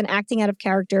swings and acting out of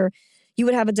character. You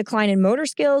would have a decline in motor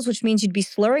skills, which means you'd be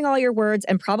slurring all your words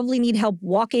and probably need help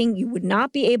walking. You would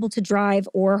not be able to drive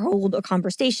or hold a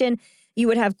conversation. You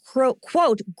would have,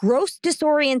 quote, gross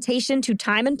disorientation to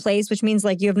time and place, which means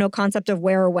you have no concept of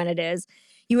where or when it is.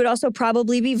 You would also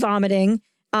probably be vomiting,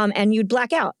 and you'd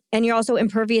black out. And you're also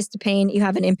impervious to pain. You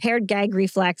have an impaired gag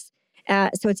reflex,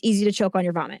 so it's easy to choke on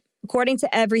your vomit. According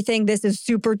to everything, this is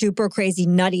super duper crazy,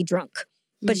 nutty drunk.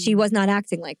 But she was not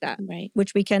acting like that, right?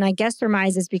 Which we can, I guess,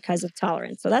 surmise is because of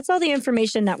tolerance. So that's all the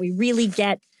information that we really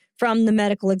get from the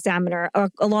medical examiner,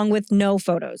 along with no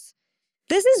photos.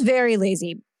 This is very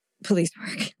lazy police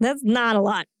work. That's not a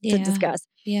lot to discuss.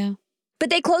 Yeah. But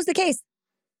they close the case.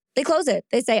 They close it.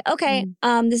 They say, okay,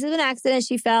 this is an accident.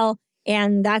 She fell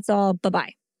and that's all.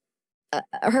 Bye-bye.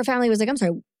 Her family was like, I'm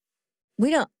sorry.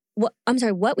 I'm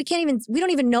sorry, what? We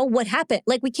don't even know what happened.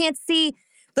 We can't see.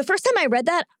 The first time I read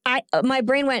that, my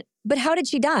brain went, but how did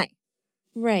she die?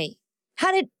 Right.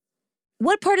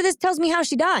 What part of this tells me how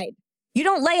she died? You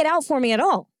don't lay it out for me at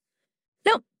all.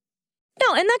 No.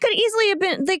 And that could easily have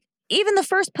been even the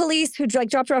first police who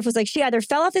dropped her off was she either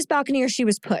fell off this balcony or she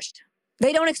was pushed.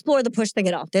 They don't explore the push thing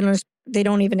at all. They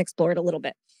don't even explore it a little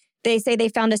bit. They say they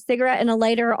found a cigarette and a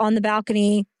lighter on the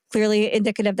balcony, clearly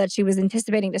indicative that she was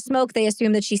anticipating to smoke. They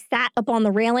assume that she sat up on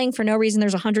the railing for no reason.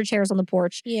 There's 100 chairs on the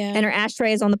porch. Yeah. And her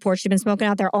ashtray is on the porch. She'd been smoking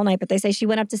out there all night, but they say she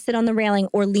went up to sit on the railing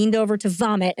or leaned over to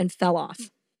vomit and fell off.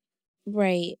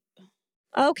 Right.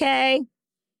 Okay.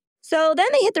 So then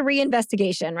they hit the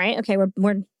reinvestigation, right? Okay,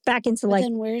 we're back into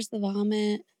then where's the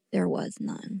vomit? There was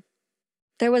none.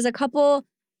 There was a couple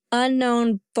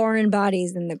unknown foreign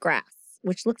bodies in the grass,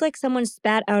 which looked like someone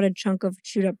spat out a chunk of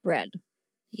chewed up bread.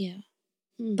 Yeah.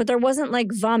 But there wasn't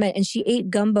vomit, and she ate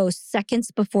gumbo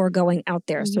seconds before going out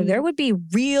there. So there would be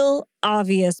real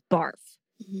obvious barf.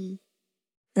 And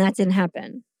that didn't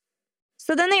happen.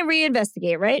 So then they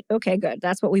reinvestigate, right? Okay, good.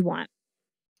 That's what we want.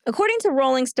 According to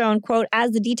Rolling Stone, quote, as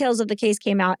the details of the case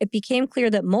came out, it became clear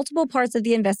that multiple parts of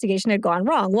the investigation had gone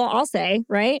wrong. Well, I'll say,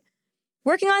 right?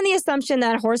 Working on the assumption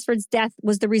that Horsford's death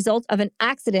was the result of an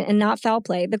accident and not foul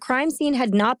play, the crime scene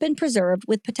had not been preserved,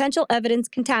 with potential evidence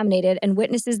contaminated and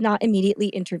witnesses not immediately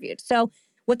interviewed. So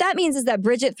what that means is that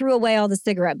Bridget threw away all the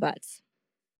cigarette butts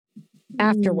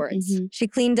afterwards. She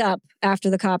cleaned up after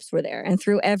the cops were there and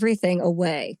threw everything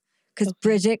away because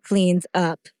Bridget cleans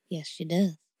up. Yes, she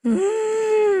does.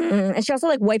 And she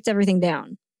also wiped everything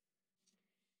down.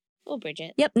 Oh,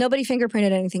 Bridget. Yep, nobody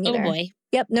fingerprinted anything either. Oh, boy.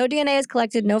 Yep, no DNA is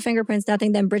collected, no fingerprints,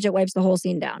 nothing. Then Bridget wipes the whole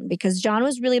scene down because John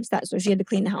was really upset, so she had to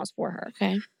clean the house for her.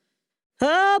 Okay.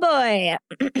 Oh, boy.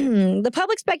 The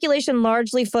public speculation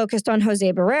largely focused on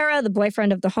Jose Barrera, the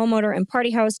boyfriend of the homeowner and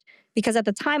party host. because at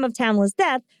the time of Tamla's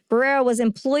death, Barrera was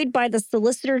employed by the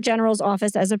Solicitor General's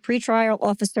office as a pretrial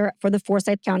officer for the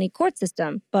Forsyth County court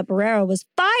system. But Barrera was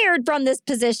fired from this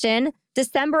position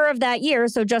December of that year,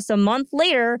 so just a month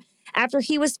later, after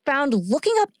he was found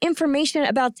looking up information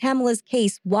about Tamla's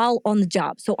case while on the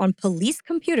job. So on police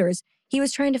computers, he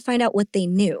was trying to find out what they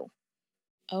knew.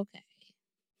 Okay.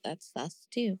 That's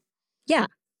too. Yeah,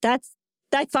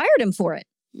 I fired him for it.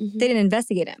 Mm-hmm. They didn't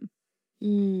investigate him,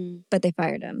 Mm. but they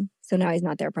fired him. So now he's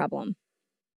not their problem.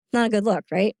 Not a good look,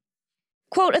 right?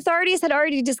 Quote, authorities had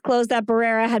already disclosed that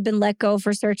Barrera had been let go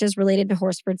for searches related to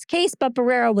Horsford's case, but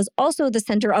Barrera was also the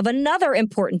center of another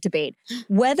important debate,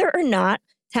 whether or not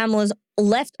Tamla's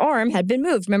left arm had been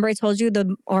moved. Remember I told you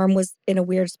the arm was in a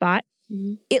weird spot?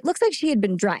 Mm-hmm. It looks like she had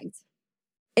been dragged.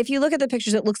 If you look at the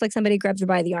pictures, it looks like somebody grabbed her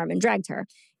by the arm and dragged her.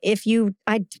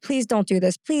 Please don't do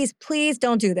this. Please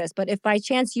don't do this. But if by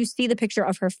chance you see the picture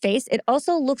of her face, it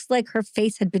also looks like her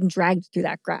face had been dragged through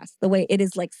that grass. The way it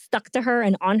is like stuck to her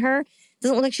and on her. It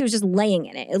doesn't look like she was just laying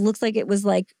in it. It looks like it was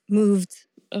like moved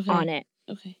on it.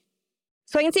 Okay.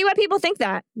 So I can see why people think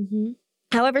that. Mm-hmm.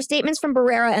 However, statements from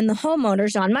Barrera and the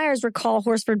homeowner, John Myers, recall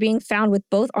Horsford being found with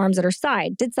both arms at her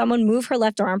side. Did someone move her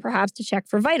left arm, perhaps to check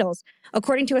for vitals?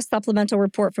 According to a supplemental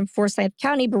report from Forsyth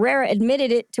County, Barrera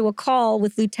admitted it to a call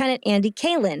with Lieutenant Andy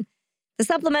Kalin. The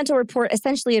supplemental report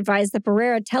essentially advised that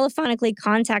Barrera telephonically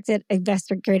contacted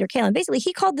investigator Kalin. Basically,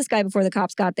 he called this guy before the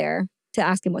cops got there to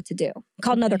ask him what to do.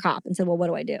 Called another cop and said, well, what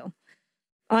do I do?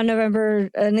 And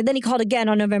then he called again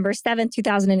on November 7th,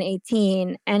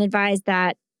 2018, and advised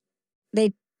that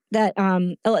the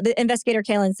investigator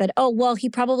Kalin said, oh, well, he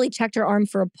probably checked her arm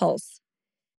for a pulse.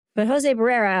 But Jose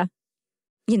Barrera,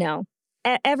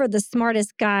 ever the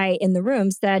smartest guy in the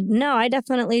room, said, no, I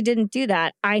definitely didn't do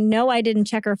that. I know I didn't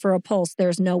check her for a pulse.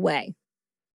 There's no way.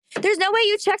 There's no way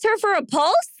you checked her for a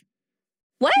pulse?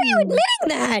 Why are you admitting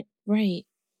that? Right.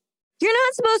 You're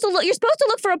not supposed to look. You're supposed to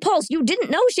look for a pulse. You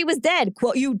didn't know she was dead.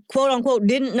 You quote unquote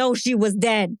didn't know she was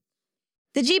dead.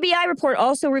 The GBI report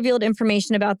also revealed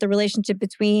information about the relationship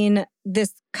between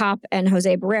this cop and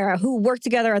Jose Barrera, who worked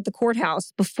together at the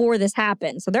courthouse before this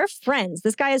happened. So they're friends.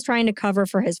 This guy is trying to cover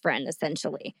for his friend,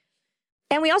 essentially.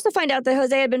 And we also find out that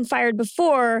Jose had been fired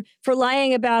before for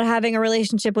lying about having a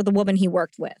relationship with a woman he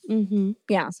worked with. Mm-hmm.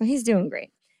 Yeah, so he's doing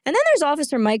great. And then there's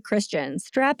Officer Mike Christian.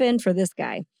 Strap in for this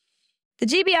guy. The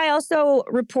GBI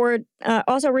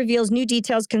also reveals new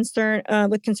details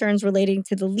with concerns relating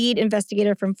to the lead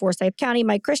investigator from Forsyth County,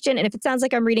 Mike Christian. And if it sounds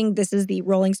like I'm reading, this is the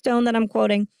Rolling Stone that I'm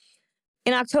quoting.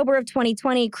 In October of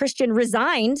 2020, Christian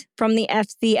resigned from the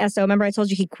FCSO. Remember, I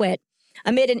told you he quit.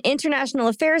 Amid an international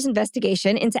affairs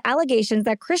investigation into allegations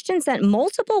that Christian sent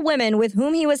multiple women with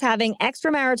whom he was having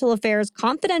extramarital affairs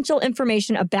confidential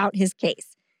information about his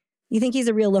case. You think he's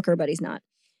a real looker, but he's not.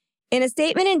 In a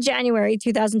statement in January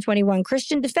 2021,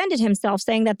 Christian defended himself,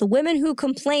 saying that the women whose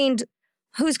complaint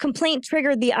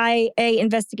triggered the IA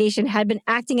investigation had been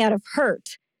acting out of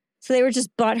hurt. So they were just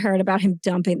butthurt about him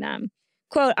dumping them.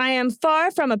 Quote, I am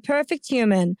far from a perfect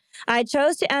human. I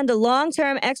chose to end a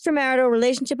long-term extramarital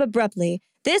relationship abruptly.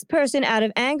 This person, out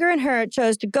of anger and hurt,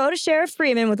 chose to go to Sheriff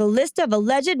Freeman with a list of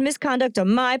alleged misconduct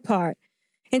on my part.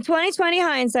 In 2020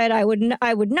 hindsight, I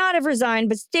would not have resigned,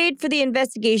 but stayed for the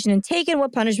investigation and taken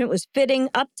what punishment was fitting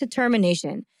up to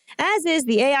termination. As is,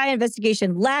 the AI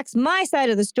investigation lacks my side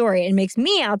of the story and makes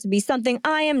me out to be something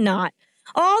I am not.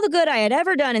 All the good I had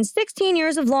ever done in 16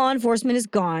 years of law enforcement is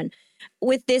gone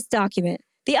with this document.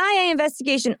 The IA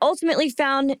investigation ultimately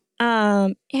found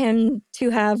him to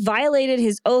have violated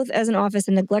his oath as an office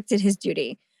and neglected his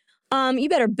duty. You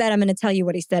better bet I'm going to tell you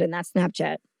what he said in that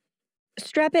Snapchat.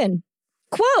 Strap in.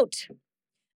 Quote,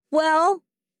 well,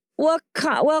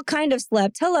 kind of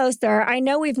slept. Hello, sir. I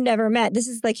know we've never met. This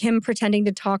is like him pretending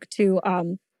to talk to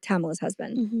Tamla's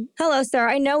husband. Mm-hmm. Hello, sir.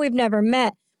 I know we've never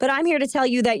met, but I'm here to tell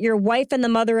you that your wife and the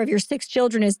mother of your 6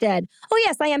 children is dead. Oh,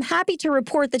 yes, I am happy to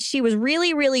report that she was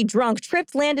really, really drunk,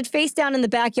 tripped, landed face down in the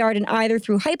backyard, and either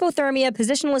through hypothermia,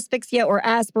 positional asphyxia, or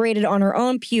aspirated on her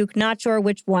own puke. Not sure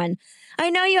which one. I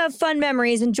know you have fun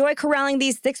memories. Enjoy corralling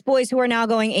these 6 boys who are now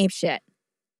going apeshit.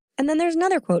 And then there's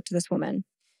another quote to this woman.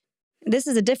 This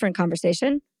is a different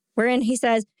conversation, wherein he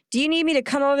says, do you need me to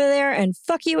come over there and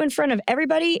fuck you in front of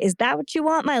everybody? Is that what you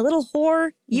want, my little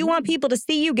whore? You want people to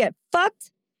see you get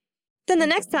fucked? Then the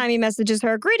next time he messages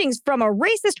her, greetings from a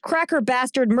racist cracker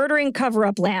bastard murdering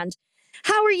cover-up land.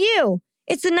 How are you?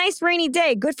 It's a nice rainy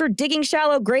day, good for digging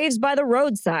shallow graves by the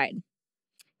roadside.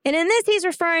 And in this, he's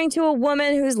referring to a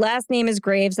woman whose last name is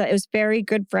Graves that was very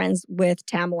good friends with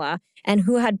Tamla and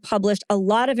who had published a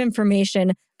lot of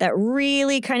information that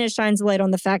really kind of shines a light on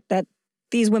the fact that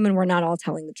these women were not all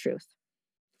telling the truth.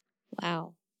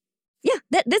 Wow. Yeah,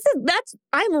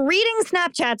 I'm reading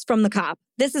Snapchats from the cop.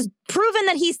 This is proven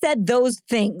that he said those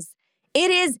things.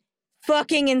 It is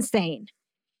fucking insane.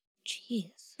 Jeez.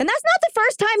 And that's not the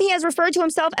first time he has referred to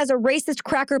himself as a racist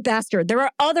cracker bastard. There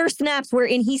are other snaps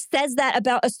wherein he says that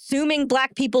about assuming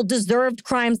black people deserved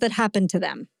crimes that happened to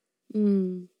them.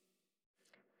 Mm.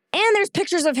 And there's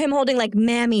pictures of him holding like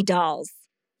mammy dolls.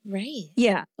 Right.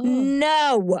 Yeah. Oh.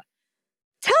 No.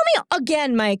 Tell me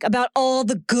again, Mike, about all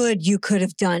the good you could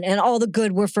have done and all the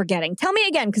good we're forgetting. Tell me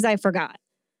again, because I forgot.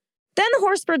 Then the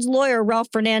Horsford's lawyer, Ralph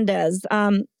Fernandez,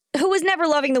 who was never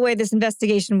loving the way this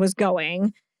investigation was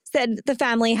going, said the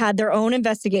family had their own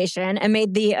investigation and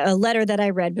made the letter that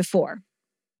I read before.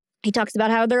 He talks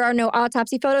about how there are no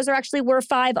autopsy photos. There actually were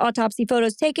 5 autopsy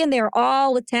photos taken. They are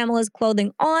all with Tamla's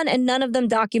clothing on, and none of them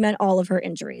document all of her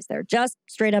injuries. They're just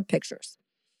straight up pictures,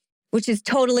 which is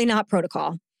totally not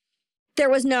protocol. There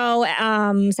was no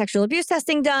sexual abuse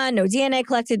testing done, no DNA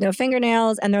collected, no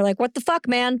fingernails. And they're like, what the fuck,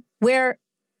 man?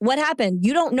 What happened?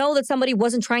 You don't know that somebody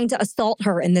wasn't trying to assault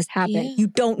her and this happened. Yeah. You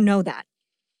don't know that.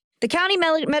 The county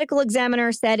medical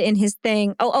examiner said in his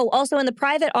thing, also in the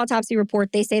private autopsy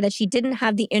report, they say that she didn't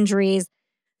have the injuries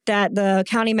that the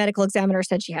county medical examiner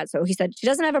said she had. So he said she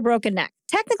doesn't have a broken neck.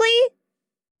 Technically,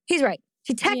 he's right.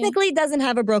 She technically doesn't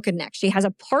have a broken neck. She has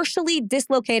a partially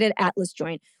dislocated atlas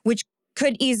joint, which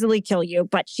could easily kill you,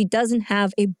 but she doesn't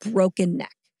have a broken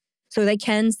neck. So they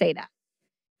can say that.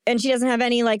 And she doesn't have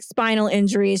any like spinal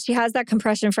injuries. She has that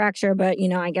compression fracture, but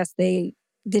I guess they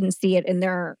didn't see it in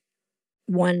their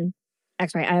one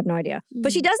x-ray. I have no idea.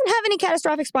 But she doesn't have any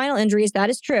catastrophic spinal injuries. That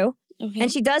is true. Okay.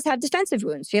 And she does have defensive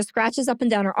wounds. She has scratches up and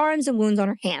down her arms and wounds on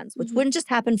her hands, which wouldn't just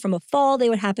happen from a fall. They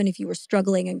would happen if you were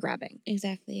struggling and grabbing.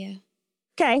 Exactly, yeah.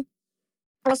 Okay.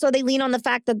 Also, they lean on the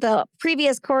fact that the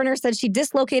previous coroner said she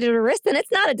dislocated her wrist, and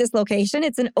it's not a dislocation.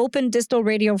 It's an open distal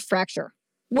radial fracture.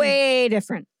 Way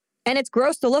different. And it's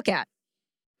gross to look at.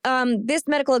 This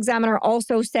medical examiner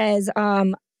also says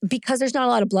because there's not a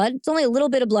lot of blood, it's only a little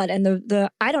bit of blood. And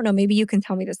the I don't know, maybe you can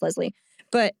tell me this, Leslie,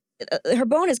 but her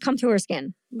bone has come through her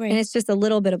skin. Right. And it's just a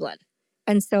little bit of blood.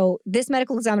 And so this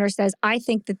medical examiner says, I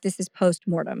think that this is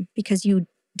post-mortem because you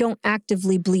don't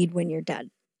actively bleed when you're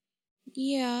dead.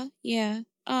 Yeah.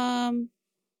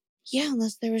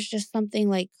 Unless there was just something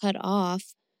like cut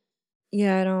off.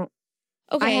 Yeah,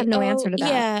 Okay. I have no answer to that.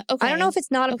 Yeah, okay. I don't know if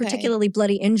it's not a particularly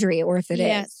bloody injury or if it is.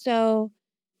 Yeah, so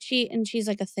she's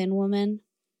like a thin woman.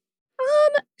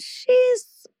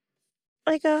 She's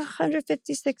like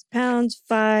 156 pounds,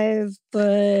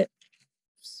 5'6".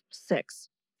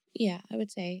 Yeah, I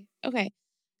would say. Okay.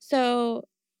 So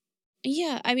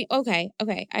yeah, I mean, okay.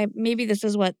 Maybe this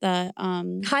is what the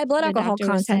High blood the alcohol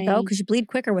doctor was content though, saying. because you bleed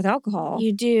quicker with alcohol.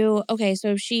 You do. Okay,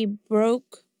 so if she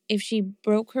broke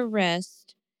her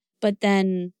wrist, but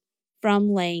then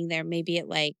from laying there, maybe it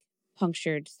like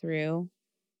punctured through.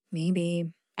 Maybe.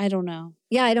 I don't know.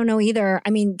 Yeah, I don't know either. I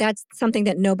mean, that's something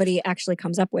that nobody actually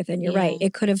comes up with. And you're right.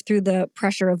 It could have, through the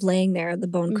pressure of laying there, the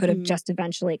bone could have just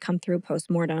eventually come through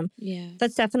post-mortem. Yeah.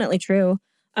 That's definitely true.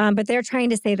 But they're trying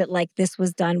to say that like this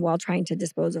was done while trying to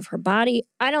dispose of her body.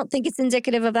 I don't think it's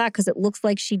indicative of that because it looks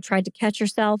like she tried to catch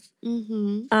herself.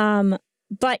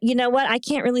 But you know what? I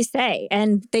can't really say.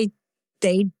 And they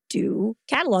do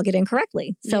catalog it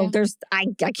incorrectly. So I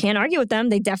can't argue with them.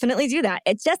 They definitely do that.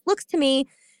 It just looks to me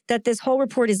that this whole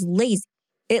report is lazy.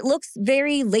 It looks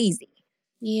very lazy.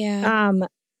 Yeah.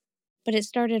 But it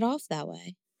started off that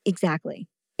way. Exactly.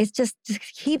 It just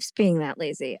keeps being that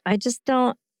lazy. I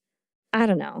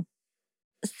don't know.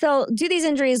 So do these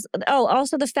injuries,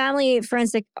 also the family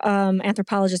forensic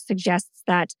anthropologist suggests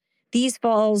that these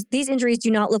injuries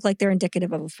do not look like they're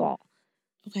indicative of a fall.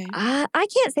 Okay. I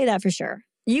can't say that for sure.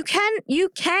 You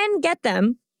can get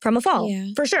them from a fall,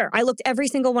 for sure. I looked every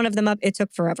single one of them up. It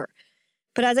took forever.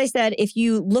 But as I said, if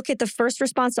you look at the first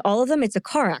response to all of them, it's a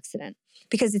car accident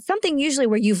because it's something usually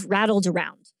where you've rattled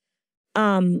around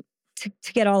to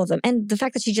get all of them. And the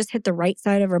fact that she just hit the right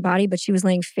side of her body, but she was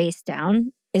laying face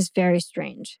down is very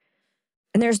strange.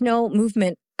 And there's no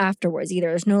movement afterwards either.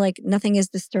 There's no nothing is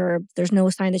disturbed. There's no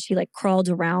sign that she crawled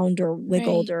around or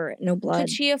wiggled or no blood. Could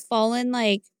she have fallen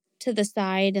to the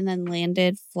side and then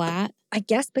landed flat? I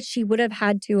guess, but she would have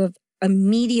had to have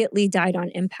immediately died on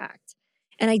impact.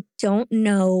 And I don't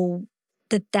know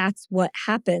that that's what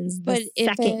happens the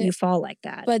second you fall like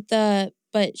that.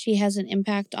 But she has an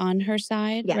impact on her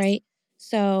side, right?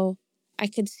 So I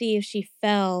could see if she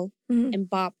fell and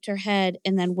bopped her head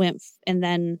and then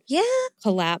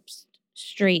collapsed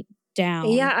straight down.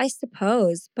 Yeah, I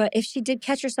suppose. But if she did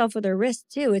catch herself with her wrist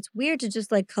too, it's weird to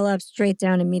just collapse straight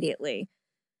down immediately.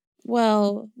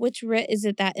 Well, which wrist is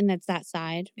it that? And it's that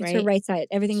side, right? It's her right side.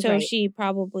 Everything's right. So she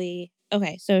probably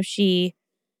okay, so if she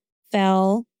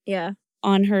fell Yeah.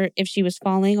 on her, if she was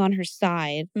falling on her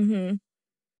side Mm-hmm.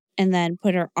 and then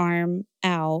put her arm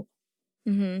out,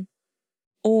 Mm-hmm.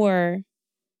 or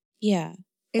yeah,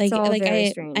 It's all very I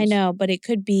strange. know, but it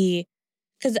could be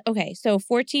because okay, so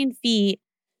 14 feet.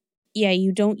 Yeah,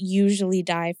 you don't usually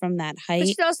die from that But height.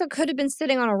 she also could have been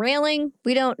sitting on a railing.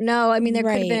 We don't know. I mean, there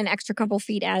could have been Right. an extra couple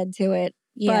feet added to it.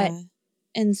 But Yeah.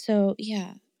 And so,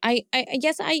 yeah, I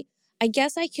guess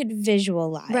I could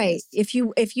visualize. right. If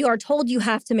you are told you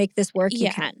have to make this work, you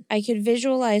Yeah, can. I could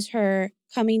visualize her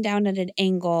coming down at an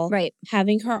angle, Right.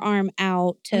 having her arm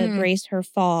out to Mhm. brace her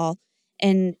fall,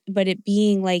 but it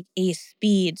being like a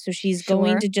speed. So she's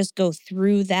going Sure. to just go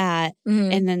through that,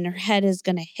 Mhm. and then her head is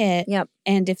going to hit. Yep.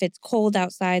 And if it's cold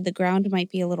outside, the ground might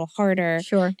be a little harder.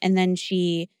 Sure. And then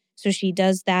she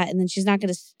does that, and then she's not going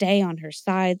to stay on her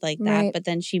side like that. Right. But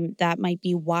then that might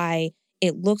be why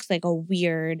it looks like a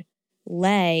weird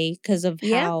lay because of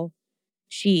Yeah.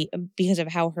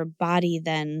 how her body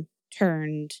then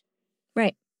turned.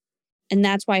 Right. And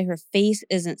that's why her face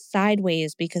isn't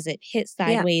sideways, because it hit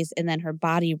sideways and then her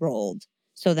body rolled.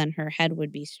 So then her head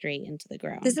would be straight into the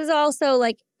ground. This is also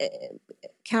like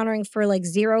countering for like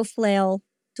zero flail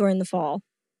during the fall.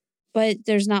 But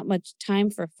there's not much time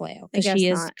for flail because she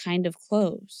is kind of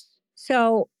close.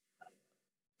 So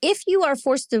if you are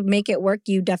forced to make it work,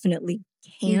 you definitely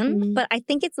can. Mhm. But I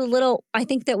think I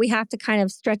think that we have to kind of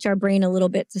stretch our brain a little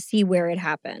bit to see where it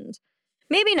happened.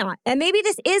 Maybe not. And maybe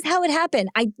this is how it happened.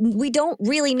 We don't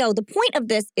really know. The point of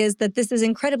this is that this is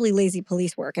incredibly lazy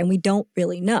police work and we don't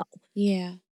really know.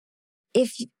 Yeah.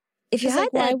 If you had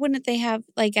like, why wouldn't they have,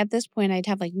 like, at this point, I'd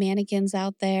have like mannequins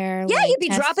out there. Yeah, like, you'd be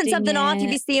dropping something off.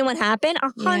 You'd be it. seeing what happened.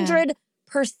 100%.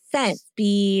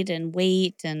 Speed and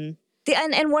weight and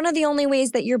And one of the only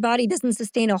ways that your body doesn't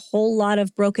sustain a whole lot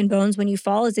of broken bones when you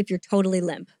fall is if you're totally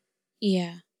limp.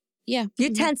 yeah. Yeah. You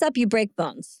tense up, you break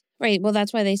bones. Right. Well,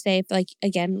 that's why they say, if, like,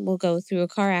 again, we'll go through a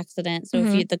car accident. So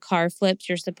if the car flips,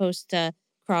 you're supposed to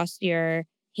cross your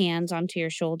hands onto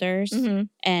your shoulders,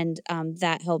 and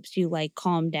that helps you like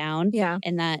calm down. Yeah.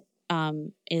 And that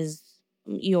is,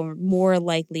 you're more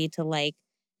likely to like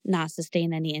not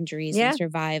sustain any injuries and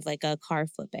survive like a car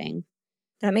flipping.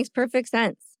 That makes perfect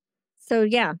sense. So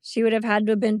yeah, she would have had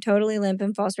to have been totally limp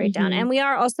and fall straight down. And we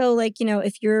are also like,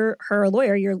 if you're her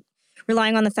lawyer, you're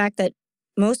relying on the fact that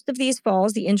most of these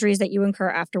falls, the injuries that you incur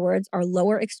afterwards, are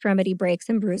lower extremity breaks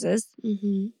and bruises,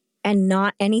 and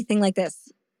not anything like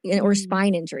this, or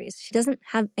spine injuries. She doesn't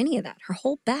have any of that. Her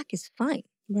whole back is fine.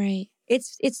 Right.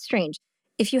 It's strange.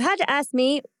 If you had to ask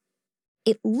me,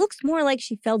 it looks more like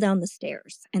she fell down the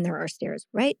stairs, and there are stairs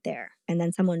right there. And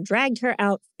then someone dragged her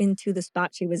out into the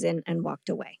spot she was in and walked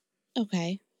away.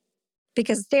 Okay.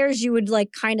 Because stairs, you would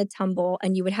like kind of tumble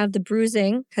and you would have the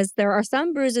bruising, because there are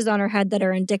some bruises on her head that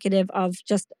are indicative of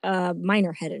just a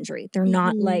minor head injury. They're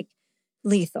not like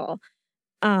lethal.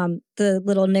 The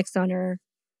little nicks on her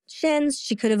shins,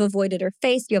 she could have avoided her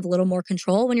face. You have a little more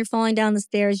control when you're falling down the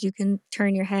stairs. You can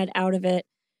turn your head out of it.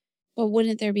 But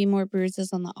wouldn't there be more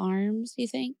bruises on the arms, you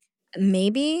think?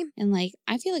 Maybe. And like,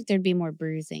 I feel like there'd be more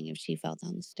bruising if she fell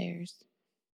down the stairs.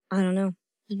 I don't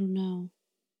know.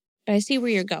 But I see where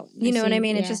you're going. You know what I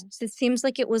mean? Yeah. It seems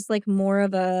like it was like more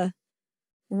of a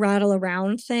rattle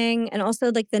around thing. And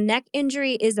also like the neck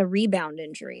injury is a rebound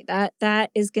injury.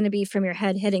 That is going to be from your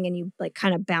head hitting and you like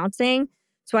kind of bouncing.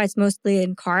 That's why it's mostly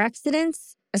in car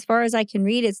accidents. As far as I can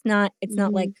read, it's not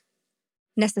like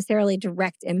necessarily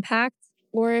direct impact.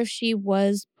 Or if she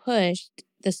was pushed,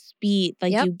 the speed,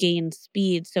 like you gain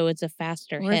speed, so it's a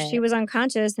faster hit. Or if she was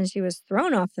unconscious and she was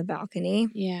thrown off the balcony.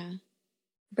 Yeah.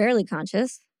 Barely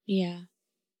conscious. Yeah.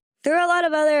 There are a lot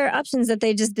of other options that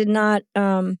they just did not,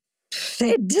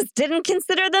 they just didn't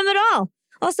consider them at all.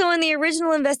 Also, in the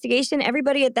original investigation,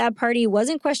 everybody at that party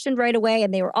wasn't questioned right away,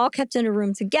 and they were all kept in a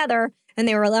room together, and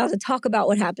they were allowed to talk about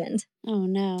what happened. Oh,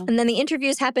 no. And then the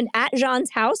interviews happened at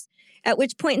Jean's house, at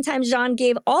which point in time Jean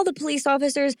gave all the police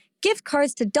officers gift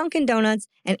cards to Dunkin' Donuts,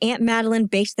 and Aunt Madeline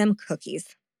baked them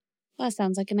cookies. Well, that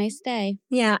sounds like a nice day.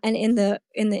 Yeah, and in the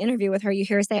interview with her, you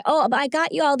hear her say, "Oh, but I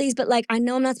got you all these, but like I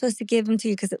know I'm not supposed to give them to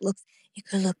you because you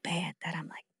could look bad that I'm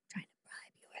like trying to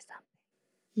bribe you or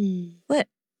something." What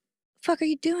the fuck are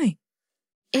you doing?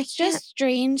 It's just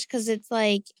strange because it's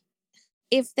like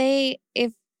if they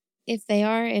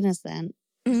are innocent,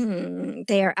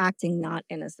 they are acting not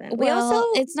innocent.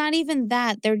 Well, it's not even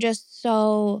that. They're just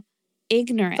so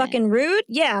ignorant. Fucking rude?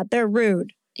 Yeah, they're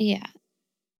rude. Yeah.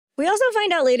 We also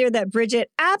find out later that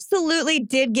Bridget absolutely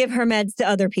did give her meds to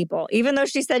other people. Even though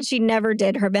she said she never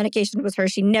did. Her medication was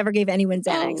hers. She never gave anyone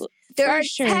Xanax. There are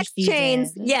text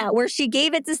chains, where she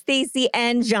gave it to Stacy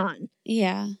and John.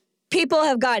 Yeah. people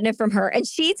have gotten it from her. And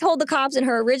she told the cops in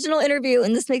her original interview,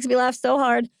 and this makes me laugh so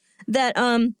hard, that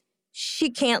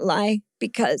she can't lie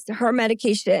because her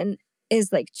medication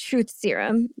is like truth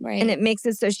serum. Right. And it makes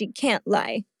it so she can't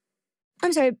lie.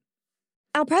 I'm sorry.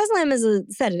 Alprazolam is a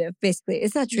sedative, basically.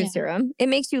 It's not truth serum. It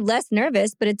makes you less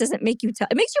nervous, but it doesn't make you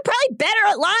it makes you probably better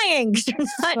at lying because you're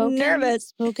not nervous.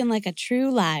 Spoken like a true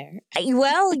liar.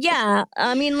 Well, yeah.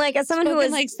 I mean, like, as someone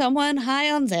Spoken like someone high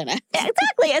on Xanax.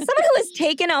 Exactly. As someone who has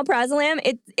taken alprazolam,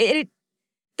 it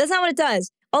that's not what it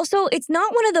does. Also, it's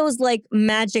not one of those, like,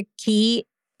 magic key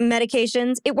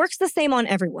medications. It works the same on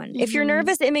everyone. If you're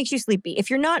nervous, it makes you sleepy. If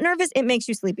you're not nervous, it makes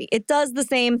you sleepy. It does the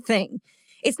same thing.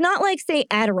 It's not like, say,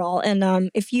 Adderall.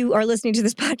 And if you are listening to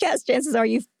this podcast, chances are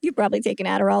you've probably taken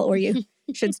Adderall or you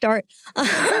should start.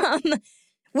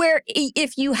 Where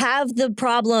if you have the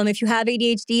problem, if you have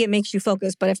ADHD, it makes you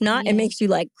focus. But if not, it makes you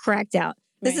like cracked out.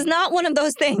 This is not one of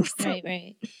those things.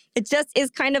 Right. It just is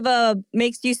kind of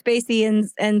makes you spacey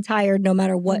and tired no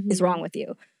matter what is wrong with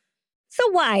you.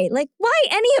 So why? Like, why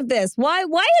any of this? What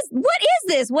is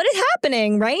this? What is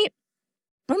happening, right?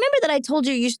 Remember that I told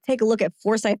you should take a look at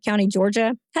Forsyth County, Georgia?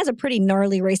 It has a pretty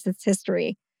gnarly racist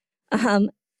history.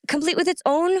 Complete with its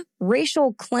own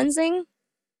racial cleansing.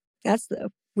 That's the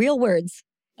real words.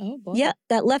 Oh, boy. Yeah,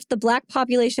 that left the Black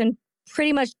population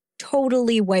pretty much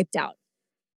totally wiped out.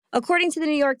 According to the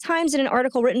New York Times, in an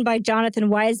article written by Jonathan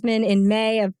Wiseman in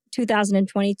May of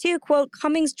 2022, quote,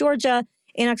 Cummings, Georgia,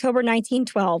 in October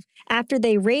 1912, after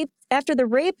the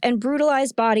rape and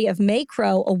brutalized body of May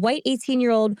Crow, a white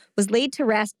 18-year-old, was laid to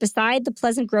rest beside the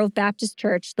Pleasant Grove Baptist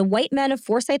Church, the white men of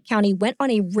Forsyth County went on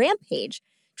a rampage,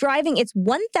 driving its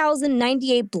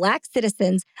 1,098 Black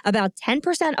citizens, about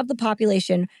 10% of the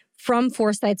population, from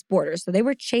Forsyth's borders. So they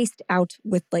were chased out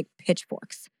with, like,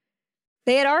 pitchforks.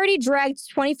 They had already dragged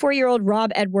 24-year-old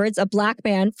Rob Edwards, a Black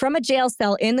man, from a jail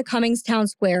cell in the Cummings Town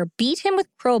Square, beat him with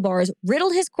crowbars,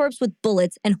 riddled his corpse with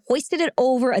bullets, and hoisted it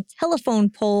over a telephone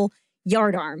pole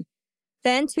yardarm.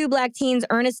 Then 2 Black teens,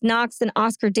 Ernest Knox and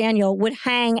Oscar Daniel, would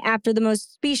hang after the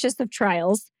most specious of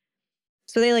trials.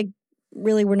 So they,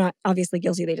 really were not obviously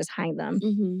guilty. They just hanged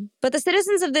them. But the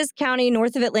citizens of this county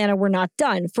north of Atlanta were not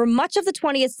done. For much of the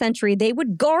 20th century, they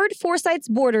would guard Forsyth's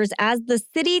borders as the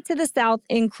city to the south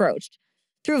encroached.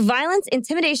 Through violence,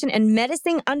 intimidation, and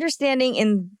menacing understanding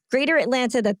in greater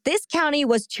Atlanta that this county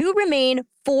was to remain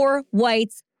for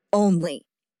whites only.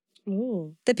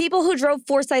 Ooh. The people who drove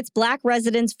Forsyth's Black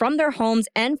residents from their homes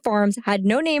and farms had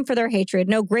no name for their hatred,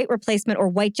 no great replacement or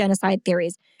white genocide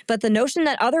theories, but the notion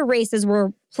that other races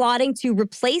were plotting to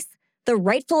replace the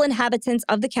rightful inhabitants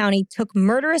of the county took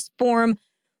murderous form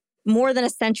more than a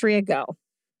century ago.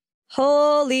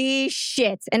 Holy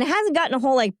shit. And it hasn't gotten a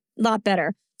whole lot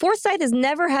better. Forsyth has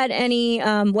never had any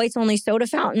whites-only soda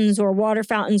fountains or water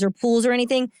fountains or pools or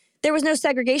anything. There was no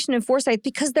segregation in Forsyth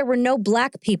because there were no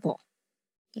Black people.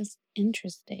 That's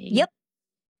interesting. Yep.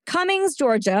 Cummings,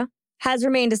 Georgia, has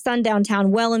remained a sundown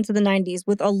town well into the 90s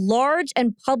with a large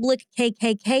and public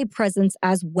KKK presence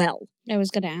as well. I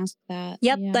was going to ask that.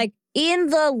 Yep. Yeah. Like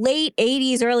in the late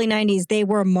 80s, early 90s, they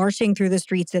were marching through the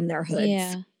streets in their hoods.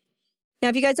 Yeah. Now,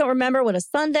 if you guys don't remember what a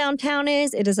sundown town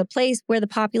is, it is a place where the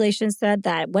population said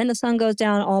that when the sun goes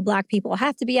down, all Black people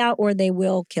have to be out or they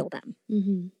will kill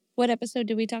them. What episode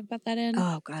did we talk about that in?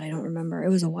 Oh, God, I don't remember. It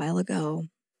was a while ago.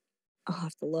 I'll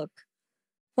have to look.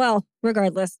 Well,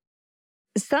 regardless,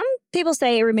 some people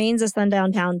say it remains a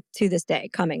sundown town to this day,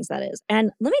 Cummings, that is. And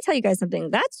let me tell you guys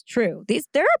something. That's true.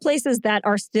 There are places that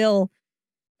are still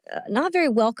not very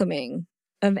welcoming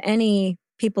of any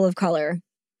people of color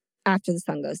after the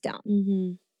sun goes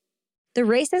down. The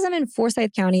racism in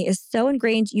Forsyth County is so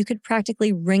ingrained, you could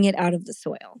practically wring it out of the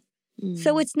soil.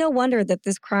 So it's no wonder that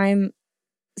this crime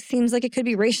seems like it could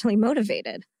be racially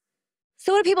motivated.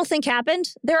 So what do people think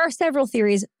happened? There are several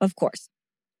theories, of course.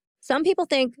 Some people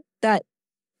think that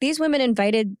these women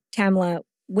invited Tamla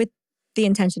with the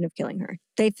intention of killing her.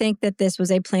 They think that this was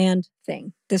a planned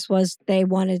thing. They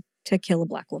wanted to kill a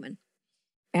Black woman.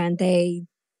 And they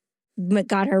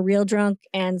got her real drunk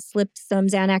and slipped some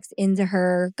Xanax into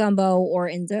her gumbo or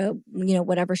into,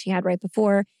 whatever she had right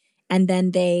before. And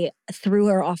then they threw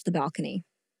her off the balcony.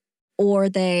 Or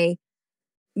they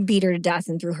beat her to death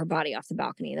and threw her body off the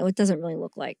balcony. Though it doesn't really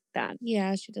look like that.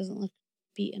 Yeah, she doesn't look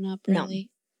beaten up, really.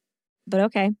 No. But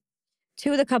okay.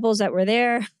 2 of the couples that were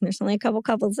there, there's only a couple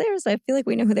couples there, so I feel like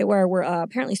we know who they were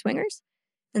apparently swingers.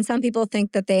 And some people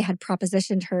think that they had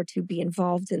propositioned her to be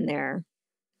involved in their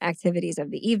activities of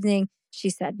the evening. She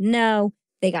said no.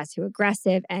 They got too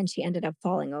aggressive, and she ended up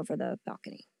falling over the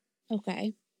balcony.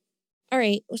 Okay. All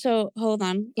right. So hold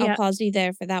on. Yeah. I'll pause you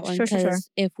there for that one. Sure.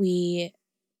 If we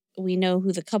we know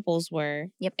who the couples were.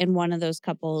 Yep. And one of those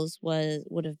couples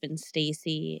would have been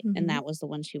Stacy, Mhm. and that was the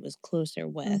one she was closer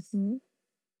with. Mhm.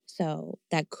 So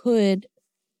that could,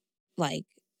 like,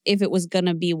 if it was going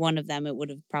to be one of them, it would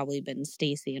have probably been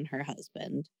Stacy and her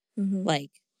husband, Mhm.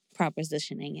 like,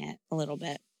 propositioning it a little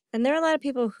bit. And there are a lot of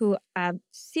people who have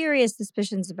serious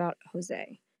suspicions about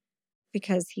Jose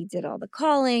because he did all the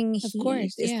calling. Of He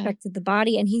course, yeah. inspected the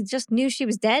body, and he just knew she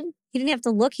was dead. He didn't have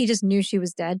to look. He just knew she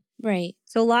was dead. Right.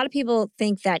 So a lot of people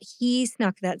think that he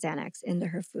snuck that Xanax into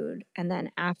her food. And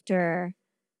then after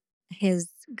his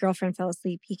girlfriend fell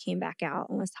asleep, he came back out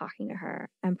and was talking to her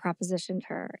and propositioned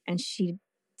her. And she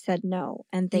said no.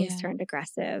 And things Yeah. turned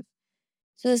aggressive.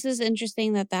 So this is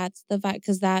interesting that that's the fact,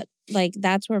 because that, like,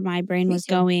 that's where my brain Me was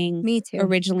too. going Me too.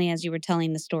 originally as you were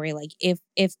telling the story. Like,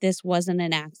 if this wasn't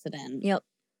an accident, Yep.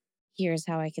 here's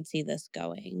how I could see this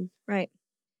going. Right.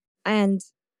 And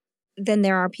then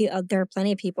there are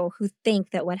plenty of people who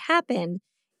think that what happened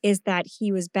is that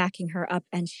he was backing her up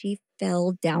and she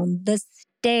fell down the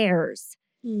stairs.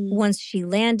 Once she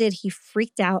landed, he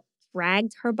freaked out,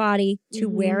 dragged her body to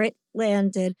where it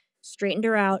landed, straightened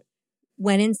her out,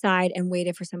 went inside and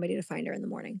waited for somebody to find her in the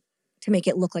morning to make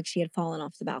it look like she had fallen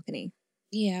off the balcony.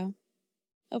 Yeah.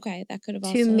 Okay, that could have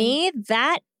also... To me,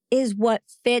 that is what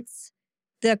fits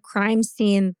the crime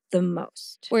scene the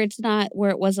most. Where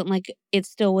it wasn't like it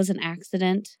still was an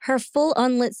accident. Her full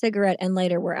unlit cigarette and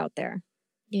lighter were out there.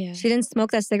 Yeah. She didn't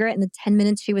smoke that cigarette in the 10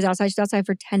 minutes she was outside. She was outside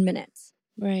for 10 minutes.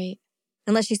 Right.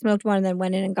 Unless she smoked one and then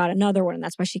went in and got another one, and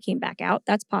that's why she came back out.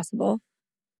 That's possible.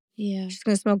 Yeah. She's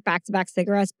going to smoke back-to-back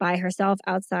cigarettes by herself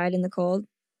outside in the cold.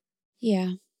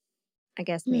 Yeah. I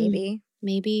guess maybe.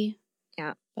 Maybe.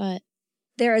 Yeah. But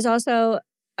there is also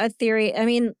a theory. I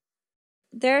mean,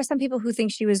 there are some people who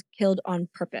think she was killed on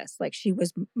purpose, like she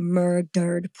was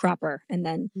murdered proper, and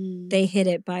then they hid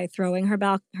it by throwing her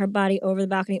body over the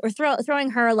balcony, or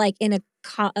throwing her like in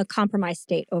a compromised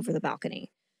state over the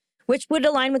balcony, which would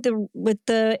align with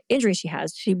the injury she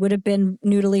has. She would have been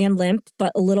noodly and limp,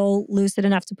 but a little lucid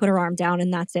enough to put her arm down,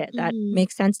 and that's it. That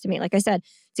makes sense to me. Like I said,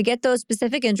 to get those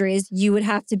specific injuries, you would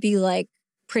have to be like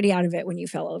pretty out of it when you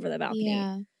fell over the balcony.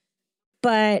 yeah.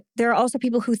 But there are also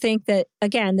people who think that,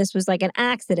 again, this was like an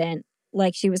accident,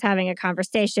 like she was having a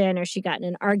conversation, or she got in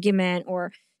an argument,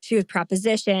 or she was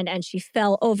propositioned and she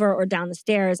fell over or down the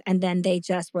stairs, and then they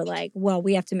just were like, well,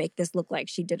 we have to make this look like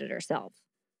she did it herself.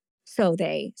 So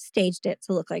they staged it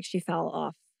to look like she fell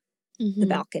off the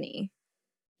balcony.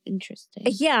 Interesting.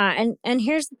 Yeah, and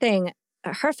here's the thing.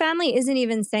 Her family isn't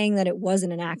even saying that it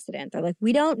wasn't an accident. They're like,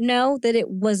 we don't know that it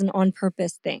was an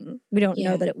on-purpose thing. We don't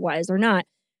know that it was or not.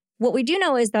 What we do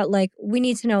know is that, like, we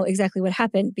need to know exactly what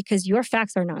happened because your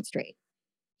facts are not straight.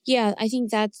 Yeah, I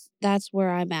think that's where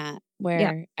I'm at,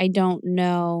 where I don't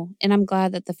know. And I'm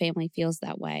glad that the family feels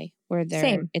that way, where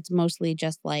it's mostly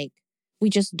just like,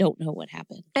 we just don't know what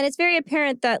happened. And it's very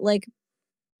apparent that, like,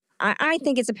 I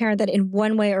think it's apparent that in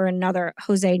one way or another,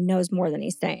 Jose knows more than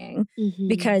he's saying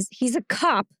because he's a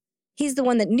cop. He's the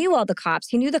one that knew all the cops.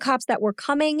 He knew the cops that were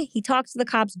coming. He talked to the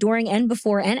cops during and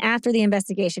before and after the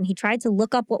investigation. He tried to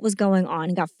look up what was going on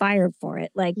and got fired for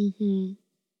it. Like,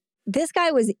 this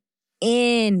guy was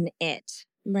in it.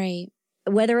 Right.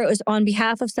 Whether it was on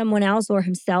behalf of someone else or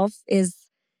himself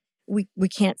we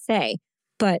can't say.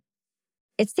 But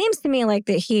it seems to me like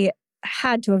that he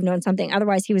had to have known something.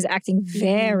 Otherwise, he was acting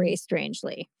very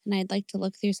strangely. And I'd like to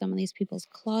look through some of these people's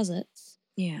closets.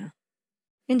 Yeah.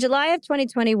 In July of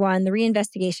 2021, the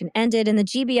reinvestigation ended and the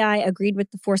GBI agreed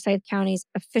with the Forsyth County's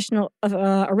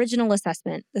original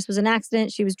assessment. This was an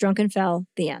accident. She was drunk and fell.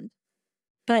 The end.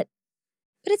 But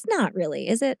it's not really,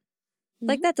 is it?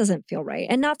 Like, that doesn't feel right.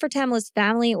 And not for Tamla's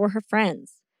family or her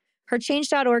friends. Her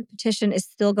Change.org petition is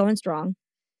still going strong.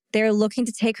 They're looking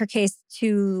to take her case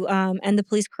to end the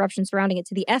police corruption surrounding it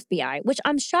to the FBI, which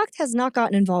I'm shocked has not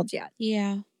gotten involved yet.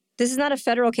 Yeah. This is not a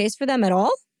federal case for them at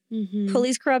all?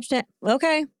 Police corruption.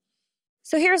 Okay.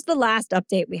 So here's the last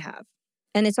update we have.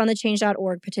 And it's on the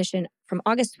Change.org petition from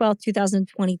August 12th,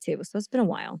 2022. So it's been a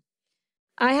while.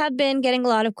 I have been getting a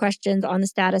lot of questions on the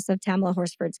status of Tamla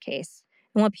Horsford's case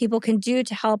and what people can do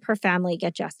to help her family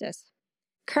get justice.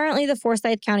 Currently, the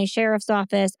Forsyth County Sheriff's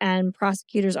Office and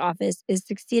Prosecutor's Office is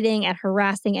succeeding at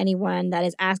harassing anyone that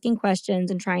is asking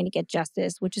questions and trying to get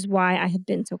justice, which is why I have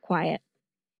been so quiet.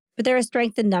 But there is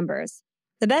strength in numbers.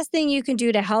 The best thing you can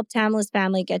do to help Tamla's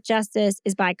family get justice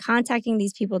is by contacting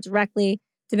these people directly,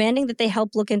 demanding that they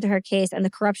help look into her case and the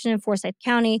corruption in Forsyth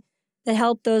County that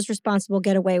help those responsible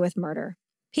get away with murder.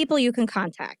 People you can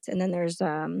contact. And then there's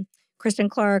Kristen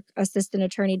Clark, Assistant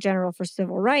Attorney General for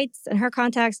Civil Rights, and her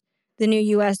contacts, the new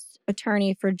U.S.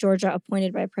 attorney for Georgia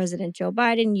appointed by President Joe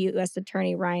Biden, U.S.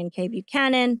 Attorney Ryan K.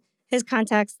 Buchanan, his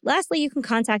contacts. Lastly, you can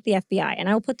contact the FBI, and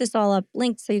I will put this all up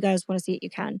linked so you guys want to see it, you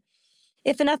can.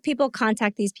 If enough people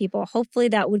contact these people, hopefully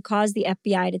that would cause the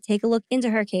FBI to take a look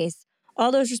into her case,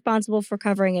 all those responsible for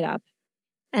covering it up.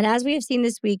 And as we have seen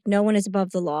this week, no one is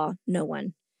above the law, no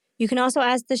one. You can also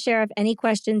ask the sheriff any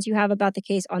questions you have about the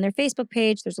case on their Facebook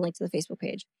page. There's a link to the Facebook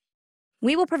page.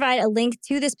 We will provide a link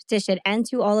to this petition and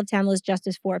to all of Tamla's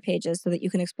Justice For pages so that you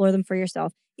can explore them for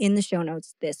yourself in the show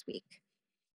notes this week.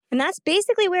 And that's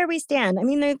basically where we stand. I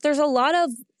mean, there's a lot of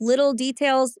little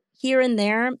details here and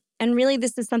there. And really,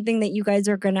 this is something that you guys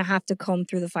are going to have to comb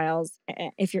through the files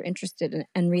if you're interested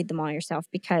and read them all yourself.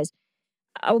 Because,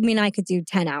 I mean, I could do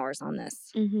 10 hours on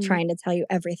this, trying to tell you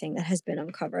everything that has been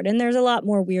uncovered. And there's a lot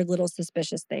more weird little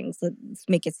suspicious things that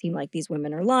make it seem like these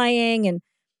women are lying. And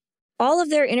all of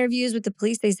their interviews with the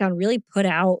police, they sound really put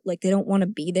out, like they don't want to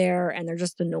be there and they're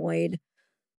just annoyed.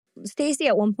 Stacy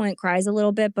at one point cries a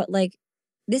little bit, but like,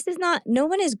 this is not, no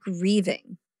one is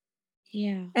grieving.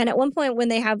 Yeah. And at one point when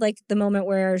they have like the moment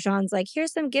where Jean's like,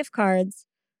 here's some gift cards.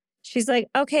 She's like,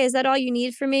 okay, is that all you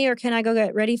need for me? Or can I go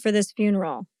get ready for this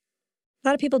funeral? A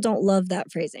lot of people don't love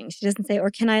that phrasing. She doesn't say,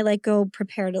 or can I like go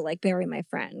prepare to like bury my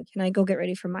friend? Can I go get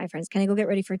ready for my friends? Can I go get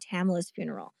ready for Tamla's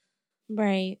funeral?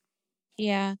 Right.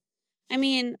 Yeah. I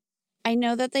mean, I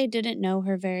know that they didn't know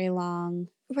her very long.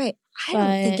 Right. I don't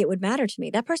think it would matter to me.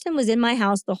 That person was in my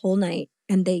house the whole night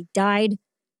and they died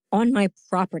on my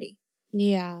property.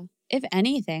 Yeah. If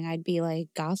anything, I'd be like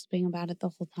gossiping about it the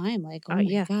whole time. Like, oh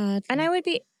my God. And I would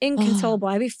be inconsolable.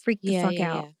 I'd be freaked the fuck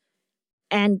out. Yeah.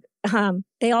 And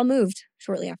they all moved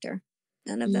shortly after.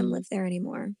 None of them live there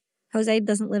anymore. Jose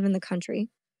doesn't live in the country.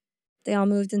 They all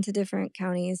moved into different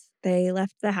counties. They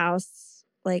left the house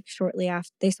like shortly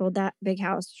after. They sold that big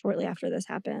house shortly after this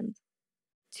happened.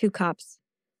 2 cops.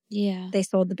 Yeah. They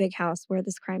sold the big house where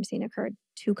this crime scene occurred.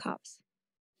 2 cops.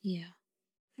 Yeah.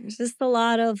 There's just a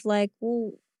lot of like,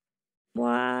 well,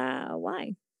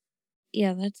 why?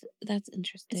 Yeah, that's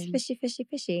interesting. It's fishy, fishy,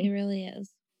 fishy. It really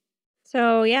is.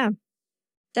 So yeah,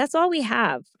 that's all we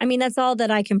have. I mean, that's all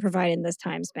that I can provide in this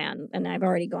time span. And I've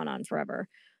already gone on forever.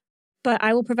 But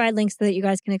I will provide links so that you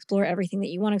guys can explore everything that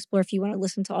you want to explore. If you want to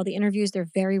listen to all the interviews, they're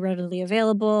very readily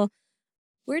available.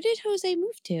 Where did Jose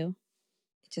move to?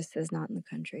 It just says not in the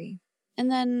country.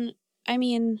 And then, I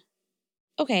mean,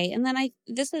 okay. And then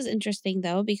this is interesting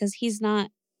though, because he's not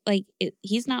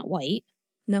he's not white.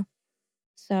 No.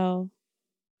 So.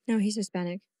 No, he's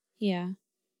Hispanic. Yeah.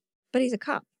 But he's a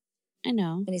cop. I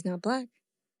know. And he's not black.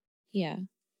 Yeah.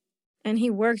 And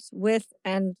he works with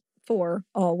and for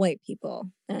all white people.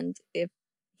 And if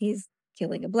he's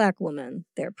killing a black woman,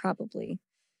 they're probably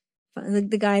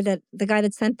the guy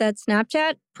that sent that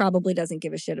Snapchat probably doesn't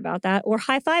give a shit about that or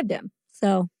high-fived him.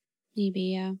 So maybe,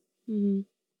 yeah. Mm-hmm.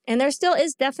 And there still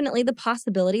is definitely the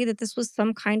possibility that this was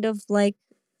some kind of like,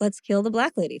 let's kill the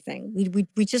black lady thing. We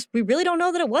really don't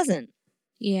know that it wasn't.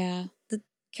 Yeah. The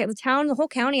town, the whole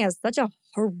county has such a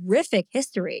horrific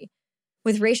history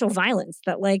with racial violence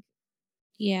that like,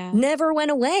 never went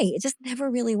away. It just never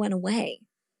really went away.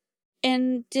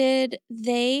 And did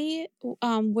they,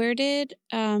 where did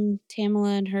Tamla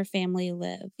and her family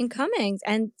live? In Cummings.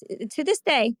 And to this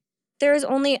day, there is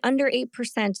only under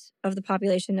 8% of the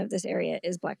population of this area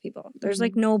is black people. There's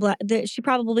like no black, she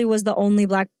probably was the only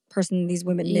black person these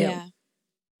women knew. Yeah.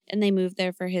 And they moved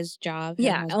there for his job.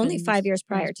 Yeah, only 5 years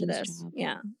prior to this. Job.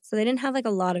 Yeah. So they didn't have like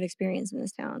a lot of experience in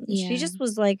this town. Yeah. She just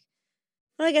was like,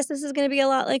 well, I guess this is going to be a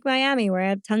lot like Miami where I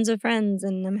have tons of friends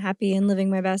and I'm happy and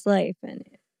living my best life. And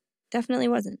it definitely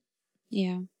wasn't.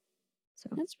 Yeah. So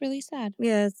that's really sad.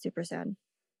 Yeah, it's super sad.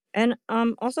 And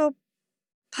also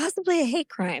possibly a hate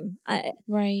crime.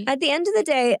 Right. At the end of the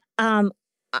day,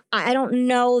 I don't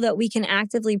know that we can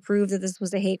actively prove that this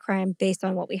was a hate crime based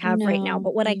on what we have right now.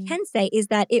 But what I can say is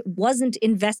that it wasn't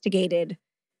investigated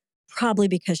probably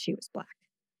because she was black.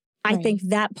 Right. I think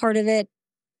that part of it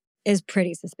is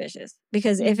pretty suspicious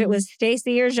because if it was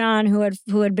Stacy or Jean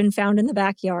who had been found in the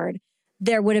backyard,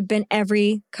 there would have been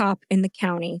every cop in the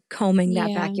county combing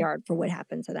that backyard for what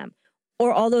happened to them.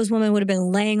 Or all those women would have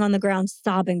been laying on the ground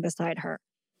sobbing beside her.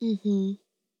 Mm-hmm.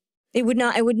 It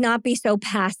would not be so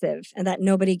passive and that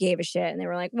nobody gave a shit and they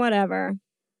were like, whatever.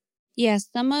 Yeah,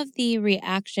 some of the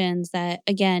reactions that,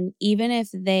 again, even if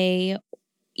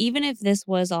this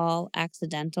was all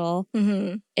accidental,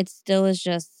 it still is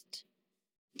just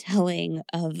telling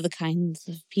of the kinds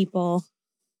of people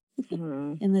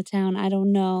in the town. I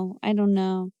don't know. I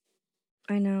know.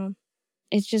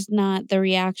 It's just not, the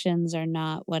reactions are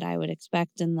not what I would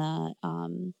expect in the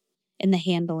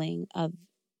handling of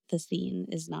the scene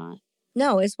is not.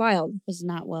 No, it's wild. Was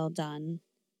not well done.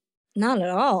 Not at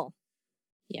all.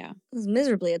 Yeah. It was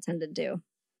miserably attended to.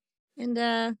 And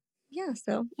yeah,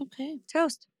 so Okay.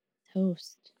 toast.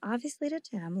 Toast. Obviously to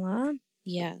Tamla.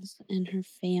 Yes. And her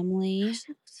family. Gosh,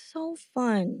 it was so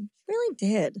fun. It really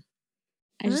did.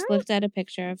 I just looked at a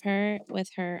picture of her with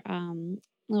her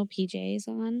little PJs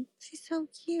on. She's so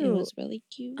cute. It was really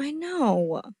cute. I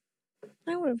know.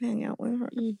 I would have hung out with her.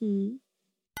 Mm-hmm.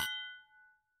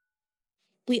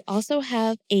 We also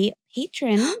have a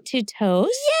patron to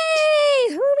toast.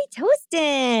 Yay! Who are we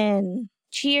toasting?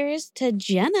 Cheers to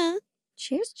Jenna.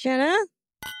 Cheers, Jenna.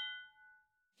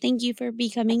 Thank you for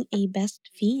becoming a best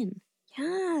fiend.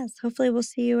 Yes. Hopefully we'll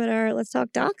see you at our Let's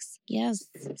Talk Docs Yes.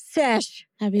 sesh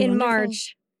Happy in wonderful.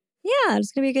 March. Yeah,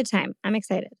 it's going to be a good time. I'm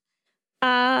excited.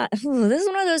 This is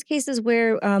one of those cases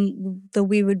where the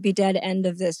We Would Be Dead end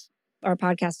of our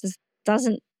podcast, just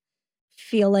doesn't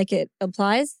feel like it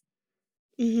applies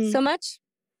so much.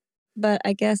 But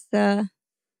I guess,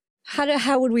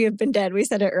 how would we have been dead? We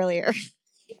said it earlier.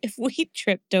 If we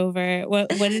tripped over, what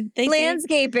did they say?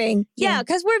 Landscaping. Yeah,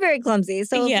 because we're very clumsy.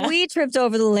 So if we tripped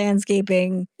over the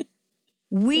landscaping,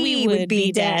 we would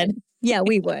be dead. Yeah,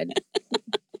 we would.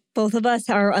 Both of us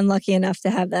are unlucky enough to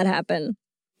have that happen.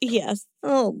 Yes.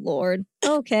 Oh, Lord.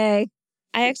 Okay.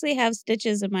 I actually have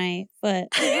stitches in my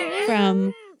foot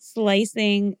from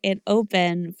slicing it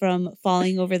open from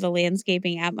falling over the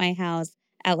landscaping at my house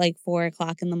at like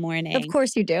 4:00 in the morning. Of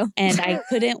course you do. And I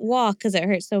couldn't walk because it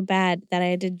hurt so bad that I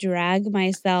had to drag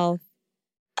myself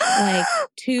like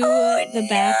to the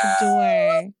back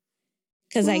door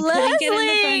because I couldn't get in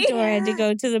the front door. I had to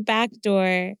go to the back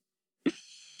door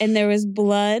and there was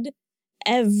blood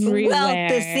everywhere.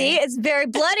 Well, see, it's very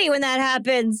bloody when that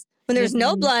happens. When there's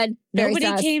no blood,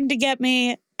 nobody came to get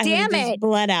me. Damn it.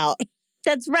 Bled out.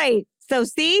 That's right. So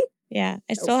see? Yeah,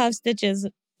 I still have stitches.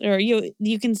 Or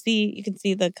you can see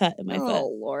the cut in my foot. Oh,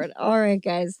 Lord. All right,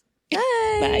 guys.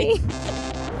 Bye.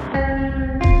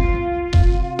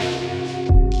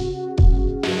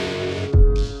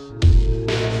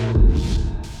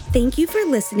 Thank you for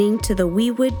listening to the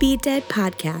We Would Be Dead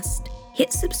podcast.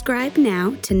 Hit subscribe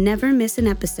now to never miss an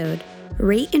episode.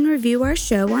 Rate and review our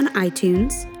show on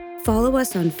iTunes. Follow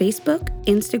us on Facebook,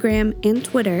 Instagram, and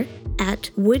Twitter at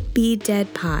Would Be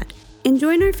Dead Pod. And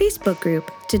join our Facebook group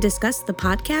to discuss the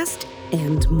podcast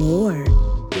and more.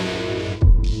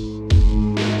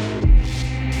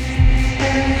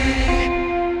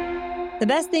 The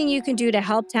best thing you can do to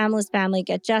help Tamla's family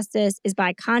get justice is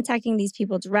by contacting these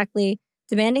people directly,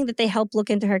 demanding that they help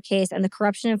look into her case and the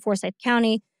corruption in Forsyth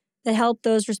County that helped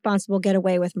those responsible get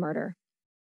away with murder.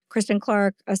 Kristen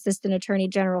Clark, Assistant Attorney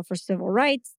General for Civil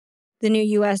Rights, the new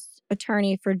U.S.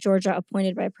 Attorney for Georgia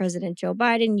appointed by President Joe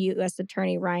Biden, U.S.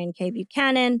 Attorney Ryan K.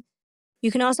 Buchanan.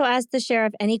 You can also ask the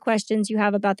sheriff any questions you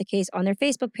have about the case on their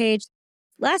Facebook page.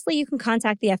 Lastly, you can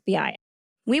contact the FBI.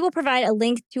 We will provide a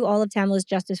link to all of Tamla's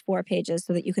Justice For pages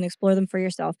so that you can explore them for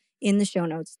yourself in the show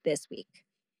notes this week.